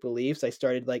homophobic beliefs. I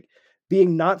started like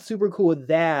being not super cool with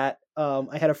that.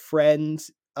 I had a friend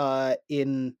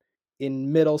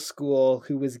in middle school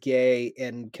who was gay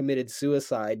and committed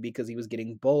suicide because he was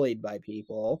getting bullied by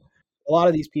people. A lot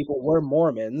of these people were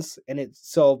Mormons, and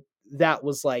so that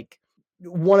was like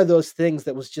one of those things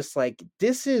that was just like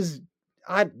this is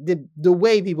the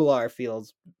way people are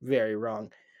feels very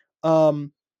wrong.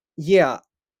 Um yeah.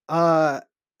 Uh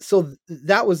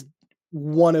that was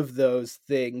one of those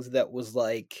things that was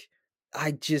like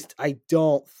I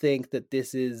don't think that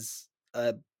this is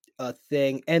a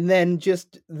thing. And then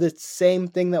just the same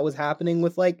thing that was happening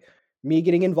with like me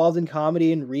getting involved in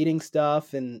comedy and reading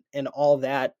stuff and all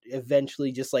that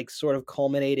eventually just like sort of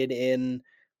culminated in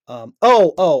and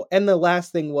the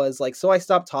last thing was like, so I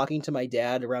stopped talking to my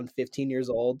dad around 15 years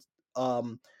old.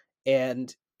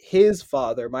 And his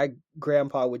father, my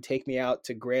grandpa, would take me out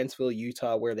to Grantsville,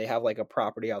 Utah, where they have like a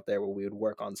property out there where we would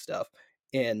work on stuff.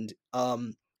 And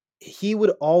he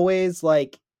would always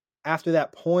like, after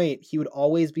that point, he would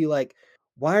always be like,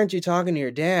 why aren't you talking to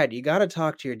your dad? You got to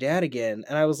talk to your dad again.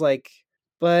 And I was like,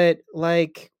 but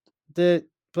like the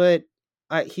but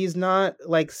he's not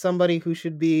like somebody who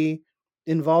should be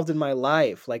involved in my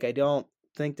life. Like I don't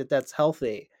think that that's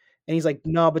healthy. And he's like,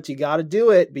 no, but you got to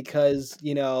do it because,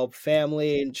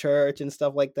 family and church and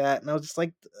stuff like that. And I was just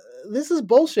like, this is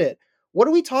bullshit. What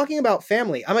are we talking about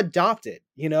family? I'm adopted,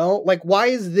 Like why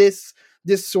is this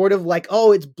sort of like,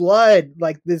 oh, it's blood,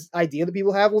 like this idea that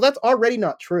people have? Well, that's already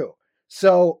not true.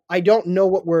 So I don't know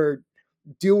what we're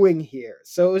doing here.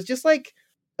 So it was just like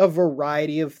a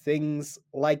variety of things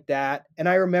like that. And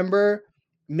I remember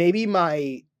maybe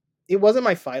it wasn't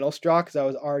my final straw because I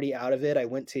was already out of it. I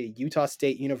went to Utah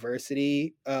State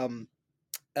University.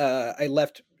 I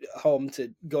left home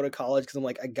to go to college because I'm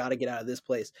like, I gotta get out of this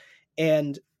place.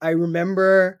 And I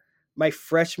remember my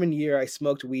freshman year, I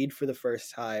smoked weed for the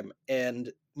first time,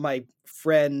 and my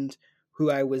friend who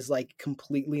I was like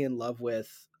completely in love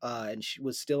with, and she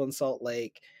was still in Salt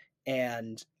Lake,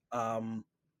 and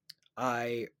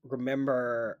I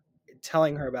remember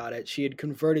telling her about it. She had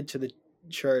converted to the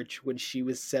church when she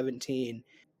was 17.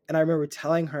 And I remember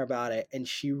telling her about it, and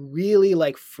she really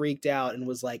like freaked out and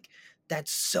was like,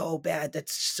 that's so bad.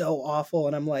 That's so awful.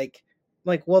 And I'm like,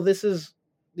 well, it's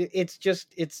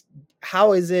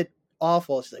how is it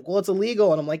awful? She's like, well, it's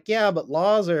illegal. And I'm like, yeah, but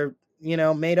laws are,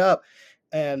 made up,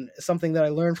 and something that I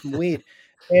learned from weed.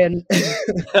 And,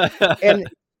 and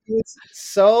it's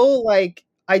so like,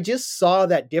 I just saw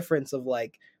that difference of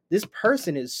like, this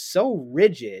person is so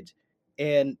rigid.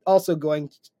 And also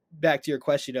going back to your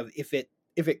question of if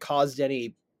it caused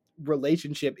any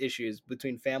relationship issues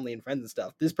between family and friends and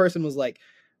stuff, this person was like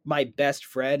my best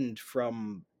friend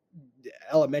from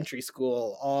elementary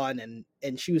school on,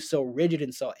 and she was so rigid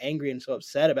and so angry and so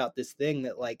upset about this thing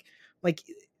that like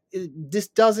this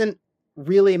doesn't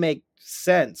really make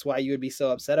sense why you would be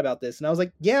so upset about this. And I was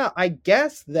like, yeah, I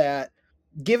guess that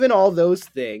given all those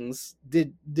things,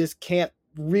 this can't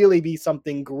really be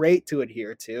something great to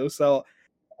adhere to. So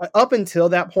up until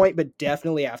that point, but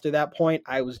definitely after that point,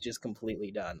 I was just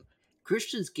completely done.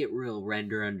 Christians get real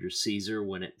render under Caesar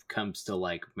when it comes to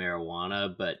like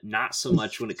marijuana, but not so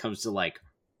much when it comes to like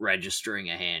registering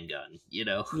a handgun,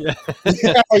 Yeah.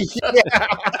 Yeah.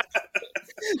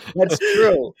 That's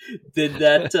true. Did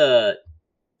that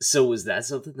so was that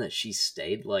something that she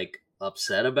stayed like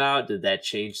upset about? Did that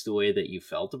change the way that you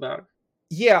felt about her?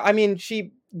 Yeah, I mean,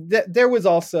 there was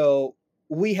also,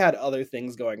 we had other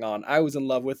things going on. I was in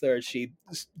love with her. She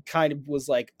kind of was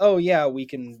like, oh yeah,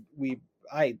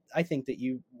 I think that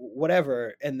you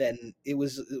whatever. And then it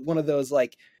was one of those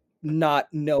like not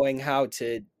knowing how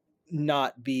to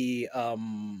not be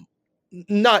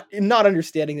not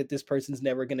understanding that this person's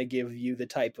never going to give you the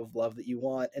type of love that you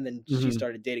want. And then she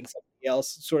started dating somebody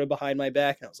else sort of behind my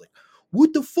back, and I was like,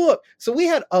 what the fuck? So we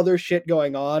had other shit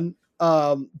going on.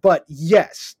 But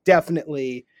yes,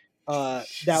 definitely that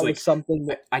was like, something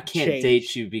that I can't changed.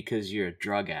 date you because you're a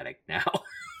drug addict now.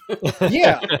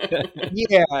 Yeah.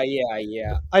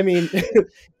 I mean,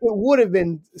 it would have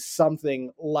been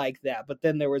something like that, but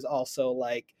then there was also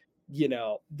like,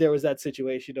 there was that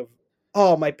situation of,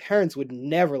 oh, my parents would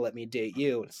never let me date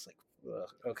you. And it's like, ugh,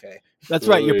 okay. That's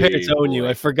right. Your parents Oy, own you. boy.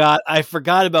 I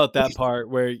forgot about that part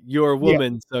where you're a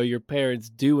woman, so your parents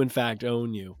do in fact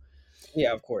own you.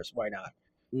 Yeah, of course. Why not?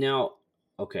 Now,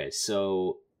 okay,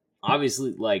 so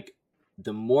obviously, like,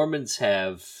 the Mormons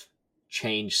have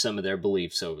changed some of their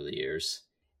beliefs over the years,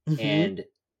 and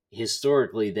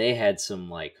historically, they had some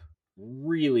like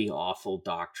really awful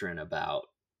doctrine about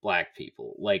black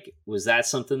people. Like, was that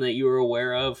something that you were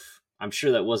aware of? I'm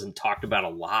sure that wasn't talked about a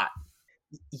lot.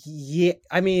 Yeah,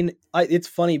 I mean, it's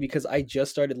funny because I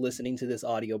just started listening to this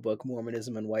audiobook,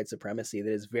 Mormonism and White Supremacy,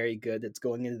 that is very good. That's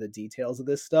going into the details of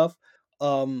this stuff.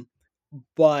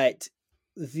 But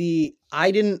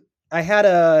I had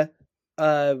a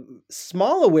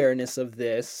small awareness of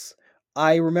this.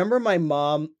 I remember my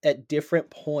mom at different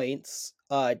points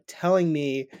telling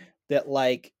me that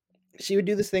like she would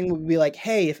do this thing, would be like,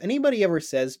 hey, if anybody ever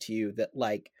says to you that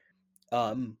like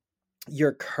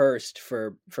you're cursed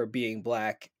for being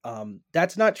black,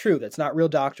 that's not true. That's not real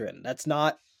doctrine. That's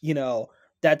not,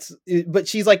 but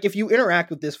she's like, if you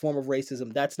interact with this form of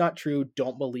racism, that's not true.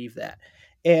 Don't believe that.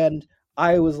 And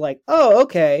I was like, oh,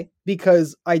 okay,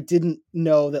 because I didn't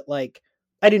know that, like,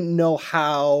 I didn't know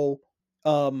how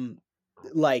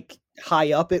like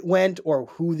high up it went or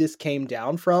who this came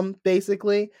down from,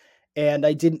 basically. And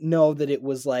I didn't know that it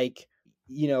was like,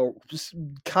 just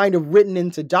kind of written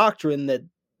into doctrine that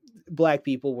black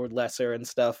people were lesser and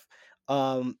stuff.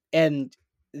 And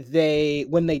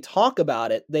when they talk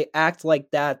about it, they act like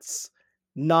that's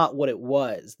not what it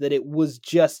was, that it was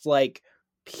just like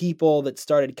people that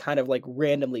started kind of like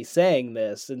randomly saying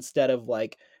this instead of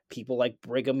like people like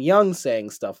Brigham Young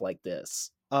saying stuff like this.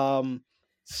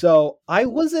 So I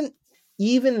wasn't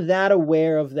even that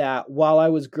aware of that while I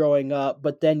was growing up,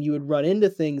 but then you would run into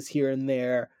things here and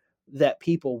there that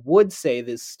people would say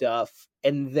this stuff.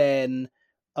 And then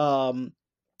I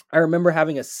remember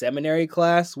having a seminary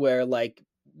class where like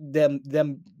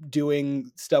them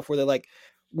doing stuff where they're like,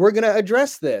 we're going to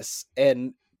address this.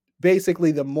 And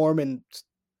basically the Mormon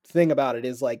thing about it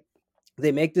is like,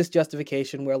 they make this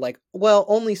justification where like, well,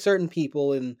 only certain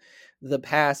people in the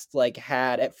past like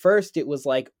had, at first it was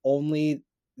like only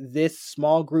this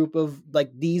small group of like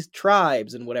these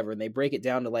tribes and whatever. And they break it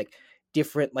down to like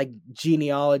different like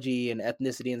genealogy and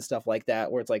ethnicity and stuff like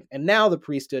that, where it's like, and now the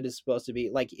priesthood is supposed to be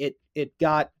like, it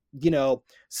got,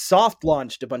 soft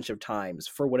launched a bunch of times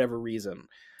for whatever reason.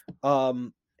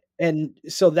 And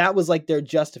so that was like their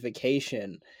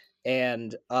justification.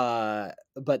 And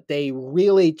but they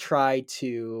really tried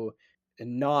to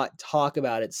not talk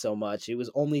about it so much. It was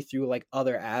only through like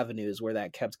other avenues where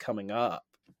that kept coming up.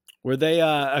 Were they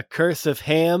a curse of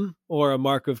Ham or a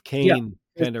mark of Cain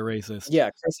kind of racist? Yeah,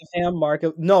 curse of Ham, mark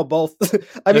of both.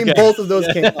 I mean, both of those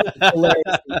came up. It's hilarious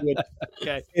that you would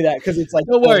say that because it's like,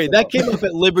 don't worry, that came up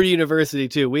at Liberty University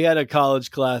too. We had a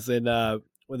college class in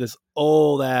where this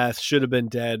old ass should have been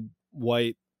dead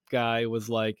white guy was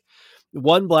like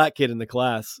one black kid in the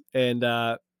class, and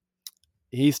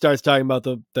he starts talking about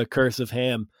the curse of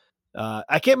Ham.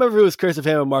 I can't remember if it was Curse of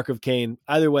Ham or Mark of Cain.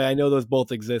 Either way, I know those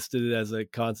both existed as a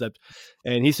concept.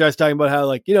 And he starts talking about how,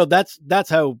 like, that's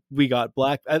how we got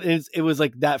black. It was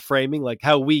like that framing, like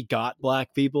how we got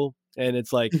black people. And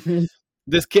it's like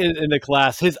this kid in the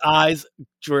class, his eyes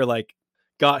were like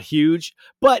got huge,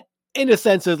 but in a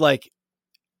sense of like,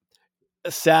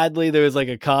 sadly there was like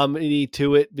a comedy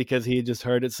to it because he had just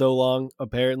heard it so long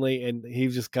apparently, and he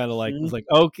was just kind of like was like,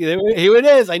 okay, here it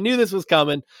is, I knew this was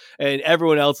coming. And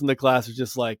everyone else in the class was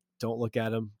just like, don't look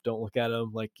at him,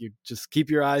 like, you just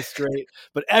keep your eyes straight.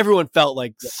 But everyone felt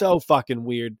like so fucking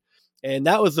weird. And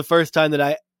that was the first time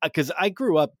that because I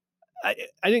grew up, I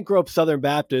didn't grow up Southern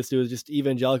Baptist, it was just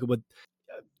evangelical, but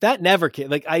that never came,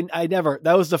 like I never,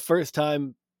 that was the first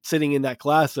time sitting in that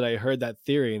class that I heard that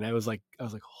theory. And I was like,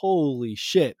 holy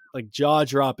shit, like jaw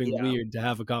dropping weird to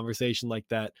have a conversation like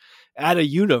that at a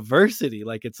university.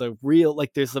 Like it's a real,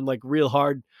 like there's some like real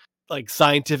hard, like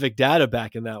scientific data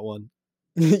back in that one.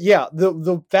 Yeah.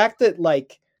 The fact that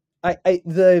like,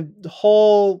 the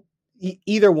whole,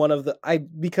 either one of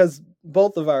because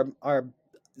both of our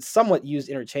somewhat used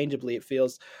interchangeably, it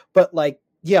feels. But like,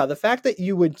 yeah, the fact that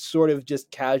you would sort of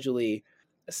just casually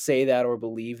say that or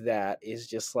believe that is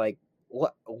just like,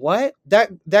 what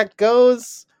that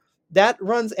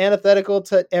runs antithetical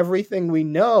to everything we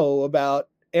know about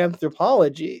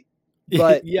anthropology.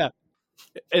 But yeah.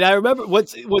 And I remember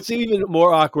what's even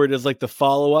more awkward is like the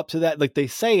follow up to that. Like they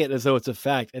say it as though it's a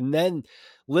fact, and then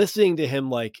listening to him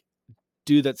like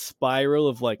do that spiral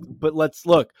of like, but let's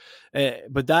look,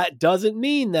 but that doesn't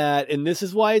mean that, and this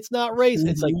is why it's not racist.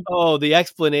 It's like, oh, the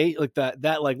explanation, like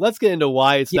that, like let's get into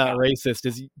why it's not racist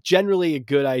is generally a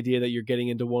good idea that you're getting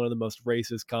into one of the most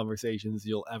racist conversations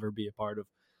you'll ever be a part of.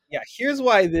 Yeah, here's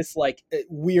why this like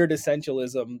weird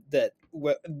essentialism that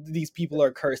these people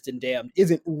are cursed and damned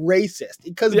isn't racist,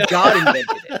 because God invented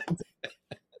it.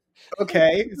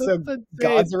 Okay, so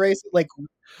God's a racist. Like,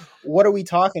 what are we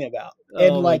talking about?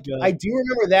 And like, I do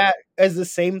remember that as the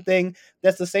same thing.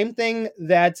 That's the same thing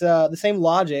that the same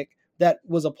logic that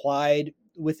was applied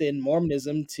within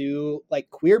Mormonism to like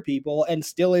queer people and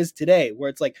still is today, where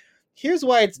it's like, here's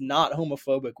why it's not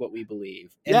homophobic what we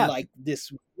believe. And like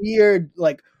this weird,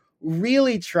 like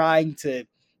really trying to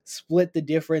split the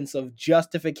difference of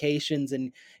justifications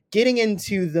and getting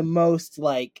into the most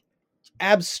like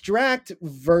abstract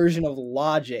version of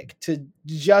logic to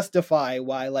justify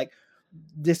why like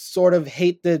this sort of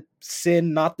hate the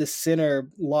sin not the sinner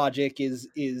logic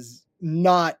is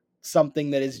not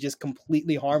something that is just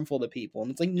completely harmful to people.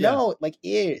 And it's like, no, like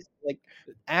is like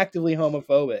actively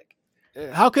homophobic.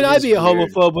 How could I be a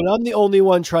homophobe when I'm the only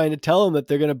one trying to tell them that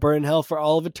they're going to burn in hell for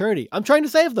all of eternity? I'm trying to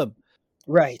save them.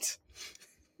 Right.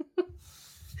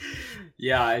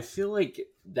 Yeah, I feel like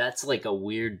that's like a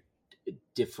weird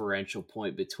differential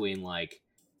point between like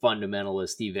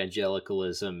fundamentalist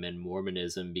evangelicalism and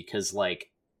Mormonism, because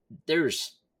like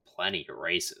there's plenty of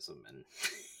racism and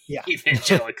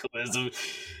evangelicalism,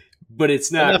 but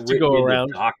it's not written in the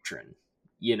doctrine,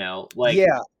 you know, like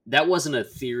that wasn't a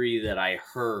theory that I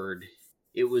heard.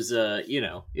 It was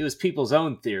it was people's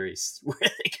own theories where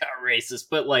they got racist.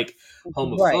 But like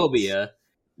homophobia,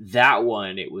 that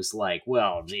one, it was like,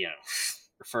 well,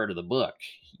 refer to the book,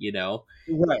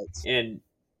 right? And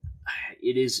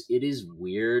it is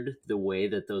weird the way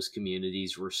that those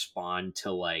communities respond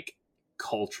to like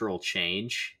cultural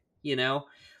change,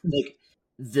 like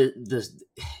the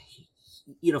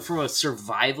from a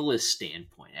survivalist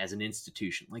standpoint as an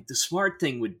institution, like the smart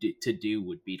thing would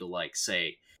be to like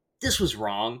say, this was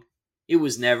wrong, it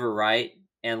was never right,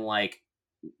 and like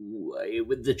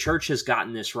the church has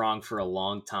gotten this wrong for a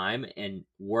long time, and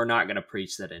we're not going to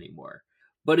preach that anymore.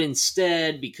 But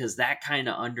instead, because that kind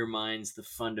of undermines the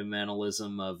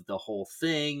fundamentalism of the whole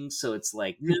thing, so it's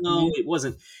like, no, it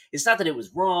wasn't. It's not that it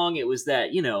was wrong. It was that,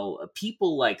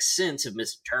 people like since have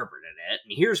misinterpreted it,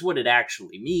 and here's what it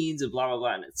actually means, and blah blah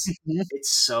blah. And it's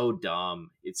so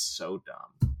dumb. It's so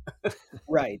dumb.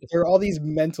 Right. There are all these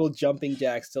mental jumping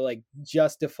jacks to like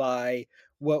justify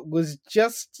what was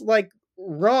just like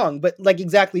wrong, but like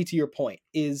exactly to your point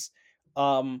is,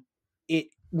 it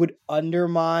would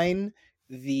undermine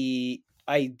the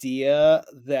idea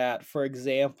that, for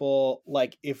example,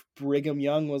 like if Brigham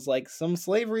Young was like, some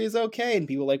slavery is okay, and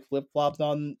people like flip-flopped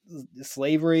on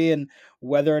slavery and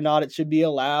whether or not it should be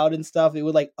allowed and stuff, it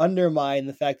would like undermine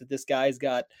the fact that this guy's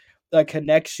got a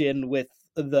connection with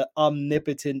the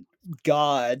omnipotent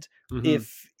God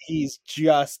if he's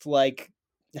just like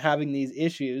having these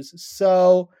issues.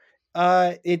 So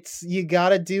it's, you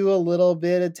gotta do a little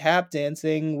bit of tap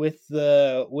dancing with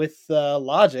the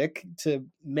logic to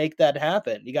make that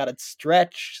happen. You gotta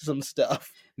stretch some stuff.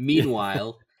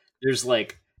 Meanwhile, there's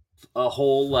like a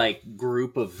whole like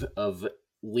group of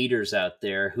leaders out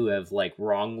there who have like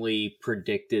wrongly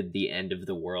predicted the end of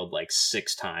the world like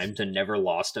 6 times and never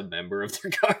lost a member of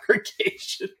their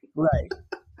congregation. Right.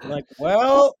 Like,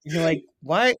 well, you're like,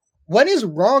 why? When is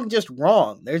wrong just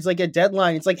wrong? There's like a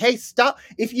deadline. It's like, hey, stop.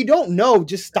 If you don't know,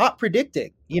 just stop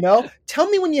predicting, Tell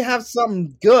me when you have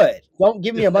something good. Don't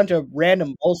give me a bunch of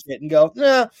random bullshit and go,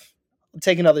 nah, I'll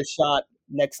take another shot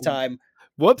next time.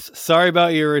 Whoops. Sorry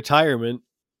about your retirement.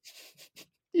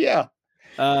 Yeah.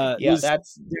 That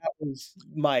was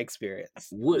my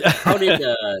experience.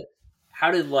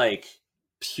 How did like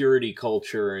purity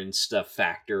culture and stuff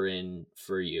factor in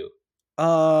for you?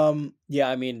 Yeah,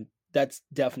 I mean, that's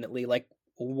definitely like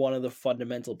one of the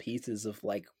fundamental pieces of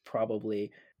like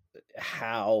probably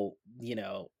how,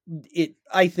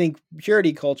 I think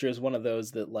purity culture is one of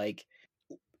those that like,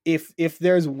 if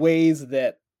there's ways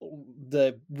that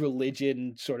the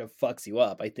religion sort of fucks you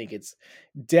up, I think it's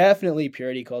definitely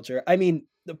purity culture. I mean,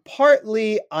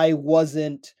 partly I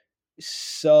wasn't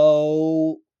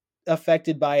so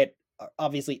affected by it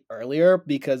obviously earlier,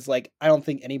 because like I don't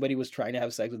think anybody was trying to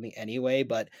have sex with me anyway,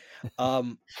 but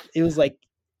it was like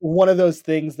one of those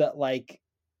things that like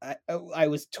I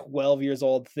was 12 years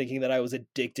old thinking that I was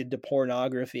addicted to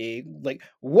pornography, like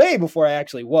way before I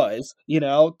actually was,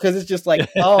 because it's just like,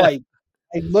 oh, I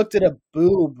looked at a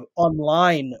boob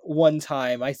online one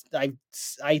time. I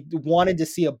wanted to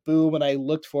see a boob and I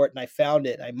looked for it and I found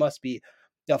it. I must be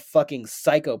a fucking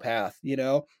psychopath,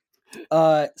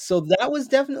 so that was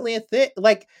definitely a thing.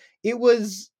 Like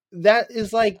that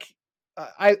is like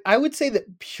I would say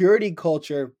that purity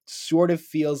culture sort of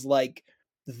feels like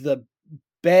the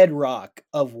bedrock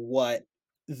of what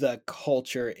the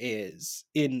culture is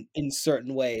in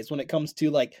certain ways when it comes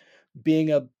to like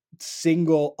being a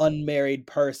single unmarried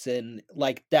person.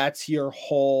 Like that's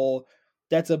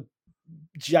a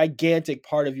gigantic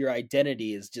part of your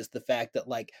identity, is just the fact that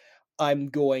like I'm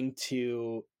going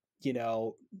to, you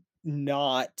know,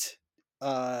 not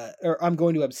or I'm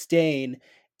going to abstain.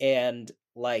 And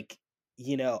like,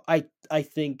 I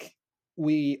think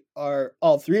we are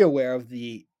all three aware of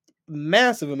the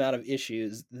massive amount of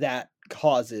issues that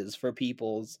causes for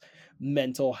people's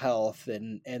mental health,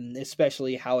 and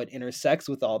especially how it intersects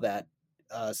with all that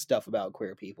stuff about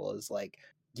queer people. Is like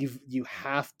you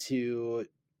have to,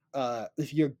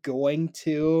 if you're going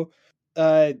to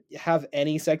have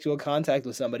any sexual contact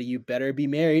with somebody, you better be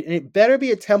married, and it better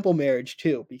be a temple marriage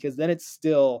too, because then it's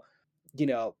still,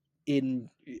 in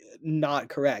not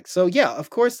correct. So yeah, of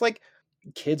course, like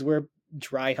kids were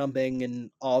dry humping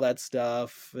and all that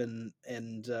stuff, and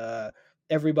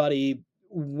everybody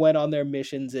went on their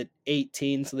missions at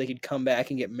 18 so they could come back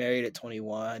and get married at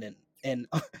 21, and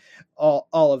all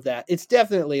of that. It's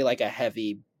definitely like a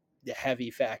heavy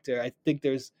factor.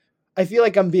 I feel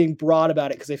like I'm being broad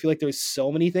about it because I feel like there's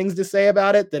so many things to say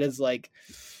about it that is like,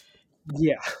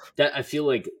 yeah. That I feel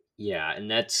like, yeah,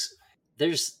 and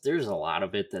there's a lot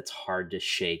of it that's hard to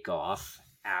shake off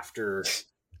after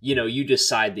you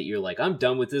decide that you're like, I'm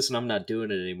done with this and I'm not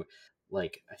doing it anymore.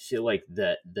 Like I feel like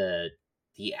the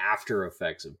after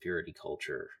effects of purity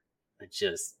culture, it's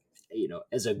just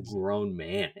as a grown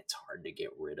man, it's hard to get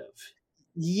rid of.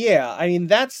 Yeah, I mean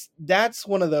that's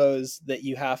one of those that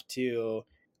you have to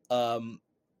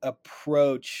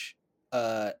approach,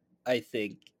 I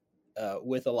think,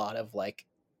 with a lot of like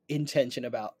intention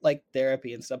about like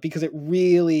therapy and stuff, because it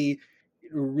really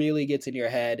gets in your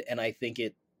head, and I think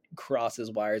it crosses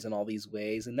wires in all these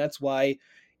ways. And that's why,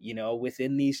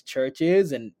 within these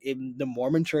churches and in the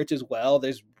Mormon church as well,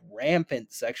 there's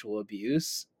rampant sexual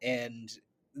abuse, and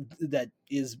that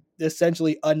is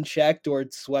essentially unchecked or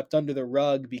swept under the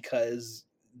rug because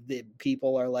the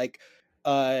people are like,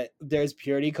 there's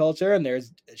purity culture and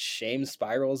there's shame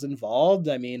spirals involved.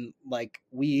 I mean, like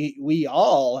we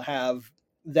all have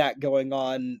that going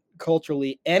on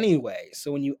culturally anyway.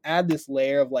 So when you add this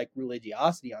layer of like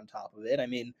religiosity on top of it, I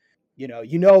mean,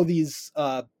 these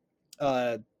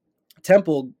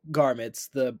temple garments,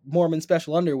 the Mormon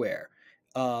special underwear,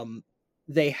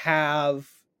 they have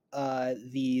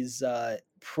these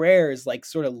prayers like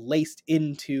sort of laced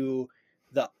into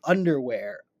the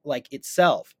underwear like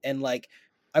itself. And like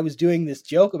I was doing this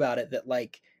joke about it, that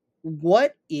like,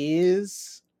 what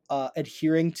is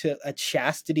adhering to a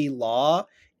chastity law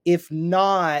if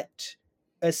not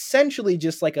essentially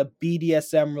just like a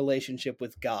BDSM relationship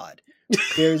with God?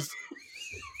 There's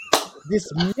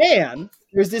this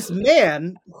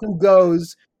man who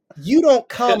goes, you don't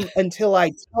come until I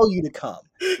tell you to come.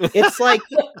 It's like,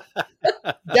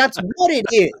 that's what it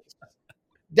is.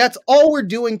 That's all we're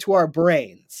doing to our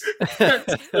brains.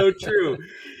 That's so true.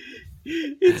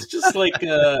 It's just like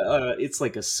it's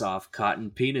like a soft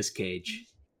cotton penis cage.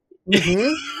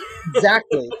 Mm-hmm.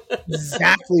 Exactly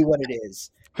what it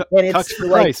is. And it's for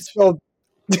like, Christ. so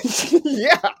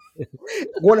yeah,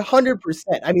 100%.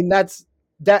 I mean, that's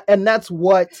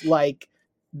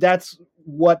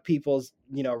what people's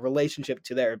relationship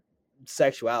to their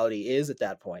sexuality is at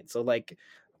that point. So like,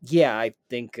 yeah, I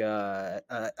think I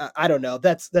don't know,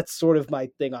 that's sort of my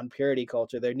thing on purity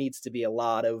culture. There needs to be a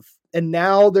lot of, and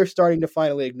now they're starting to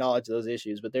finally acknowledge those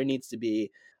issues, but there needs to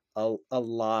be a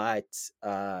lot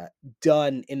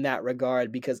done in that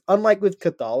regard, because unlike with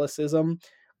Catholicism,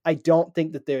 I don't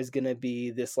think that there's going to be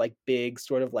this like big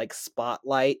sort of like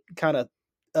spotlight kind of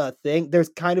thing. There's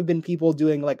kind of been people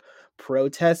doing like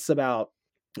protests about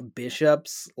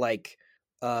bishops, like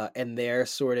and their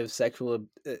sort of sexual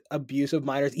abuse of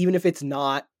minors, even if it's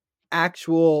not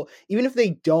actual, even if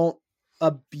they don't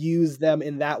abuse them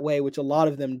in that way, which a lot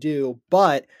of them do.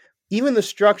 But even the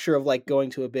structure of like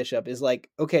going to a bishop is like,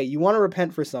 okay, you want to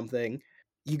repent for something,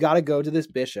 you got to go to this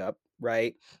bishop,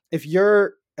 right? If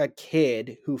you're a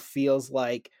kid who feels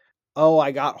like, oh,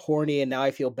 I got horny and now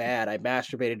I feel bad. I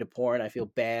masturbated to porn. I feel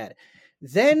bad.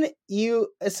 Then you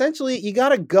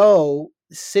gotta go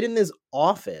sit in this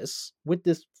office with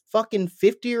this fucking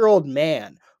 50-year-old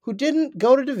man who didn't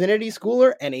go to divinity school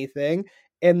or anything,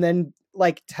 and then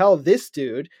like tell this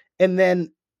dude, and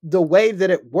then the way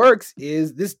that it works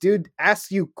is this dude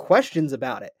asks you questions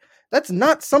about it. That's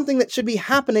not something that should be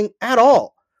happening at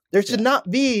all. There should not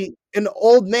be an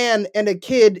old man and a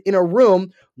kid in a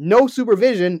room, no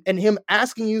supervision, and him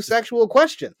asking you sexual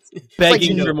questions.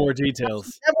 Begging for more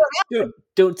details. Dude,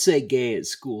 don't say gay at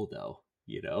school, though.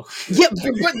 Yeah, but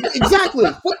exactly.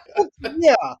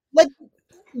 Yeah, like,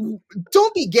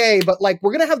 don't be gay, but like,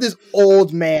 we're gonna have this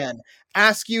old man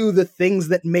ask you the things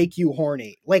that make you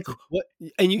horny. Like, what?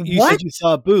 And you said you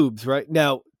saw boobs, right?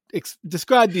 Now,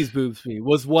 describe these boobs to me.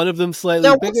 Was one of them slightly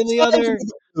bigger than the other?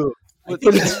 Dude,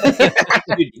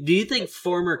 do you think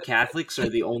former Catholics are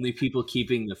the only people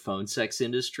keeping the phone sex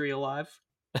industry alive?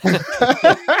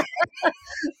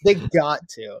 They got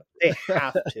to. They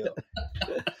have to.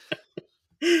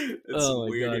 It's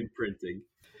weird imprinting.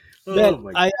 Ben,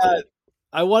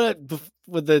 I want to,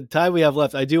 with the time we have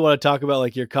left, I do want to talk about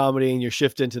like your comedy and your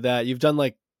shift into that. You've done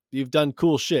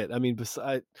cool shit. I mean,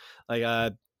 besides,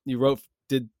 like, you were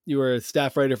a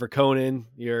staff writer for Conan.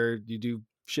 You do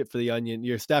shit for The Onion.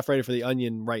 You're a staff writer for The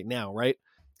Onion right now, right?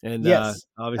 And yes,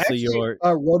 obviously you're.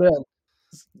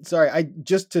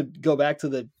 Just to go back to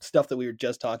the stuff that we were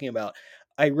just talking about,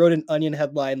 I wrote an Onion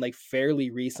headline like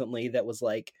fairly recently that was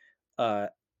like,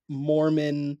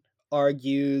 Mormon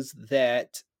argues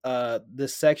that the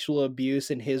sexual abuse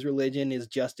in his religion is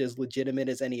just as legitimate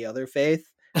as any other faith.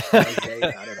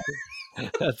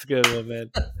 That's good one,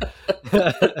 man.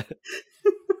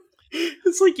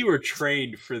 It's like you were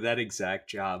trained for that exact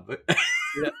job.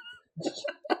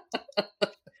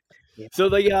 Yeah.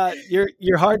 So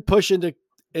your hard push into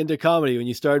comedy when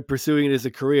you started pursuing it as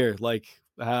a career, like,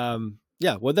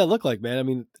 what'd that look like, man? I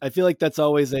mean, I feel like that's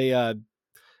always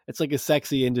it's like a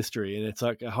sexy industry, and it's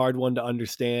like a hard one to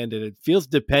understand, and it feels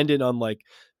dependent on like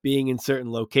being in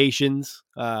certain locations.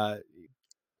 Obviously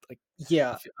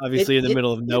in the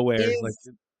middle of nowhere, like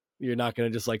you're not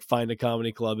going to just like find a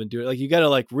comedy club and do it. Like you got to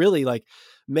like really like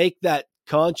make that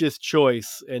conscious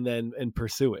choice and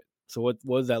pursue it. So what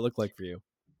does that look like for you?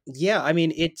 Yeah, I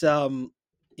mean, it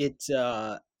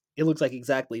looks like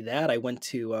exactly that. I went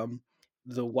to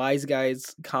the Wise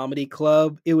Guys Comedy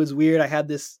Club. It was weird. I had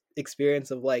this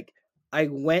experience of like, I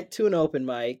went to an open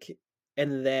mic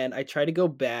and then I tried to go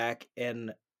back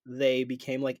and they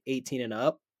became like 18 and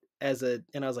up and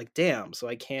I was like, damn, so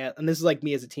I can't, and this is like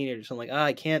me as a teenager, so I'm like,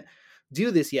 I can't do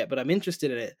this yet, but I'm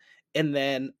interested in it. And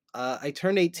then I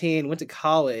turned 18, went to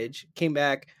college, came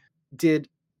back, did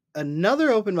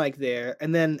another open mic there,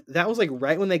 and then that was like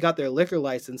right when they got their liquor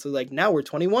license, so like now we're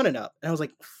 21 and up, and I was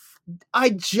like,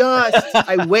 I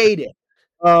waited.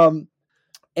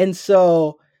 And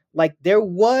so like there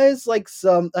was like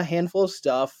a handful of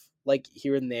stuff like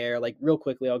here and there, like real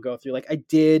quickly I'll go through, like I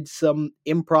did some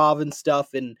improv and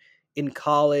stuff in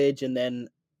college, and then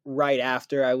right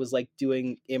after I was like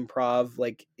doing improv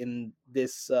like in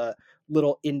this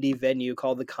little indie venue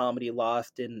called the Comedy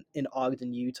Loft in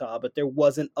Ogden, Utah, but there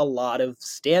wasn't a lot of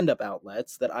stand-up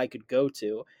outlets that I could go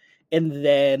to. And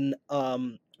then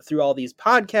through all these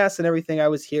podcasts and everything I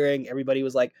was hearing, everybody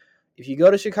was like, if you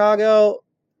go to Chicago,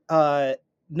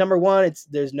 number one,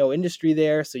 there's no industry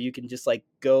there, so you can just like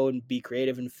go and be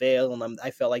creative and fail. And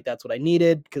I felt like that's what I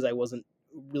needed because I wasn't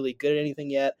really good at anything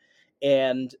yet.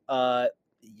 And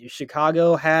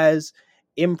Chicago has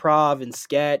improv and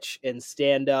sketch and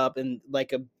stand up and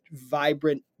like a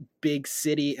vibrant big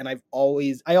city. And I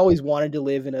always wanted to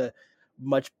live in a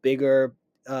much bigger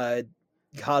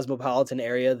cosmopolitan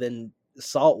area than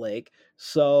Salt Lake.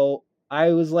 So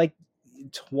I was like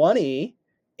 20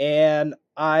 and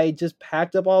I just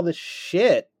packed up all the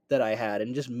shit that I had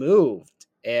and just moved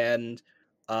and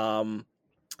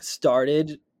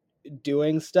started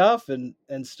doing stuff and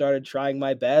started trying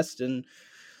my best, and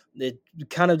it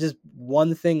kind of just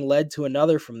one thing led to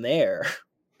another from there.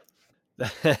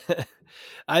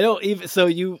 I don't even, so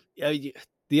the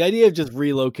idea of just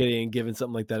relocating and giving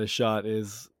something like that a shot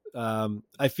is,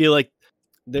 I feel like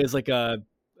there's like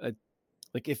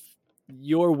like if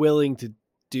you're willing to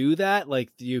do that, like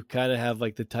you kind of have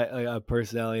like a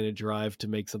personality and a drive to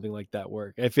make something like that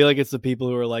work. I feel like it's the people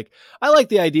who are like, I like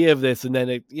the idea of this, and then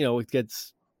it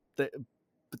gets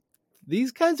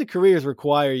these kinds of careers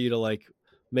require you to like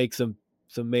make some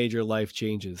major life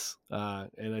changes,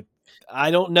 and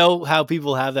I don't know how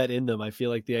people have that in them. I feel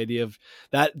like the idea of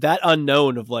that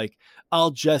unknown of like,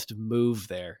 I'll just move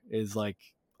there is like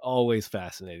always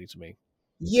fascinating to me.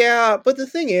 Yeah, but the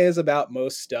thing is about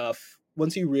most stuff,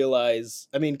 once you realize,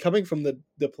 I mean, coming from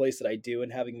the place that I do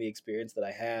and having the experience that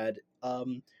I had,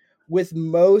 with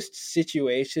most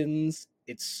situations,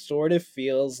 it sort of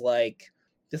feels like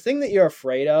the thing that you're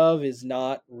afraid of is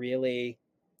not really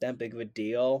that big of a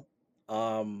deal.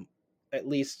 Um, at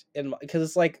least in because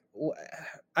it's like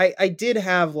I did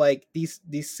have like these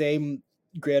same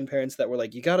grandparents that were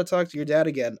like, you got to talk to your dad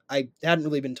again. I hadn't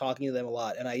really been talking to them a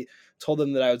lot, and I told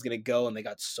them that I was going to go, and they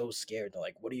got so scared. They're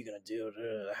like, what are you going to do?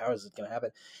 How is it going to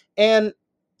happen? And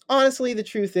honestly, the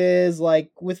truth is,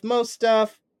 like, with most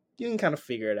stuff, you can kind of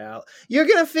figure it out. You're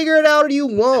going to figure it out or you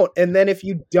won't. And then if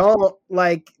you don't,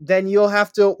 like, then you'll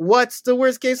have to, what's the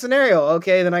worst case scenario?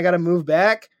 Okay, then I got to move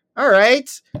back. All right.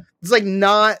 It's like I'm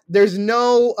not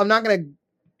going to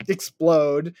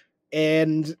explode.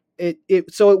 And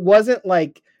so it wasn't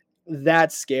like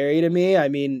that scary to me. I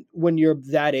mean, when you're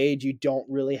that age, you don't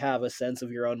really have a sense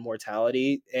of your own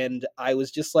mortality. And I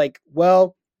was just like,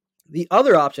 well, the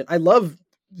other option, I love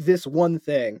this one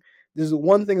thing. This is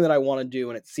one thing that I want to do,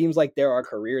 and it seems like there are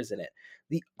careers in it.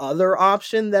 The other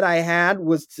option that I had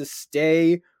was to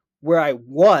stay where I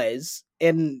was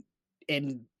and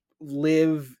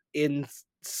live in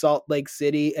Salt Lake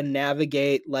City and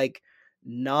navigate like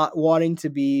not wanting to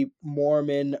be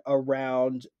Mormon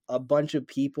around a bunch of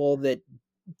people that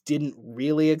didn't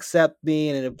really accept me,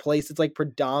 and in a place that's like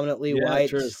predominantly Yeah, white.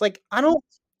 It's true. just like I don't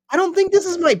think this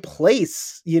is my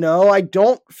place, you know? I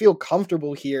don't feel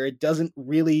comfortable here. It doesn't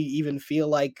really even feel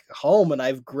like home, and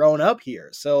I've grown up here.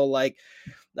 So like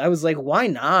I was like, why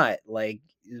not? Like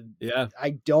Yeah.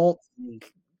 I don't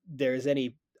think there's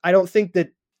any I don't think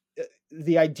that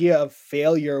the idea of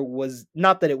failure was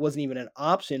not that it wasn't even an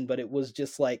option, but it was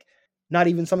just like not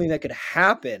even something that could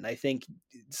happen. I think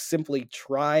simply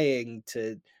trying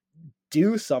to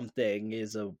do something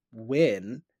is a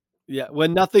win. Yeah.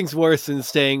 When nothing's worse than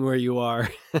staying where you are.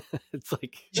 It's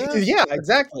like, Yeah,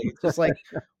 exactly. It's just like,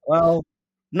 well,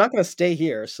 I'm not going to stay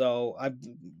here, so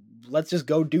let's just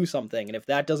go do something. And if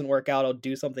that doesn't work out, I'll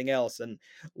do something else. And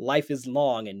life is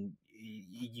long, and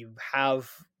you have,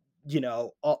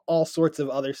 all sorts of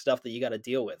other stuff that you got to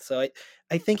deal with. So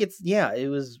I think it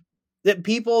was that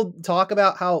people talk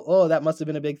about how, oh, that must have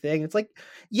been a big thing. It's like,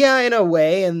 yeah, in a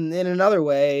way, and in another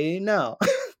way, no.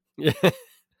 yeah.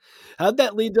 How'd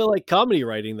that lead to like comedy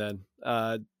writing then?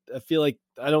 I feel like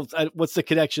what's the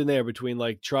connection there between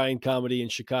like trying comedy in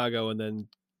Chicago and then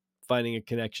finding a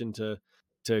connection to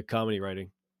comedy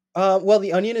writing? Well,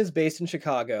 The Onion is based in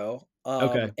Chicago,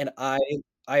 Okay. and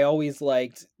I always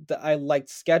liked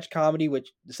sketch comedy,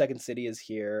 which the Second City is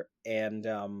here, and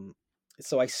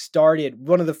so I started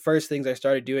one of the first things I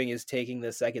started doing is taking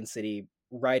the Second City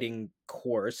writing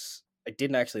course. I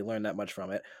didn't actually learn that much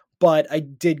from it, but I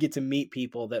did get to meet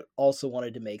people that also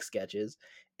wanted to make sketches,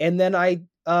 and then I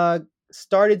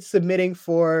started submitting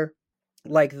for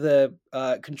like the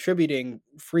contributing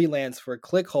freelance for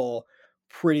Clickhole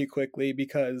pretty quickly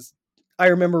because I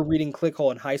remember reading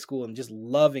Clickhole in high school and just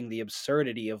loving the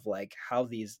absurdity of like how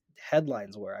these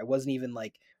headlines were. I wasn't even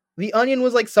like The Onion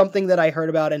was like something that I heard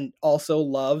about and also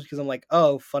loved because I'm like,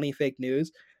 oh, funny fake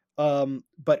news.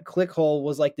 But Clickhole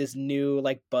was like this new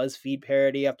like BuzzFeed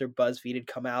parody after BuzzFeed had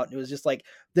come out, and it was just like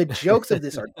the jokes of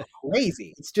this are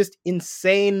crazy. It's just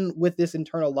insane with this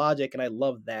internal logic, and I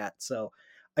love that. So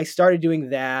I started doing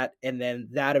that, and then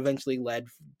that eventually led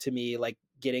to me like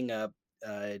getting a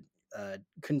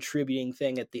contributing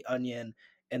thing at the Onion,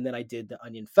 and then I did the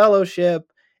Onion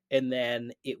Fellowship, and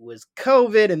then it was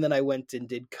COVID, and then I went and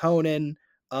did Conan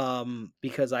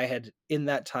because I had in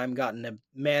that time gotten a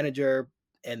manager,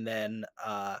 and then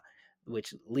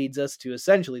which leads us to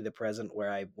essentially the present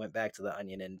where I went back to the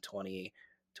Onion in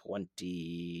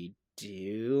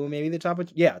 2022, maybe the top of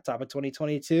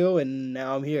 2022, and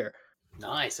now I'm here.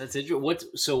 Nice. That's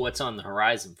interesting. What's on the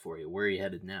horizon for you? Where are you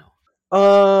headed now?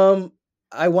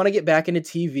 I want to get back into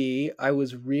TV. I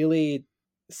was really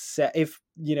set if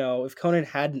Conan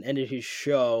hadn't ended his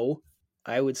show,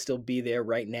 I would still be there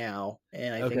right now,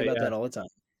 and I think Okay. about Yeah. that all the time.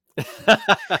 I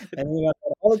think about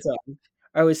that all the time.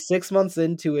 I was 6 months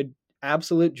into an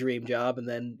absolute dream job, and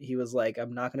then he was like,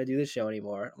 "I'm not going to do this show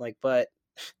anymore." I'm like, "But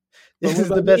But this what is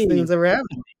the about best thing me? that's ever happened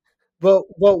to me." But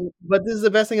this is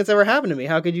the best thing that's ever happened to me.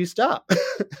 How could you stop?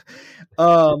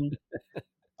 um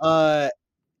uh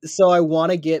so I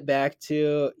want to get back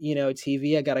to,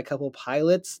 TV. I got a couple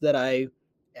pilots that I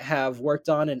have worked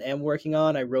on and am working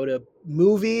on. I wrote a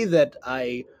movie that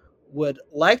I would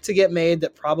like to get made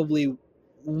that probably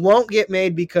won't get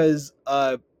made because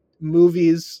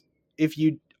movies, if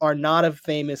you are not a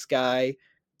famous guy,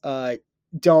 uh,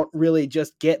 don't really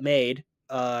just get made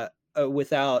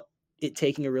without it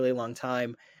taking a really long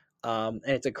time. And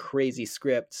it's a crazy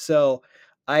script. So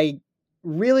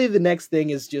the next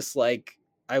thing is just like,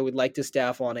 I would like to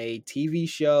staff on a TV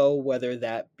show, whether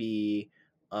that be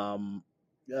one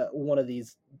of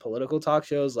these political talk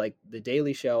shows like The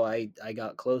Daily Show I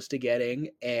got close to getting,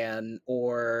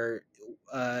 or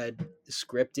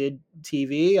scripted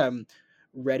TV. I'm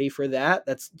ready for that.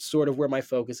 That's sort of where my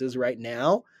focus is right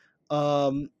now.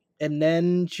 And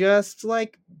then just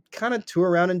like kind of tour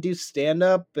around and do stand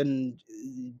up, and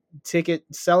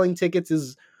selling tickets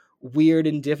is weird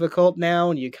and difficult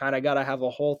now, and you kind of got to have a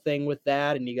whole thing with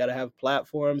that, and you got to have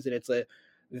platforms, and it's a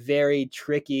very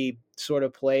tricky sort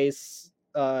of place.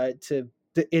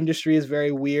 The industry is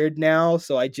very weird now,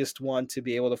 so I just want to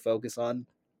be able to focus on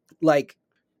like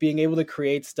being able to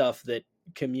create stuff that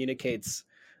communicates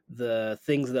the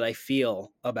things that I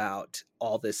feel about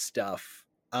all this stuff.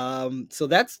 So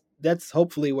that's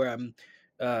hopefully where I'm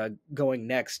going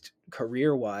next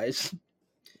career wise.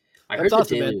 I heard the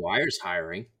Daily Wire's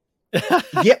hiring.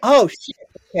 Yeah. Oh shit.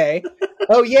 Okay.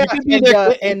 Oh yeah. You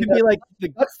could be like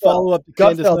the follow up to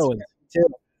Candace Owens.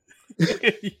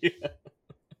 Yeah.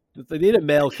 They need a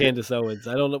male Candace Owens.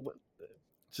 I don't know.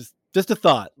 Just a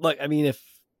thought. Look, I mean, if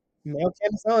male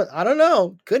Candace Owens, I don't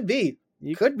know. Could be.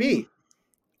 Could be.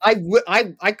 I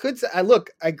could say. I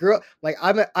grew up like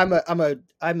I'm a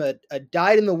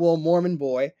dyed in the wool Mormon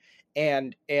boy,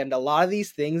 and a lot of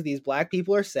these things these black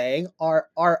people are saying are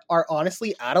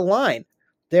honestly out of line.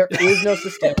 There is no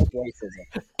systemic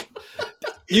racism.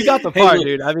 You got the part, look,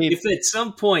 dude. I mean, if at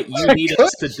some point you need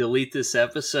us to delete this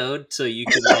episode so you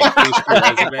can like boost your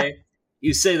resume,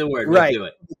 you say the word. Right. We'll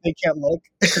do it. They can't look.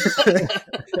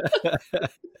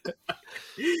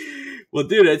 Well,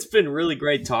 dude, it's been really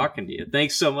great talking to you.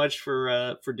 Thanks so much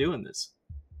for doing this.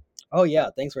 Oh yeah,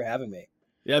 thanks for having me.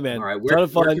 Yeah, man. All right, where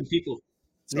can people?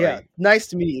 Sorry. Yeah, nice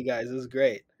to meet you guys. It was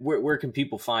great. Where can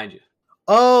people find you?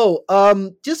 Oh,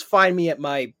 just find me at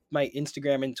my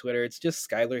Instagram and Twitter. It's just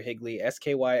Skyler Higley,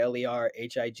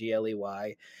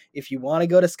 SkylerHigley. If you want to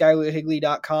go to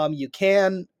SkylerHigley.com, you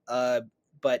can.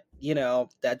 But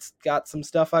that's got some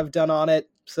stuff I've done on it.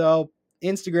 So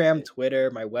Instagram,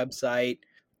 Twitter, my website,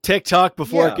 TikTok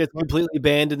before it gets completely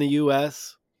banned in the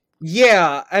US.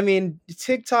 Yeah, I mean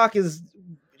TikTok is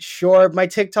sure. My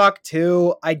TikTok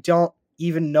too. I don't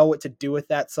even know what to do with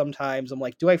that sometimes. I'm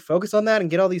like, do I focus on that and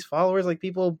get all these followers like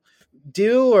people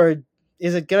do, or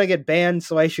is it gonna get banned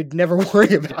so I should never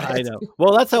worry about it? I know.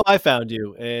 Well, that's how I found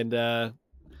you, and there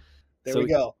we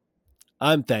go.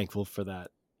 I'm thankful for that.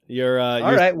 All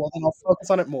right, well then I'll focus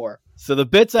on it more. So the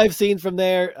bits I've seen from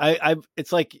there,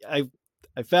 it's like I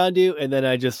found you, and then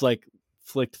I just like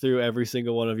flicked through every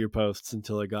single one of your posts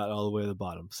until I got all the way to the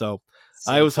bottom. So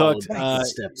I was hooked.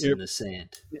 Steps in the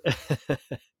sand.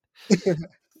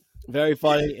 Very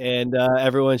funny, and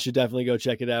everyone should definitely go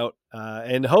check it out.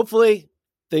 And hopefully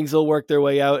things will work their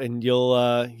way out, and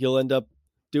you'll end up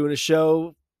doing a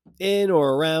show in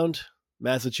or around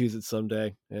Massachusetts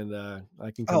someday, and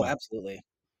I can come out. Absolutely.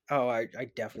 Oh, I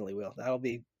definitely will. That'll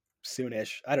be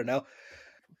soonish. I don't know.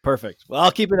 Perfect. Well,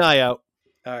 I'll keep an eye out.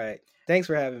 All right. Thanks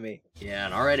for having me. Yeah,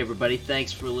 and all right, everybody.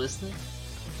 Thanks for listening.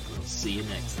 We'll see you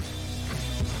next time.